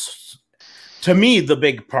to me, the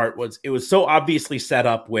big part was it was so obviously set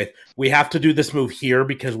up with, we have to do this move here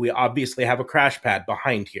because we obviously have a crash pad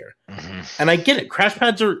behind here. Mm-hmm. And I get it. Crash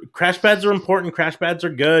pads are important. Crash pads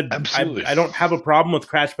are good. Absolutely. I don't have a problem with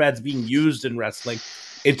crash pads being used in wrestling.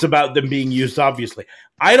 It's about them being used, obviously.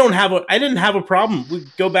 I didn't have a problem. We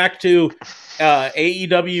go back to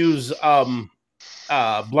AEW's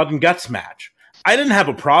Blood and Guts match. I didn't have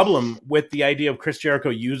a problem with the idea of Chris Jericho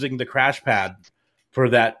using the crash pad for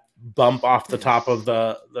that bump off the top of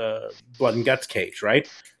the Blood and Guts cage, right?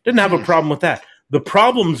 Didn't have a problem with that. The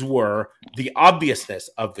problems were the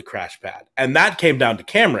obviousness of the crash pad, and that came down to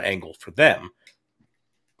camera angle for them.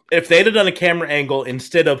 If they'd have done a camera angle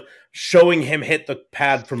instead of showing him hit the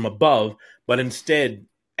pad from above, but instead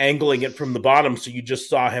angling it from the bottom so you just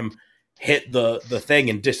saw him hit the thing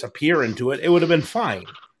and disappear into it, it would have been fine,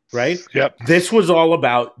 right? Yep. This was all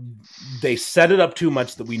about, they set it up too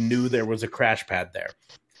much that we knew there was a crash pad there.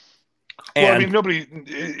 And, well, I mean,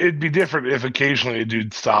 it'd be different if occasionally a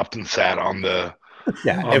dude stopped and sat on the...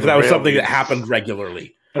 Yeah, if that was something that happened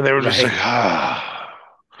regularly. And they were just like,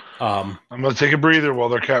 I'm going to take a breather while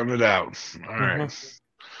they're counting it out. All right.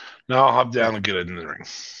 Now I'll hop down and get it in the ring.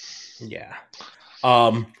 Yeah.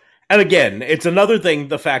 And again, it's another thing,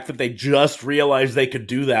 the fact that they just realized they could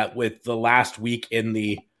do that with the last week in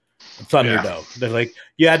the Thunderdome. Yeah. They're like,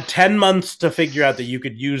 you had 10 months to figure out that you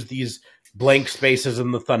could use these blank spaces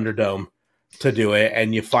in the Thunderdome to do it,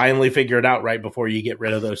 and you finally figure it out right before you get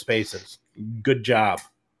rid of those spaces. Good job.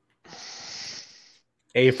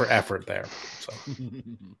 A for effort there. So.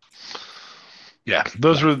 Yeah,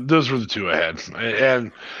 those were the 2 I had,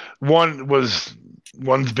 and one's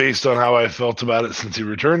based on how I felt about it since he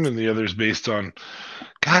returned, and the other's based on,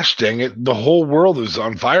 gosh dang it, the whole world is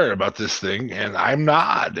on fire about this thing, and I'm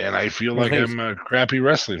not, and I feel like I'm a crappy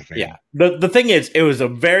wrestling fan. Yeah, the thing is, it was a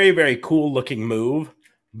very, very cool looking move,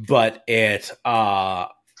 but the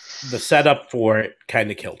setup for it kind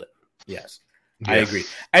of killed it. Yes, I agree,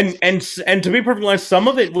 and to be perfectly honest, some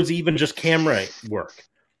of it was even just camera work.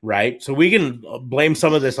 Right, so we can blame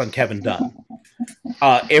some of this on Kevin Dunn.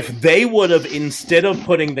 If they would have, instead of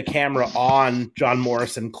putting the camera on John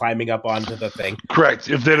Morrison climbing up onto the thing, correct.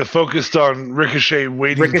 If they'd have focused on Ricochet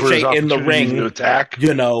waiting for his in the ring to attack,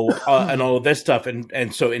 and all of this stuff,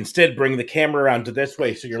 and so instead bring the camera around to this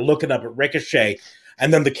way, so you're looking up at Ricochet,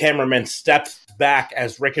 and then the cameraman steps back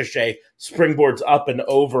as Ricochet springboards up and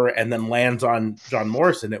over, and then lands on John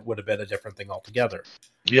Morrison. It would have been a different thing altogether.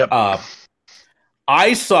 Yep.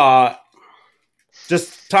 I saw,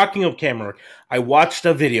 just talking of camera work, I watched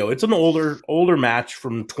a video. It's an older match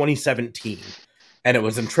from 2017, and it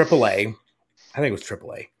was in AAA. I think it was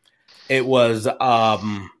AAA. It was a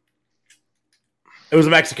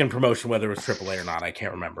Mexican promotion, whether it was AAA or not, I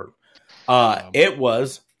can't remember. It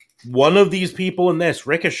was one of these people in this,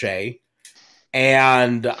 Ricochet,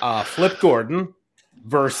 and Flip Gordon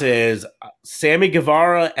versus Sammy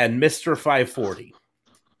Guevara and Mr. 540.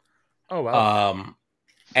 Oh, wow.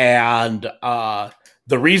 And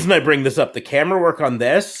the reason I bring this up, the camera work on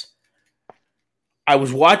this, I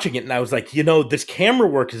was watching it and I was like, this camera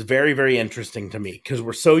work is very, very interesting to me because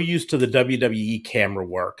we're so used to the WWE camera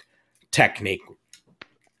work technique.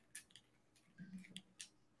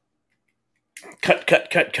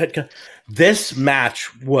 Cut. This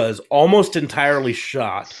match was almost entirely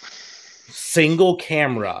shot single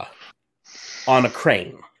camera on a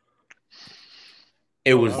crane.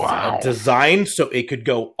 It was designed so it could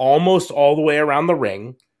go almost all the way around the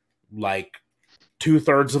ring, like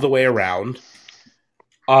 2/3 of the way around.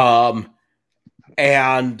 And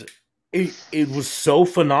it was so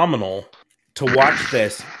phenomenal to watch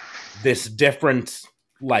this different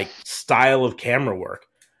style of camera work.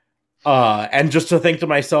 And just to think to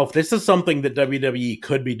myself, this is something that WWE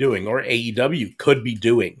could be doing, or AEW could be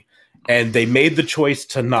doing, and they made the choice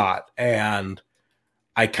to not. And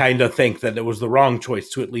I kind of think that it was the wrong choice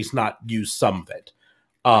to at least not use some of it.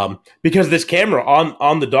 Because this camera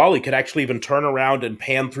on the dolly could actually even turn around and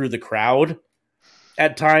pan through the crowd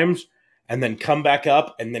at times, and then come back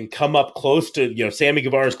up, and then come up close to, Sammy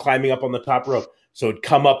Guevara's climbing up on the top rope. So it'd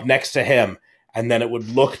come up next to him, and then it would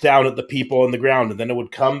look down at the people on the ground, and then it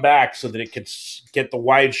would come back so that it could get the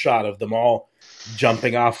wide shot of them all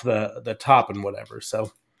jumping off the top and whatever.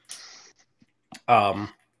 So I'm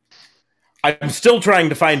still trying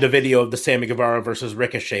to find a video of the Sammy Guevara versus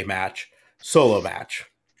Ricochet solo match.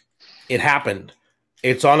 It happened.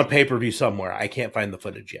 It's on a pay-per-view somewhere. I can't find the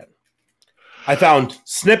footage yet. I found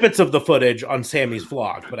snippets of the footage on Sammy's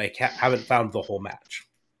vlog, but I haven't found the whole match.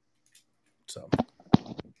 So,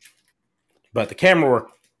 but the camera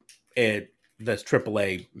work, this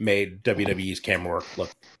AAA made WWE's camera work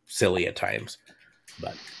look silly at times.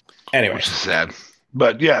 But anyway, which is sad.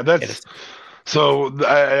 But yeah, so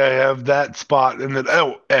I have that spot, and then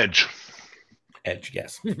Edge,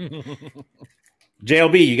 yes.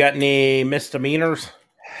 JLB, you got any misdemeanors?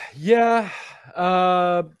 Yeah,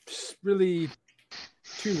 really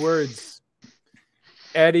 2 words.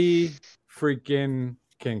 Eddie freaking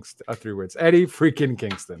Kingston. 3 words. Eddie freaking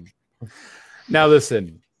Kingston. Now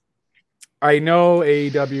listen, I know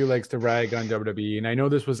AEW likes to rag on WWE, and I know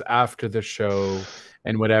this was after the show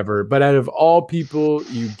and whatever, but out of all people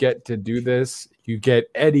you get to do this, you get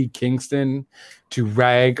Eddie Kingston to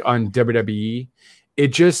rag on WWE. It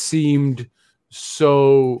just seemed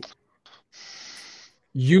so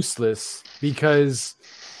useless, because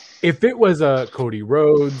if it was a Cody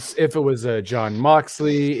Rhodes, if it was a John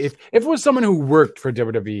Moxley, if it was someone who worked for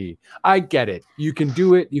WWE, I get it. You can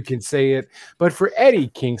do it, you can say it. But for Eddie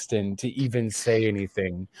Kingston to even say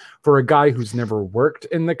anything, for a guy who's never worked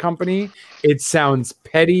in the company, it sounds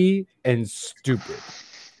petty and stupid.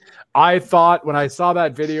 I thought when I saw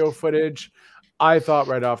that video footage, I thought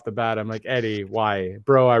right off the bat, I'm like, Eddie, why?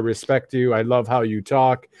 Bro, I respect you. I love how you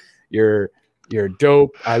talk. You're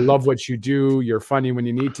dope. I love what you do. You're funny when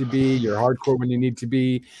you need to be. You're hardcore when you need to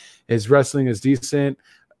be. His wrestling is decent.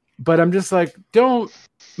 But I'm just like, don't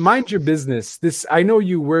mind your business. I know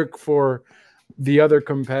you work for the other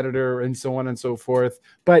competitor and so on and so forth,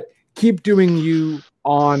 but keep doing you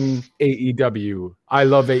on AEW. I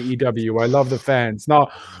love AEW. I love the fans.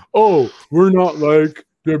 Not, we're not like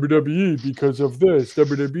WWE because of this.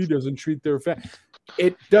 WWE doesn't treat their fans.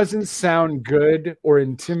 It doesn't sound good or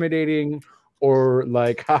intimidating or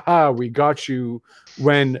like, haha, we got you,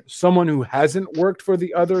 when someone who hasn't worked for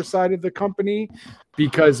the other side of the company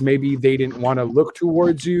because maybe they didn't want to look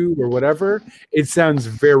towards you or whatever, it sounds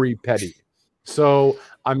very petty. So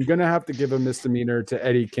I'm going to have to give a misdemeanor to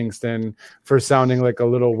Eddie Kingston for sounding like a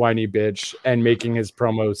little whiny bitch and making his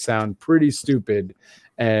promo sound pretty stupid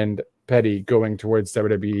and petty going towards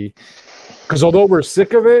WWE. Because although we're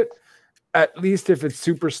sick of it, at least if it's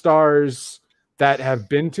superstars that have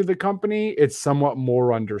been to the company, it's somewhat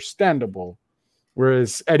more understandable.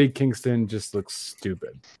 Whereas Eddie Kingston just looks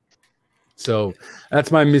stupid. So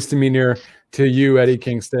that's my misdemeanor to you, Eddie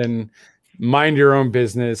Kingston. Mind your own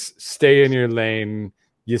business. Stay in your lane.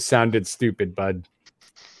 You sounded stupid, bud.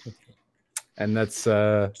 And that's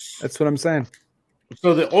what I'm saying.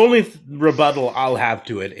 So the only rebuttal I'll have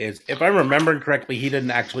to it is, if I'm remembering correctly, he didn't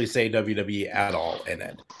actually say WWE at all in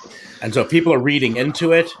it. And so people are reading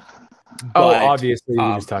into it. But, obviously he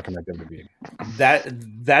was talking about WWE.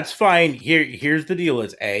 That's fine. Here's the deal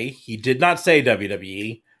is, he did not say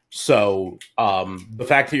WWE. So the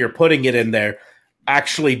fact that you're putting it in there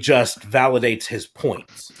actually just validates his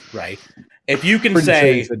points, right? If you can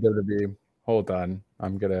say WWE. Hold on.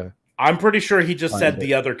 I'm pretty sure he just said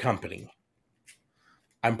the other company.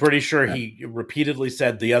 I'm pretty sure he repeatedly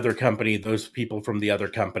said the other company, those people from the other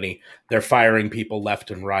company, they're firing people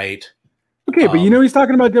left and right. Okay, but he's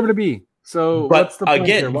talking about WWE. So what's the point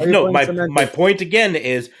again, my point again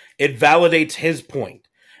is it validates his point.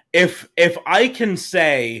 If I can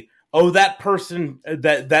say, that person,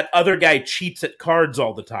 that other guy cheats at cards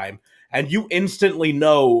all the time, and you instantly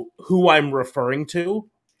know who I'm referring to,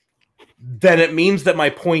 then it means that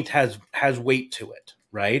my point has weight to it,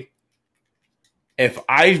 right? If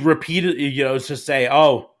I repeatedly, to say,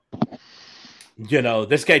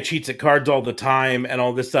 this guy cheats at cards all the time and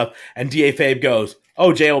all this stuff, and DA Fabe goes,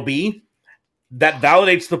 JLB, that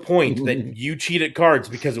validates the point that you cheat at cards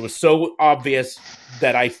because it was so obvious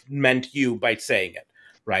that I meant you by saying it,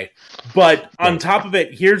 right? But on top of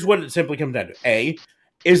it, here's what it simply comes down to.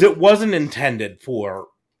 It wasn't intended for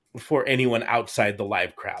anyone outside the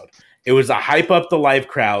live crowd. It was a hype up the live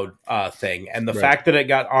crowd thing, and the fact that it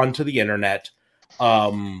got onto the internet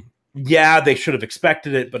yeah, they should have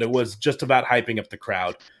expected it, but it was just about hyping up the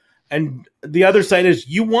crowd. And the other side is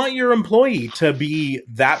you want your employee to be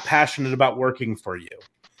that passionate about working for you.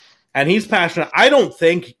 And he's passionate. I don't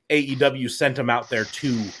think AEW sent him out there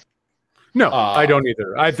to... No, I don't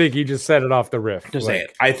either. I think he just set it off the riff. To say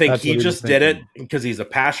it. I think he just did it because he's a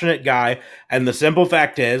passionate guy. And the simple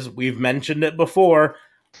fact is, we've mentioned it before,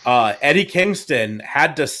 Eddie Kingston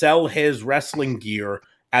had to sell his wrestling gear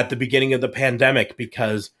at the beginning of the pandemic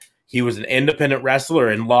because he was an independent wrestler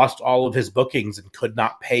and lost all of his bookings and could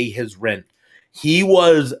not pay his rent. He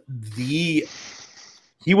was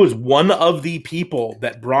one of the people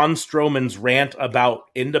that Braun Strowman's rant about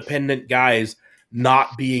independent guys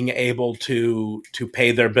not being able to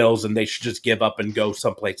pay their bills and they should just give up and go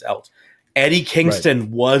someplace else. Eddie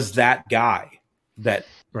Kingston was that guy that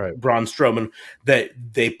Braun Strowman, that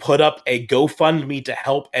they put up a GoFundMe to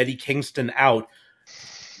help Eddie Kingston out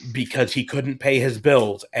because he couldn't pay his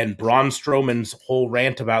bills. And Braun Strowman's whole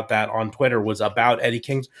rant about that on Twitter was about Eddie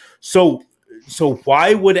Kingston. So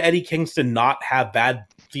why would Eddie Kingston not have bad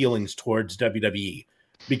feelings towards WWE?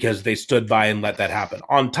 Because they stood by and let that happen.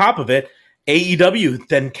 On top of it, AEW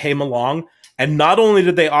then came along, and not only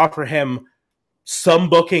did they offer him some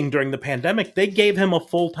booking during the pandemic, they gave him a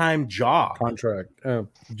full-time job. Contract.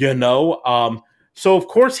 So of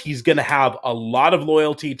course he's going to have a lot of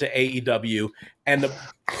loyalty to AEW and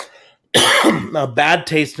a bad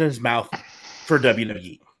taste in his mouth for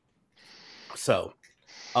WWE. So,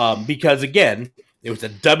 because again, it was a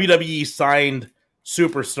WWE signed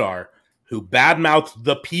superstar who badmouthed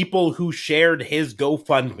the people who shared his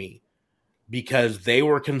GoFundMe because they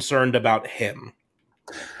were concerned about him.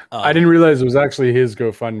 I didn't realize it was actually his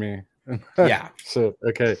GoFundMe. Yeah. So,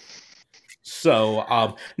 okay.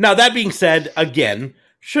 So, now that being said, again,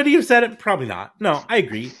 should he have said it? Probably not. No, I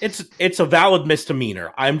agree. It's a valid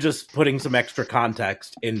misdemeanor. I'm just putting some extra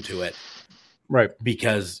context into it. Right.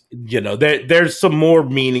 Because, there's some more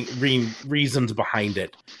reasons behind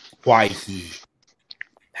it why he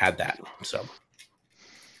had that. So.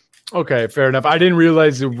 Okay, fair enough. I didn't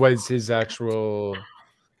realize it was his actual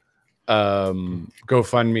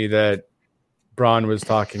GoFundMe that Braun was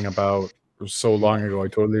talking about. It was so long ago. I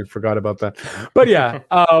totally forgot about that. But yeah,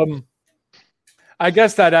 I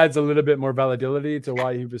guess that adds a little bit more validity to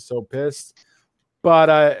why he was so pissed. But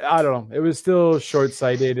I don't know. It was still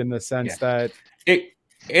short-sighted in the sense that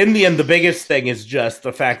in the end, the biggest thing is just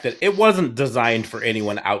the fact that it wasn't designed for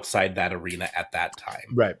anyone outside that arena at that time.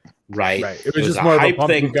 Right. It was just more of a hype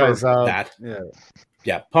thing for that.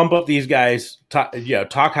 Yeah. Pump up these guys.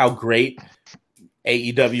 Talk how great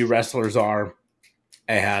AEW wrestlers are,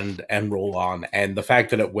 and roll on. And the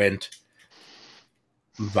fact that it went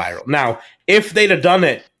viral. Now, if they'd have done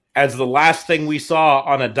it as the last thing we saw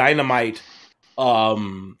on a Dynamite, I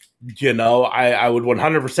would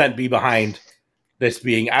 100% be behind this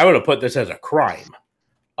being. I would have put this as a crime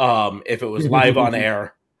if it was live on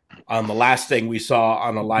air on the last thing we saw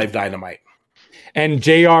on a live Dynamite. And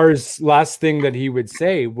JR's last thing that he would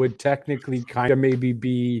say would technically kind of maybe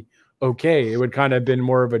be okay. It would kind of have been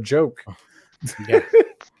more of a joke. Yeah.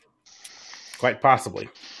 Quite possibly.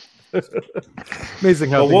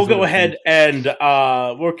 Amazing how we'll go ahead and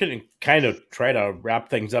we're going to kind of try to wrap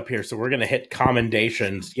things up here. So we're going to hit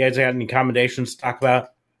commendations. You guys got any commendations to talk about?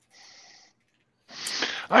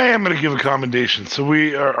 I am going to give a commendation. So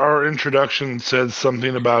our introduction said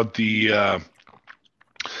something about the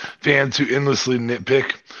fans who endlessly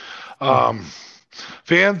nitpick.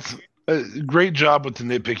 Fans, great job with the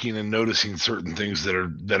nitpicking and noticing certain things that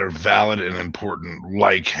are valid and important,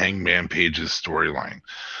 like Hangman Page's storyline.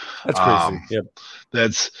 That's crazy. Yep.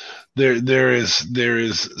 That's there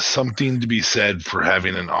is something to be said for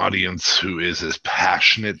having an audience who is as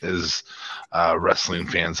passionate as wrestling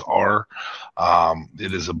fans are.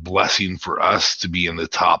 It is a blessing for us to be in the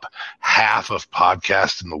top half of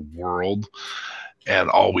podcasts in the world, and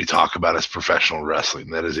all we talk about is professional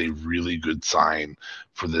wrestling. That is a really good sign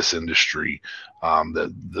for this industry,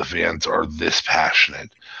 that the fans are this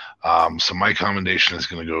passionate. So my commendation is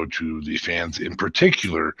going to go to the fans in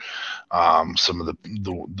particular, some of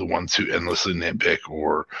the ones who endlessly nitpick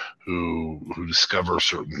or who discover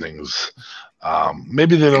certain things.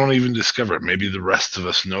 Maybe they don't even discover it. Maybe the rest of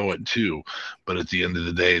us know it too. But at the end of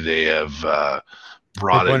the day, they have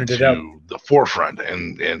brought it to the forefront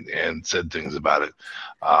and said things about it.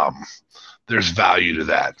 There's value to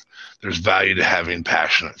that. There's value to having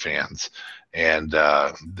passionate fans. And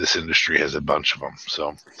this industry has a bunch of them.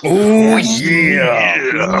 So,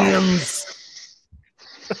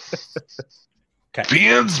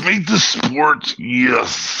 fans make the sport.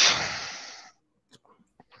 Yes.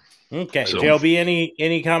 Okay, so, JLB,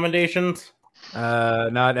 any commendations?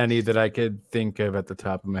 Not any that I could think of at the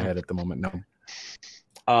top of my head at the moment. No.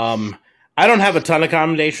 I don't have a ton of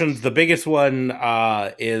commendations. The biggest one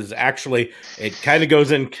is actually it kind of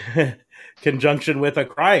goes in conjunction with a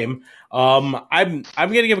crime. I'm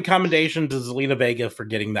gonna give a commendation to Zelina Vega for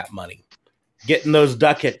getting that money, getting those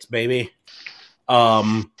ducats, baby.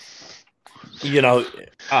 She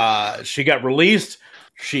got released.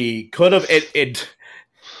 She could have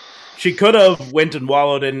She could have went and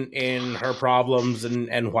wallowed in her problems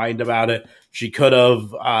and whined about it. She could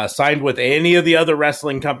have signed with any of the other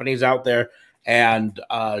wrestling companies out there, and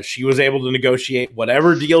she was able to negotiate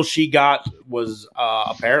whatever deal she got was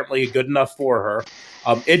apparently good enough for her.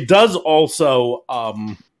 It does also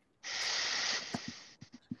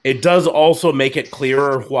make it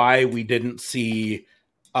clearer why we didn't see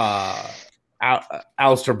Aleister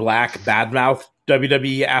Black badmouth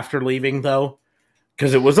WWE after leaving, though.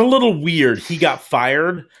 Because it was a little weird. He got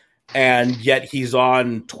fired, and yet he's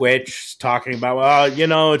on Twitch talking about,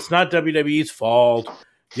 well, it's not WWE's fault.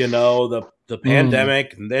 The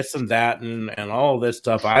pandemic and this and that and all this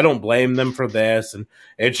stuff. I don't blame them for this. And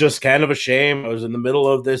it's just kind of a shame. I was in the middle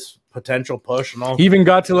of this potential push and all. He even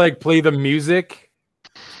got to play the music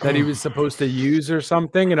that he was supposed to use or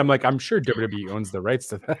something. And I'm like, I'm sure WWE owns the rights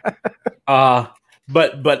to that.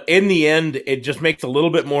 But in the end, it just makes a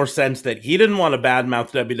little bit more sense that he didn't want to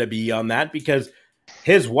badmouth WWE on that because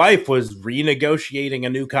his wife was renegotiating a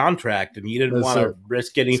new contract and he didn't want to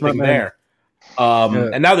risk anything there.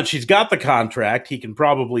 And now that she's got the contract, he can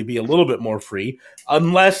probably be a little bit more free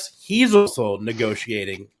unless he's also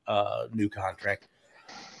negotiating a new contract,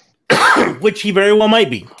 which he very well might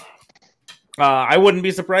be. I wouldn't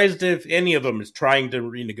be surprised if any of them is trying to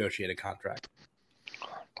renegotiate a contract.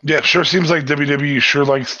 Yeah, sure seems like WWE sure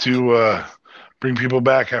likes to bring people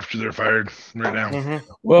back after they're fired right now. Mm-hmm.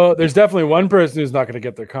 Well, there's definitely one person who's not going to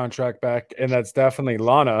get their contract back, and that's definitely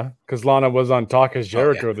Lana, because Lana was on Talk as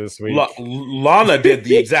Jericho this week. Lana did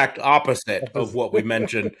the exact opposite of what we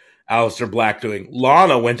mentioned Aleister Black doing.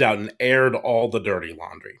 Lana went out and aired all the dirty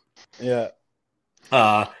laundry. Yeah.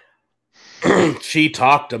 She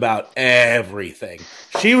talked about everything.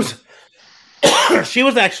 She was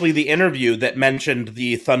actually the interview that mentioned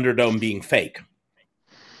the Thunderdome being fake.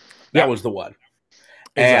 That was the one.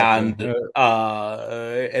 Exactly.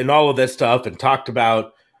 And all of this stuff and talked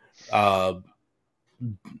about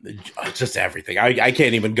just everything. I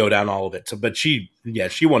can't even go down all of it. So, but she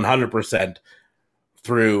 100%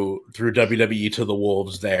 threw WWE to the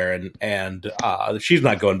wolves there, and she's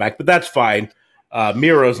not going back, but that's fine.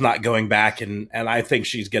 Miro's not going back, and I think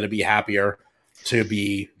she's going to be happier to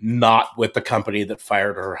be not with the company that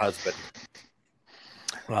fired her husband.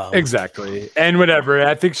 Exactly. And whatever.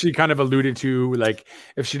 I think she kind of alluded to,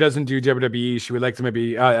 if she doesn't do WWE, she would like to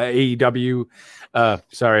maybe AEW.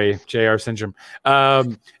 Sorry, JR syndrome.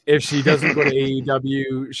 If she doesn't go to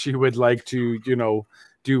AEW, she would like to,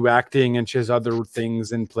 do acting, and she has other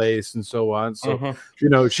things in place and so on. So,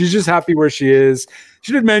 she's just happy where she is.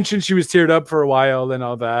 She did mention she was teared up for a while and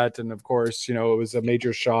all that. And of course, it was a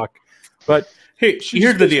major shock. But here's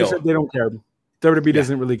the deal. They don't care. WWE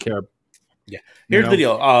doesn't really care. Yeah. Here's the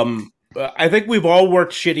deal. I think we've all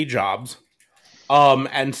worked shitty jobs.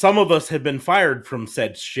 And some of us have been fired from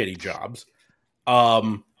said shitty jobs.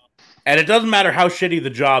 And it doesn't matter how shitty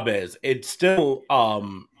the job is. It still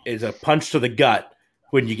is a punch to the gut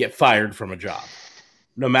when you get fired from a job.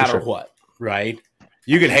 No matter what, right?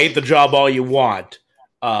 You can hate the job all you want.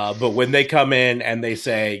 But when they come in and they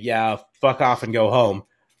say, yeah, fuck off and go home.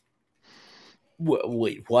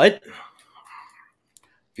 Wait, what?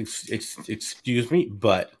 Excuse me,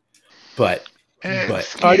 but I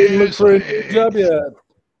didn't look for a new job yet.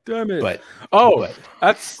 Damn it!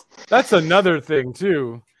 That's another thing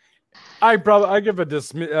too. I give a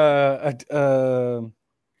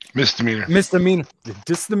misdemeanor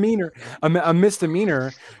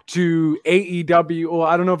to AEW. Well,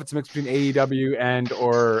 I don't know if it's a mix between AEW and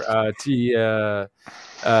or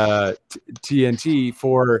TNT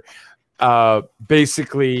for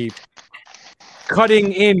basically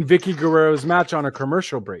cutting in Vicky Guerrero's match on a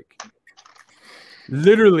commercial break.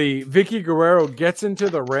 Literally, Vicky Guerrero gets into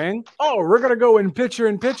the ring. Oh, we're going to go in picture.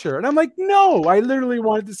 And I'm like, no, I literally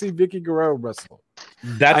wanted to see Vicky Guerrero wrestle.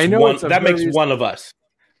 That makes one of us.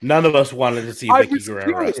 None of us wanted to see Vicky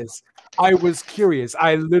Guerrero wrestle. I was curious.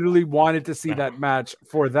 I literally wanted to see that match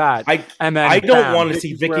for that. I don't want to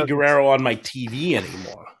see Vicky Guerrero on my TV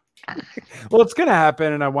anymore. Well, it's going to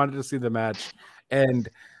happen, and I wanted to see the match. And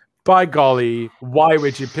by golly, why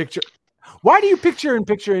would you picture? Why do you picture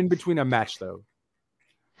in between a match, though?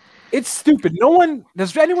 It's stupid.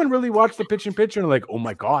 Does anyone really watch the pitch in picture and like, oh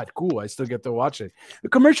my God, cool, I still get to watch it. The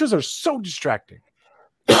commercials are so distracting.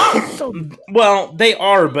 Well, they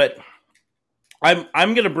are, but I'm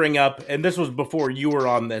going to bring up, and this was before you were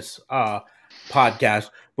on this podcast,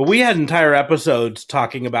 but we had entire episodes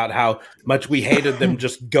talking about how much we hated them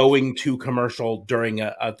just going to commercial during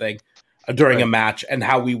a thing, during a match, and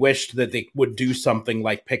how we wished that they would do something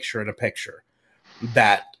like picture in a picture.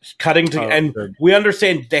 That cutting to, and we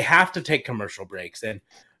understand they have to take commercial breaks. And,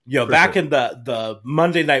 you know, back in the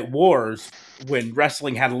Monday Night Wars, when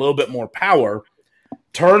wrestling had a little bit more power,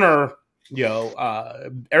 Turner, you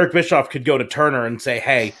know, Eric Bischoff could go to Turner and say,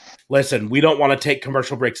 hey, listen, we don't want to take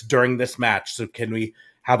commercial breaks during this match. So can we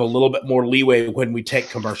have a little bit more leeway when we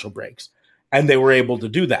take commercial breaks? And they were able to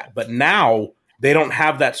do that. But now they don't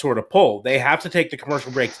have that sort of pull. They have to take the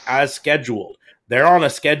commercial breaks as scheduled. They're on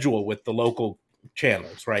a schedule with the local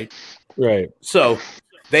channels, right? Right. So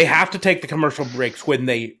they have to take the commercial breaks when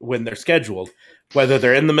they're scheduled, whether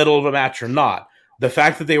they're in the middle of a match or not. The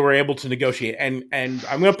fact that they were able to negotiate, and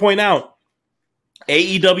I'm going to point out,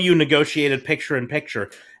 AEW negotiated picture in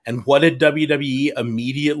picture, and what did WWE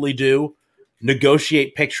immediately do?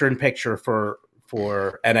 Negotiate picture in picture for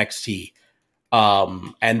NXT.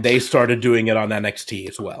 And they started doing it on NXT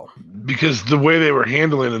as well. Because the way they were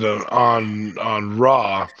handling it on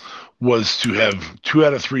Raw was to have 2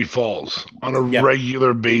 out of 3 falls on a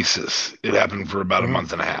regular basis. It happened for about a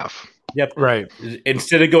month and a half. Yep. Right.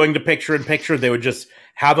 Instead of going to picture in picture, they would just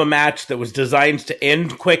have a match that was designed to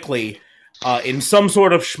end quickly in some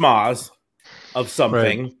sort of schmoz of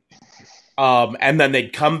something. Right. And then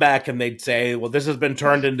they'd come back and they'd say, well, this has been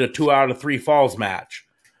turned into 2 out of 3 falls match.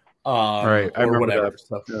 Right. I or whatever.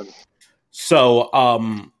 So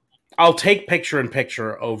I'll take picture in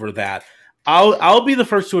picture over that. I'll be the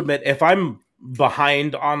first to admit, if I'm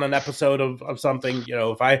behind on an episode of something, you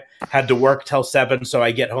know, if I had to work till 7, so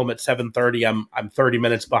I get home at 7:30, I'm 30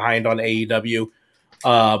 minutes behind on AEW,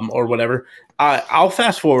 or whatever. I'll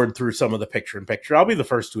fast forward through some of the picture in picture. I'll be the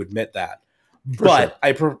first to admit that. But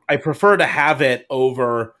sure. I prefer to have it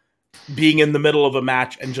over being in the middle of a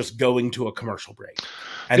match and just going to a commercial break.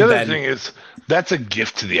 And the other thing is, that's a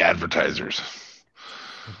gift to the advertisers.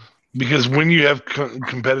 Because when you have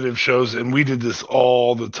competitive shows, and we did this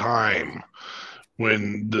all the time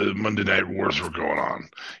when the Monday Night Wars were going on,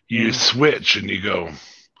 you switch and you go,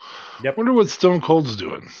 wonder what Stone Cold's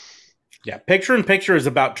doing. Yeah, picture in picture is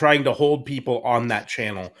about trying to hold people on that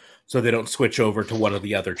channel so they don't switch over to one of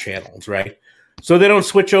the other channels, right? So they don't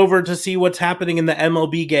switch over to see what's happening in the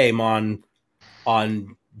MLB game on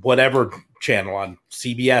whatever channel, on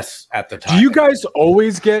CBS at the time. Do you guys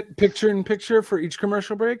always get picture in picture for each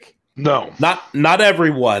commercial break? No, not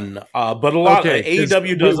everyone, but a lot.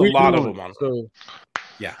 AEW does a lot of them.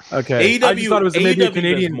 Yeah, okay. AEW, I just thought it was maybe a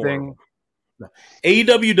Canadian thing. No.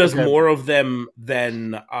 AEW does more of them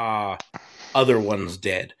than other ones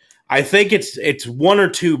did. I think it's 1 or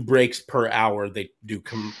 2 breaks per hour they do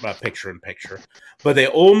picture in picture, but they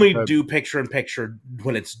only do picture in picture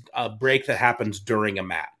when it's a break that happens during a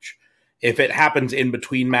match. If it happens in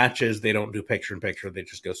between matches, they don't do picture in picture. They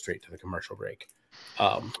just go straight to the commercial break.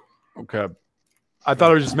 Okay. I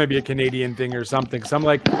thought it was just maybe a Canadian thing or something. So I'm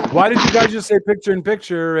like, why did you guys just say picture in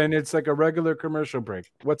picture and it's like a regular commercial break?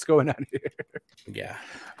 What's going on here? Yeah.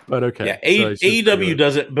 But okay. Yeah, AEW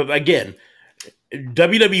does it, but again,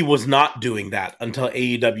 WWE was not doing that until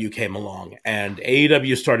AEW came along, and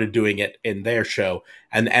AEW started doing it in their show,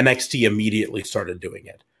 and NXT immediately started doing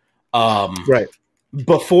it. Right.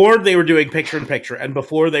 Before they were doing picture in picture, and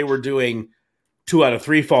before they were doing 2 out of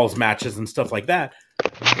 3 falls matches and stuff like that,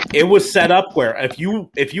 it was set up where if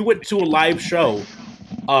you went to a live show,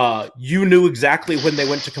 you knew exactly when they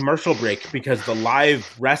went to commercial break because the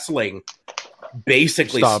live wrestling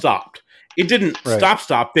basically stopped. It didn't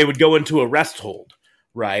stop. They would go into a rest hold,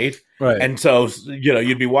 right? Right. And so, you know,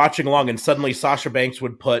 you'd be watching along, and suddenly Sasha Banks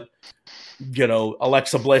would put, you know,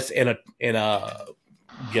 Alexa Bliss in a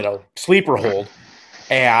you know, sleeper hold,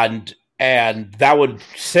 and that would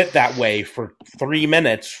sit that way for 3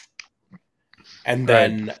 minutes, and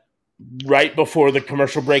then right before the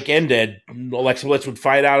commercial break ended, Alexa Bliss would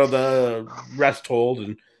fight out of the rest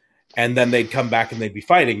hold, and then they'd come back and they'd be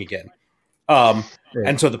fighting again.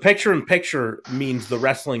 And so the picture in picture means the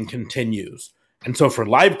wrestling continues. And so for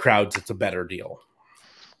live crowds, it's a better deal.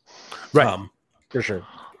 Right. For sure.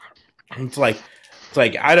 It's like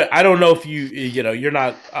I don't know if you know, you're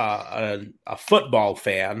not a football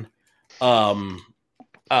fan.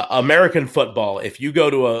 American football, if you go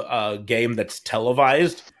to a game that's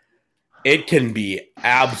televised, it can be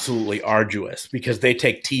absolutely arduous because they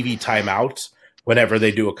take TV timeouts whenever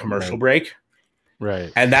they do a commercial break.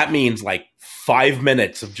 Right. And that means like 5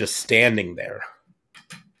 minutes of just standing there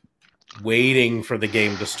waiting for the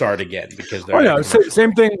game to start again because they're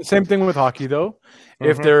same thing with hockey though.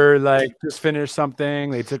 If they're like just finished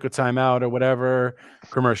something, they took a timeout or whatever,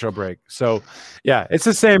 commercial break. So yeah, it's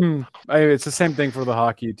the same. It's the same thing for the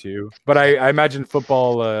hockey too. But I imagine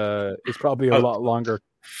football is probably a lot longer.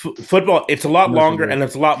 Football, it's a lot longer and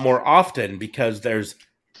it's a lot more often because there's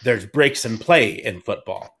breaks in play in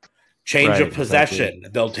football. Change of possession. Exactly.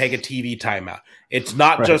 They'll take a TV timeout. It's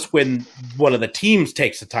not just when one of the teams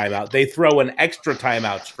takes a timeout. They throw in extra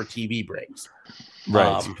timeouts for TV breaks.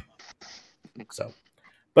 Right.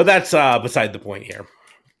 But that's beside the point here.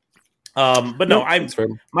 But no,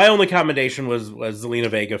 my only commendation was Zelina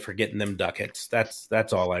Vega for getting them ducats.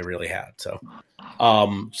 That's all I really had. So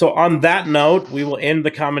on that note, we will end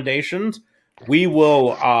the commendations. We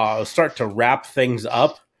will start to wrap things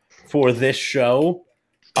up for this show.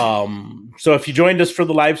 So if you joined us for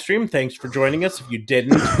the live stream, thanks for joining us. If you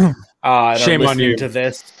didn't, shame on you. To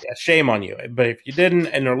this, shame on you. But if you didn't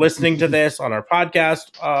and are listening to this on our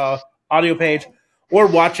podcast audio page or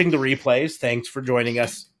watching the replays, thanks for joining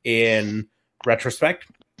us in retrospect.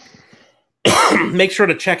 Make sure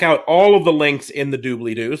to check out all of the links in the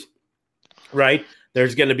doobly-doos, right?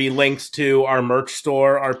 There's going to be links to our merch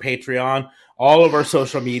store, our Patreon, all of our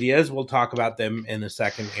social medias. We'll talk about them in a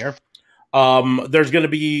second here. There's going to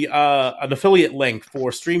be an affiliate link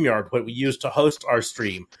for StreamYard, what we use to host our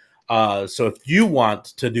stream. So if you want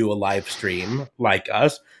to do a live stream like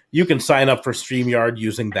us, you can sign up for StreamYard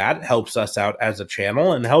using that. It helps us out as a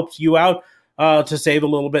channel and helps you out to save a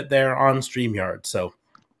little bit there on StreamYard. So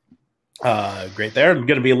great there. There's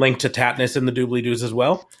going to be a link to Tatnus in the doobly-doos as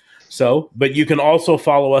well. But you can also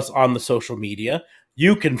follow us on the social media.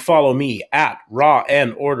 You can follow me at Raw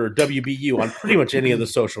and Order WBU on pretty much any of the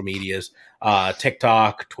social medias,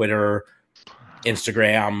 TikTok, Twitter,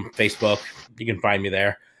 Instagram, Facebook. You can find me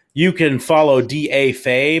there. You can follow DA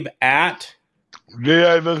Fabe at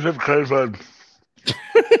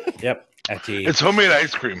Yep. It's homemade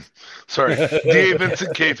ice cream. Sorry. DA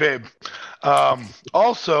Vincent K Fabe.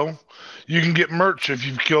 Also, you can get merch if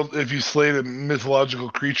you slayed a mythological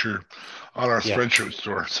creature on our Spreadshirt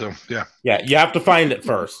store. So yeah, you have to find it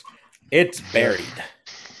first. It's buried.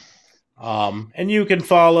 And you can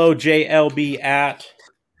follow JLB at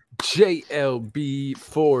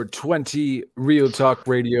JLB420. Real Talk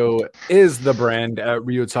Radio is the brand at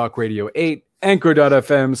Real Talk Radio 8.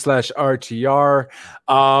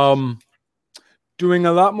 Anchor.fm/RTR. Doing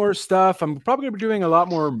a lot more stuff. I'm probably going to be doing a lot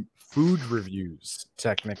more food reviews.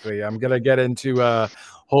 Technically, I'm going to get into a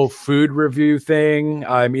whole food review thing.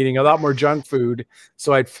 I'm eating a lot more junk food,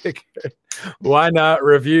 so I figured why not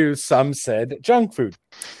review some said junk food.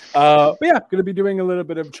 But yeah, gonna be doing a little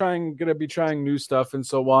bit of trying new stuff and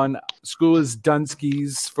so on. School is done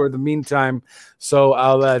skis for the meantime, so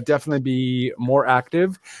I'll definitely be more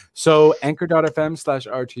active. So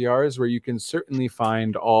anchor.fm/RTR is where you can certainly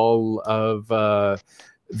find all of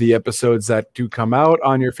the episodes that do come out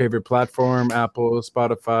on your favorite platform, Apple,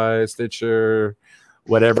 Spotify, Stitcher,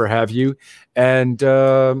 whatever have you. And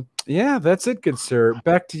yeah, that's it, good sir.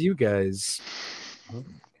 Back to you guys.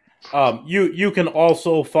 You can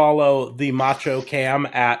also follow the Macho Cam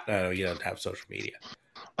at you don't have social media,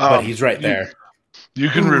 but he's right there. You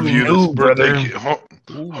can review this birthday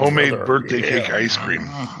homemade birthday cake ice cream,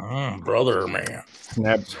 brother man.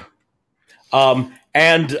 Snaps.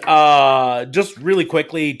 And just really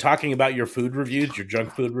quickly talking about your food reviews, your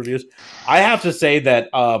junk food reviews, I have to say that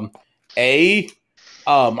I'm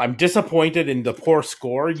disappointed in the poor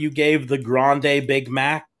score you gave the Grande Big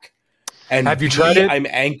Mac. And have you tried it? I'm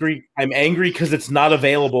angry because it's not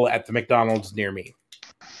available at the McDonald's near me.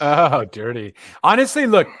 Oh, dirty. Honestly,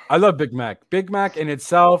 look, I love Big Mac. Big Mac in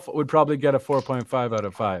itself would probably get a 4.5 out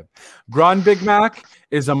of 5. Grand Big Mac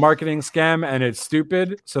is a marketing scam and it's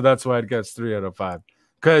stupid, so that's why it gets 3 out of 5.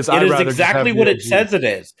 Because it is exactly what it says it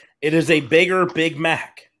is. It is a bigger Big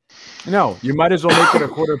Mac. No, you might as well make it a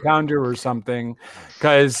quarter pounder or something,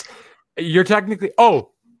 because you're technically.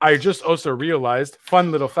 Oh, I just also realized,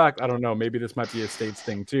 fun little fact. I don't know. Maybe this might be a States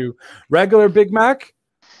thing too. Regular Big Mac,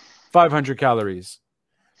 500 calories.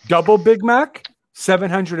 Double Big Mac,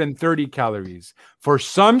 730 calories. For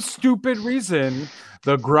some stupid reason,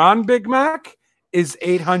 the Grand Big Mac is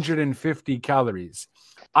 850 calories.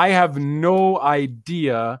 I have no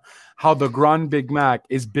idea how the Grand Big Mac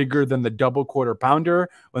is bigger than the double quarter pounder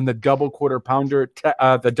when the double quarter pounder,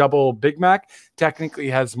 the double Big Mac technically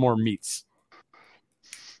has more meats.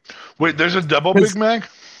 Wait, there's a double Big Mac?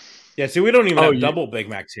 Yeah, see, we don't even have double Big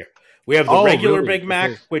Macs here. We have the regular Big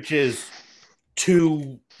Mac, which is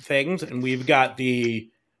 2 things, and we've got the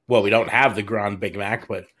Well, we don't have the Grand Big Mac,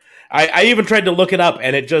 but I even tried to look it up,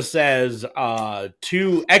 and it just says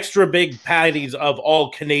 2 extra big patties of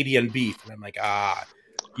all Canadian beef. And I'm like,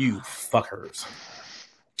 you fuckers.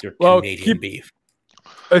 You're Canadian beef.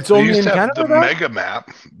 It's They only used in to have Canada, the though? Mega Map.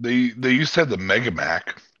 They used to have the Mega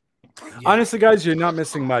Mac. Yeah. Honestly, guys, you're not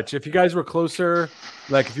missing much. If you guys were closer,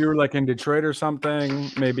 like if you were like in Detroit or something,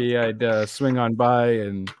 maybe I'd swing on by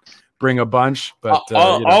and bring a bunch. But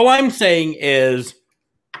all I'm saying is,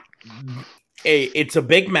 it's a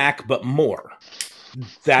Big Mac, but more.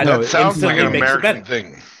 That sounds like an instantly makes it American better.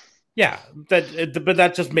 thing. Yeah, but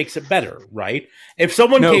that just makes it better, right? If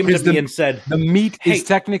someone came to me and said the meat is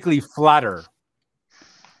technically flatter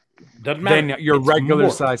doesn't matter, than your regular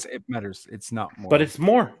more. size, it matters. It's not more, But it's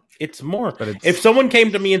more. It's more. But it's- If someone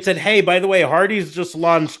came to me and said, "Hey, by the way, Hardee's just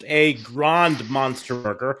launched a Grand Monster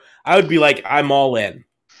Burger," I would be like, "I'm all in."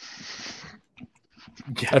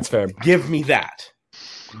 That's fair. Give me that.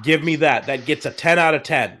 Give me that. That gets a 10 out of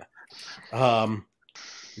 10.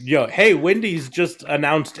 Hey, Wendy's just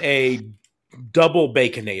announced a double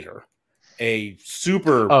Baconator, a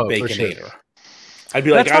super Baconator. Sure. I'd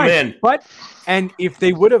be like, That's I'm fine. in. But and if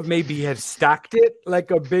they would have maybe had stacked it like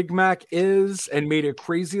a Big Mac is and made it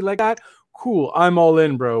crazy like that, cool. I'm all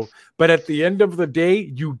in, bro. But at the end of the day,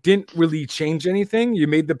 you didn't really change anything. You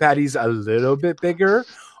made the patties a little bit bigger,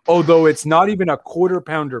 although it's not even a quarter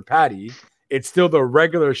pounder patty. It's still the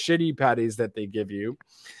regular shitty patties that they give you.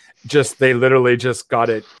 They literally just got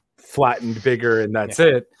it flattened bigger, and that's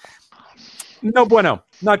it. No bueno.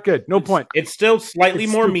 Not good. No point. It's still slightly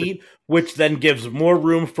It's more stupid. meat, which then gives more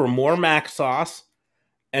room for more mac sauce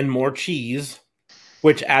and more cheese,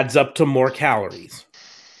 which adds up to more calories.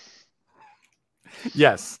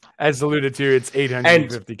 Yes, as alluded to, it's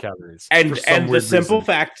 850 calories. And for some the weird simple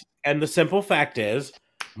reason. fact is,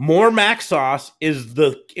 more mac sauce is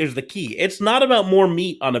the key. It's not about more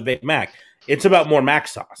meat on a Big Mac. It's about more mac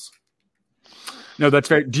sauce. No, that's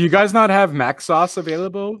fair. Do you guys not have mac sauce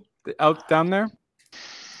available out down there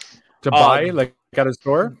to buy, like at a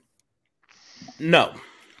store? No.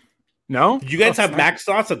 No? Do you guys Oh, have fuck. mac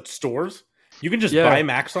sauce at stores? You can just Yeah. buy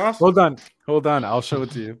mac sauce? Hold on. I'll show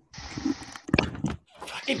it to you.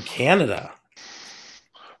 Fucking Canada.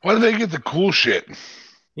 Why do they get the cool shit?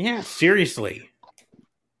 Yeah, seriously.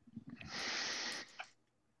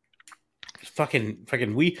 Fucking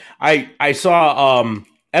I saw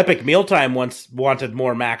Epic Mealtime once wanted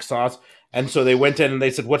more mac sauce, and so they went in and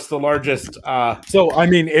they said, "What's the largest?" So I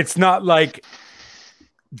mean, it's not like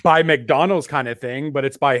by McDonald's kind of thing, but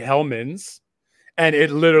it's by Hellman's, and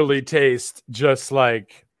it literally tastes just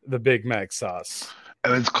like the Big Mac sauce.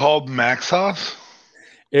 And it's called Mac Sauce?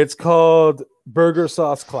 It's called Burger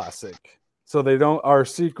Sauce Classic. So they don't our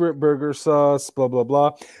secret burger sauce, blah blah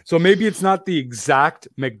blah. So maybe it's not the exact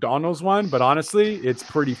McDonald's one, but honestly, it's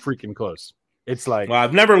pretty freaking close. It's like Well,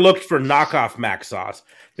 I've never looked for knockoff mac sauce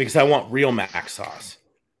because I want real mac sauce.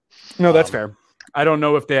 no, that's fair. I don't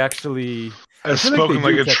know if they actually. As feel like spoken they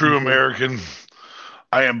like do a true technically. American,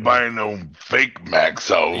 I am buying no fake Mac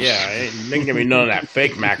Sauce. Yeah, they can give me none of that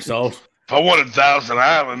fake mac sauce. If I wanted Thousand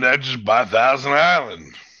Island, I'd just buy Thousand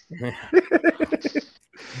Island.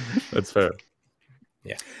 That's fair.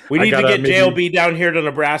 Yeah, we I need to gotta get maybe- JLB down here to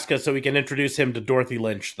Nebraska so we can introduce him to Dorothy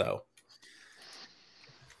Lynch, though.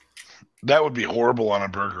 That would be horrible on a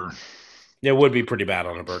burger. It would be pretty bad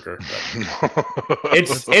on a burger. But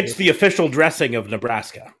it's the official dressing of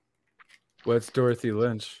Nebraska. What's Dorothy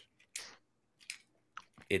Lynch?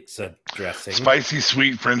 It's a dressing. Spicy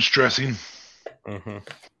sweet French dressing. Mm-hmm.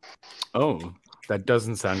 Oh, that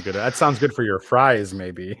doesn't sound good. That sounds good for your fries,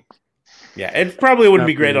 maybe. Yeah, it probably wouldn't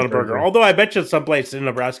be Not great for on a your burger. burger. Although I bet you someplace in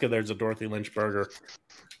Nebraska there's a Dorothy Lynch burger.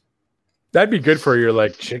 That'd be good for your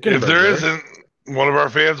like chicken. If there burger. isn't, one of our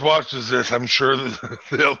fans watches this, I'm sure that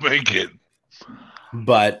they'll make it.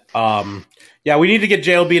 But yeah, we need to get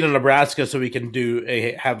JLB to Nebraska so we can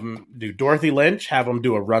have him do Dorothy Lynch, have him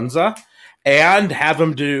do a Runza, and have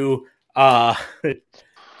him do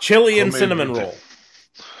chili and Homemade cinnamon birthday. roll.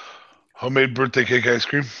 Homemade birthday cake ice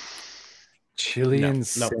cream. chili No, and no.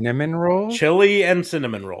 cinnamon roll. Chili and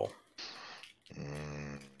cinnamon roll.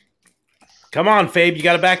 Come on, Fabe, you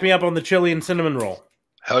got to back me up on the chili and cinnamon roll.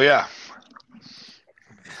 Hell yeah.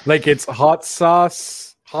 Like it's hot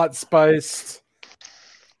sauce, hot spiced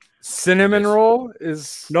cinnamon It is. roll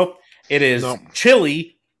is Nope, it is Nope.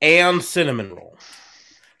 chili and cinnamon roll.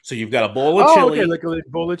 So you've got a bowl of chili okay, like a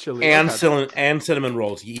bowl of chili and okay. and cinnamon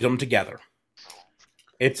rolls. You eat them together.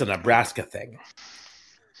 It's a Nebraska thing.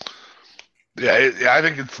 Yeah, I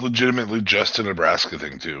think it's legitimately just a Nebraska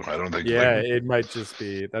thing too. I don't think Yeah, like, it might just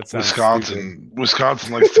be that sounds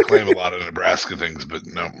Wisconsin likes to claim a lot of Nebraska things, but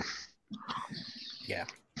no. Yeah.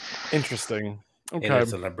 Interesting. And Okay.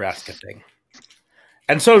 it's a Nebraska thing.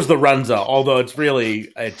 And so is the Runza, although it's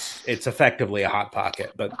effectively a Hot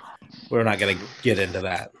Pocket, but we're not going to get into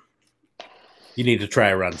that. You need to try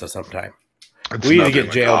a Runza sometime. We need to get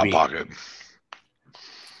nothing like a Hot JLB. Pocket.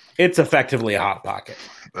 It's effectively a Hot Pocket.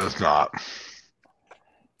 It's not.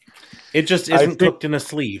 It just isn't cooked in a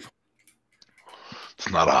sleeve. It's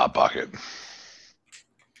not a Hot Pocket.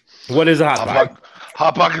 What is a Hot Pocket?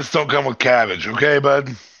 Hot Pockets don't come with cabbage, okay,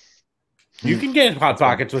 bud? You can get Hot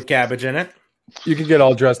Pockets with cabbage in it. You can get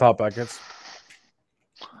all dressed Hot Pockets.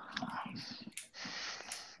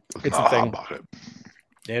 It's not a thing. Hot Pocket.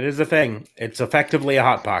 It is a thing. It's effectively a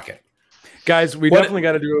Hot Pocket. Guys, we definitely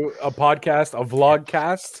got to do a podcast, a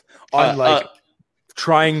vlogcast on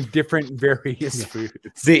trying different various foods.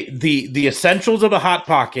 The essentials of a Hot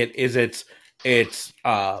Pocket is it's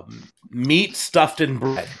meat stuffed in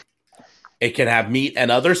bread. It can have meat and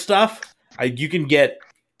other stuff. You can get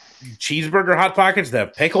cheeseburger Hot Pockets that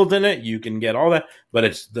have pickled in it. You can get all that, but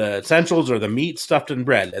it's the essentials are the meat stuffed in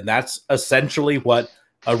bread, and that's essentially what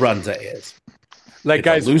a Runza is. Like, it's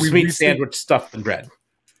guys, a loose meat sandwich stuffed in bread.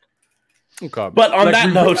 Okay. But on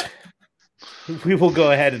that note, we will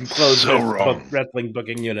go ahead and close this wrestling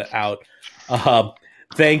booking unit out.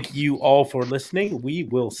 Thank you all for listening. We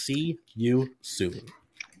will see you soon.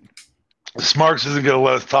 Smarks isn't going to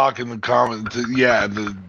let us talk in the comments. Yeah,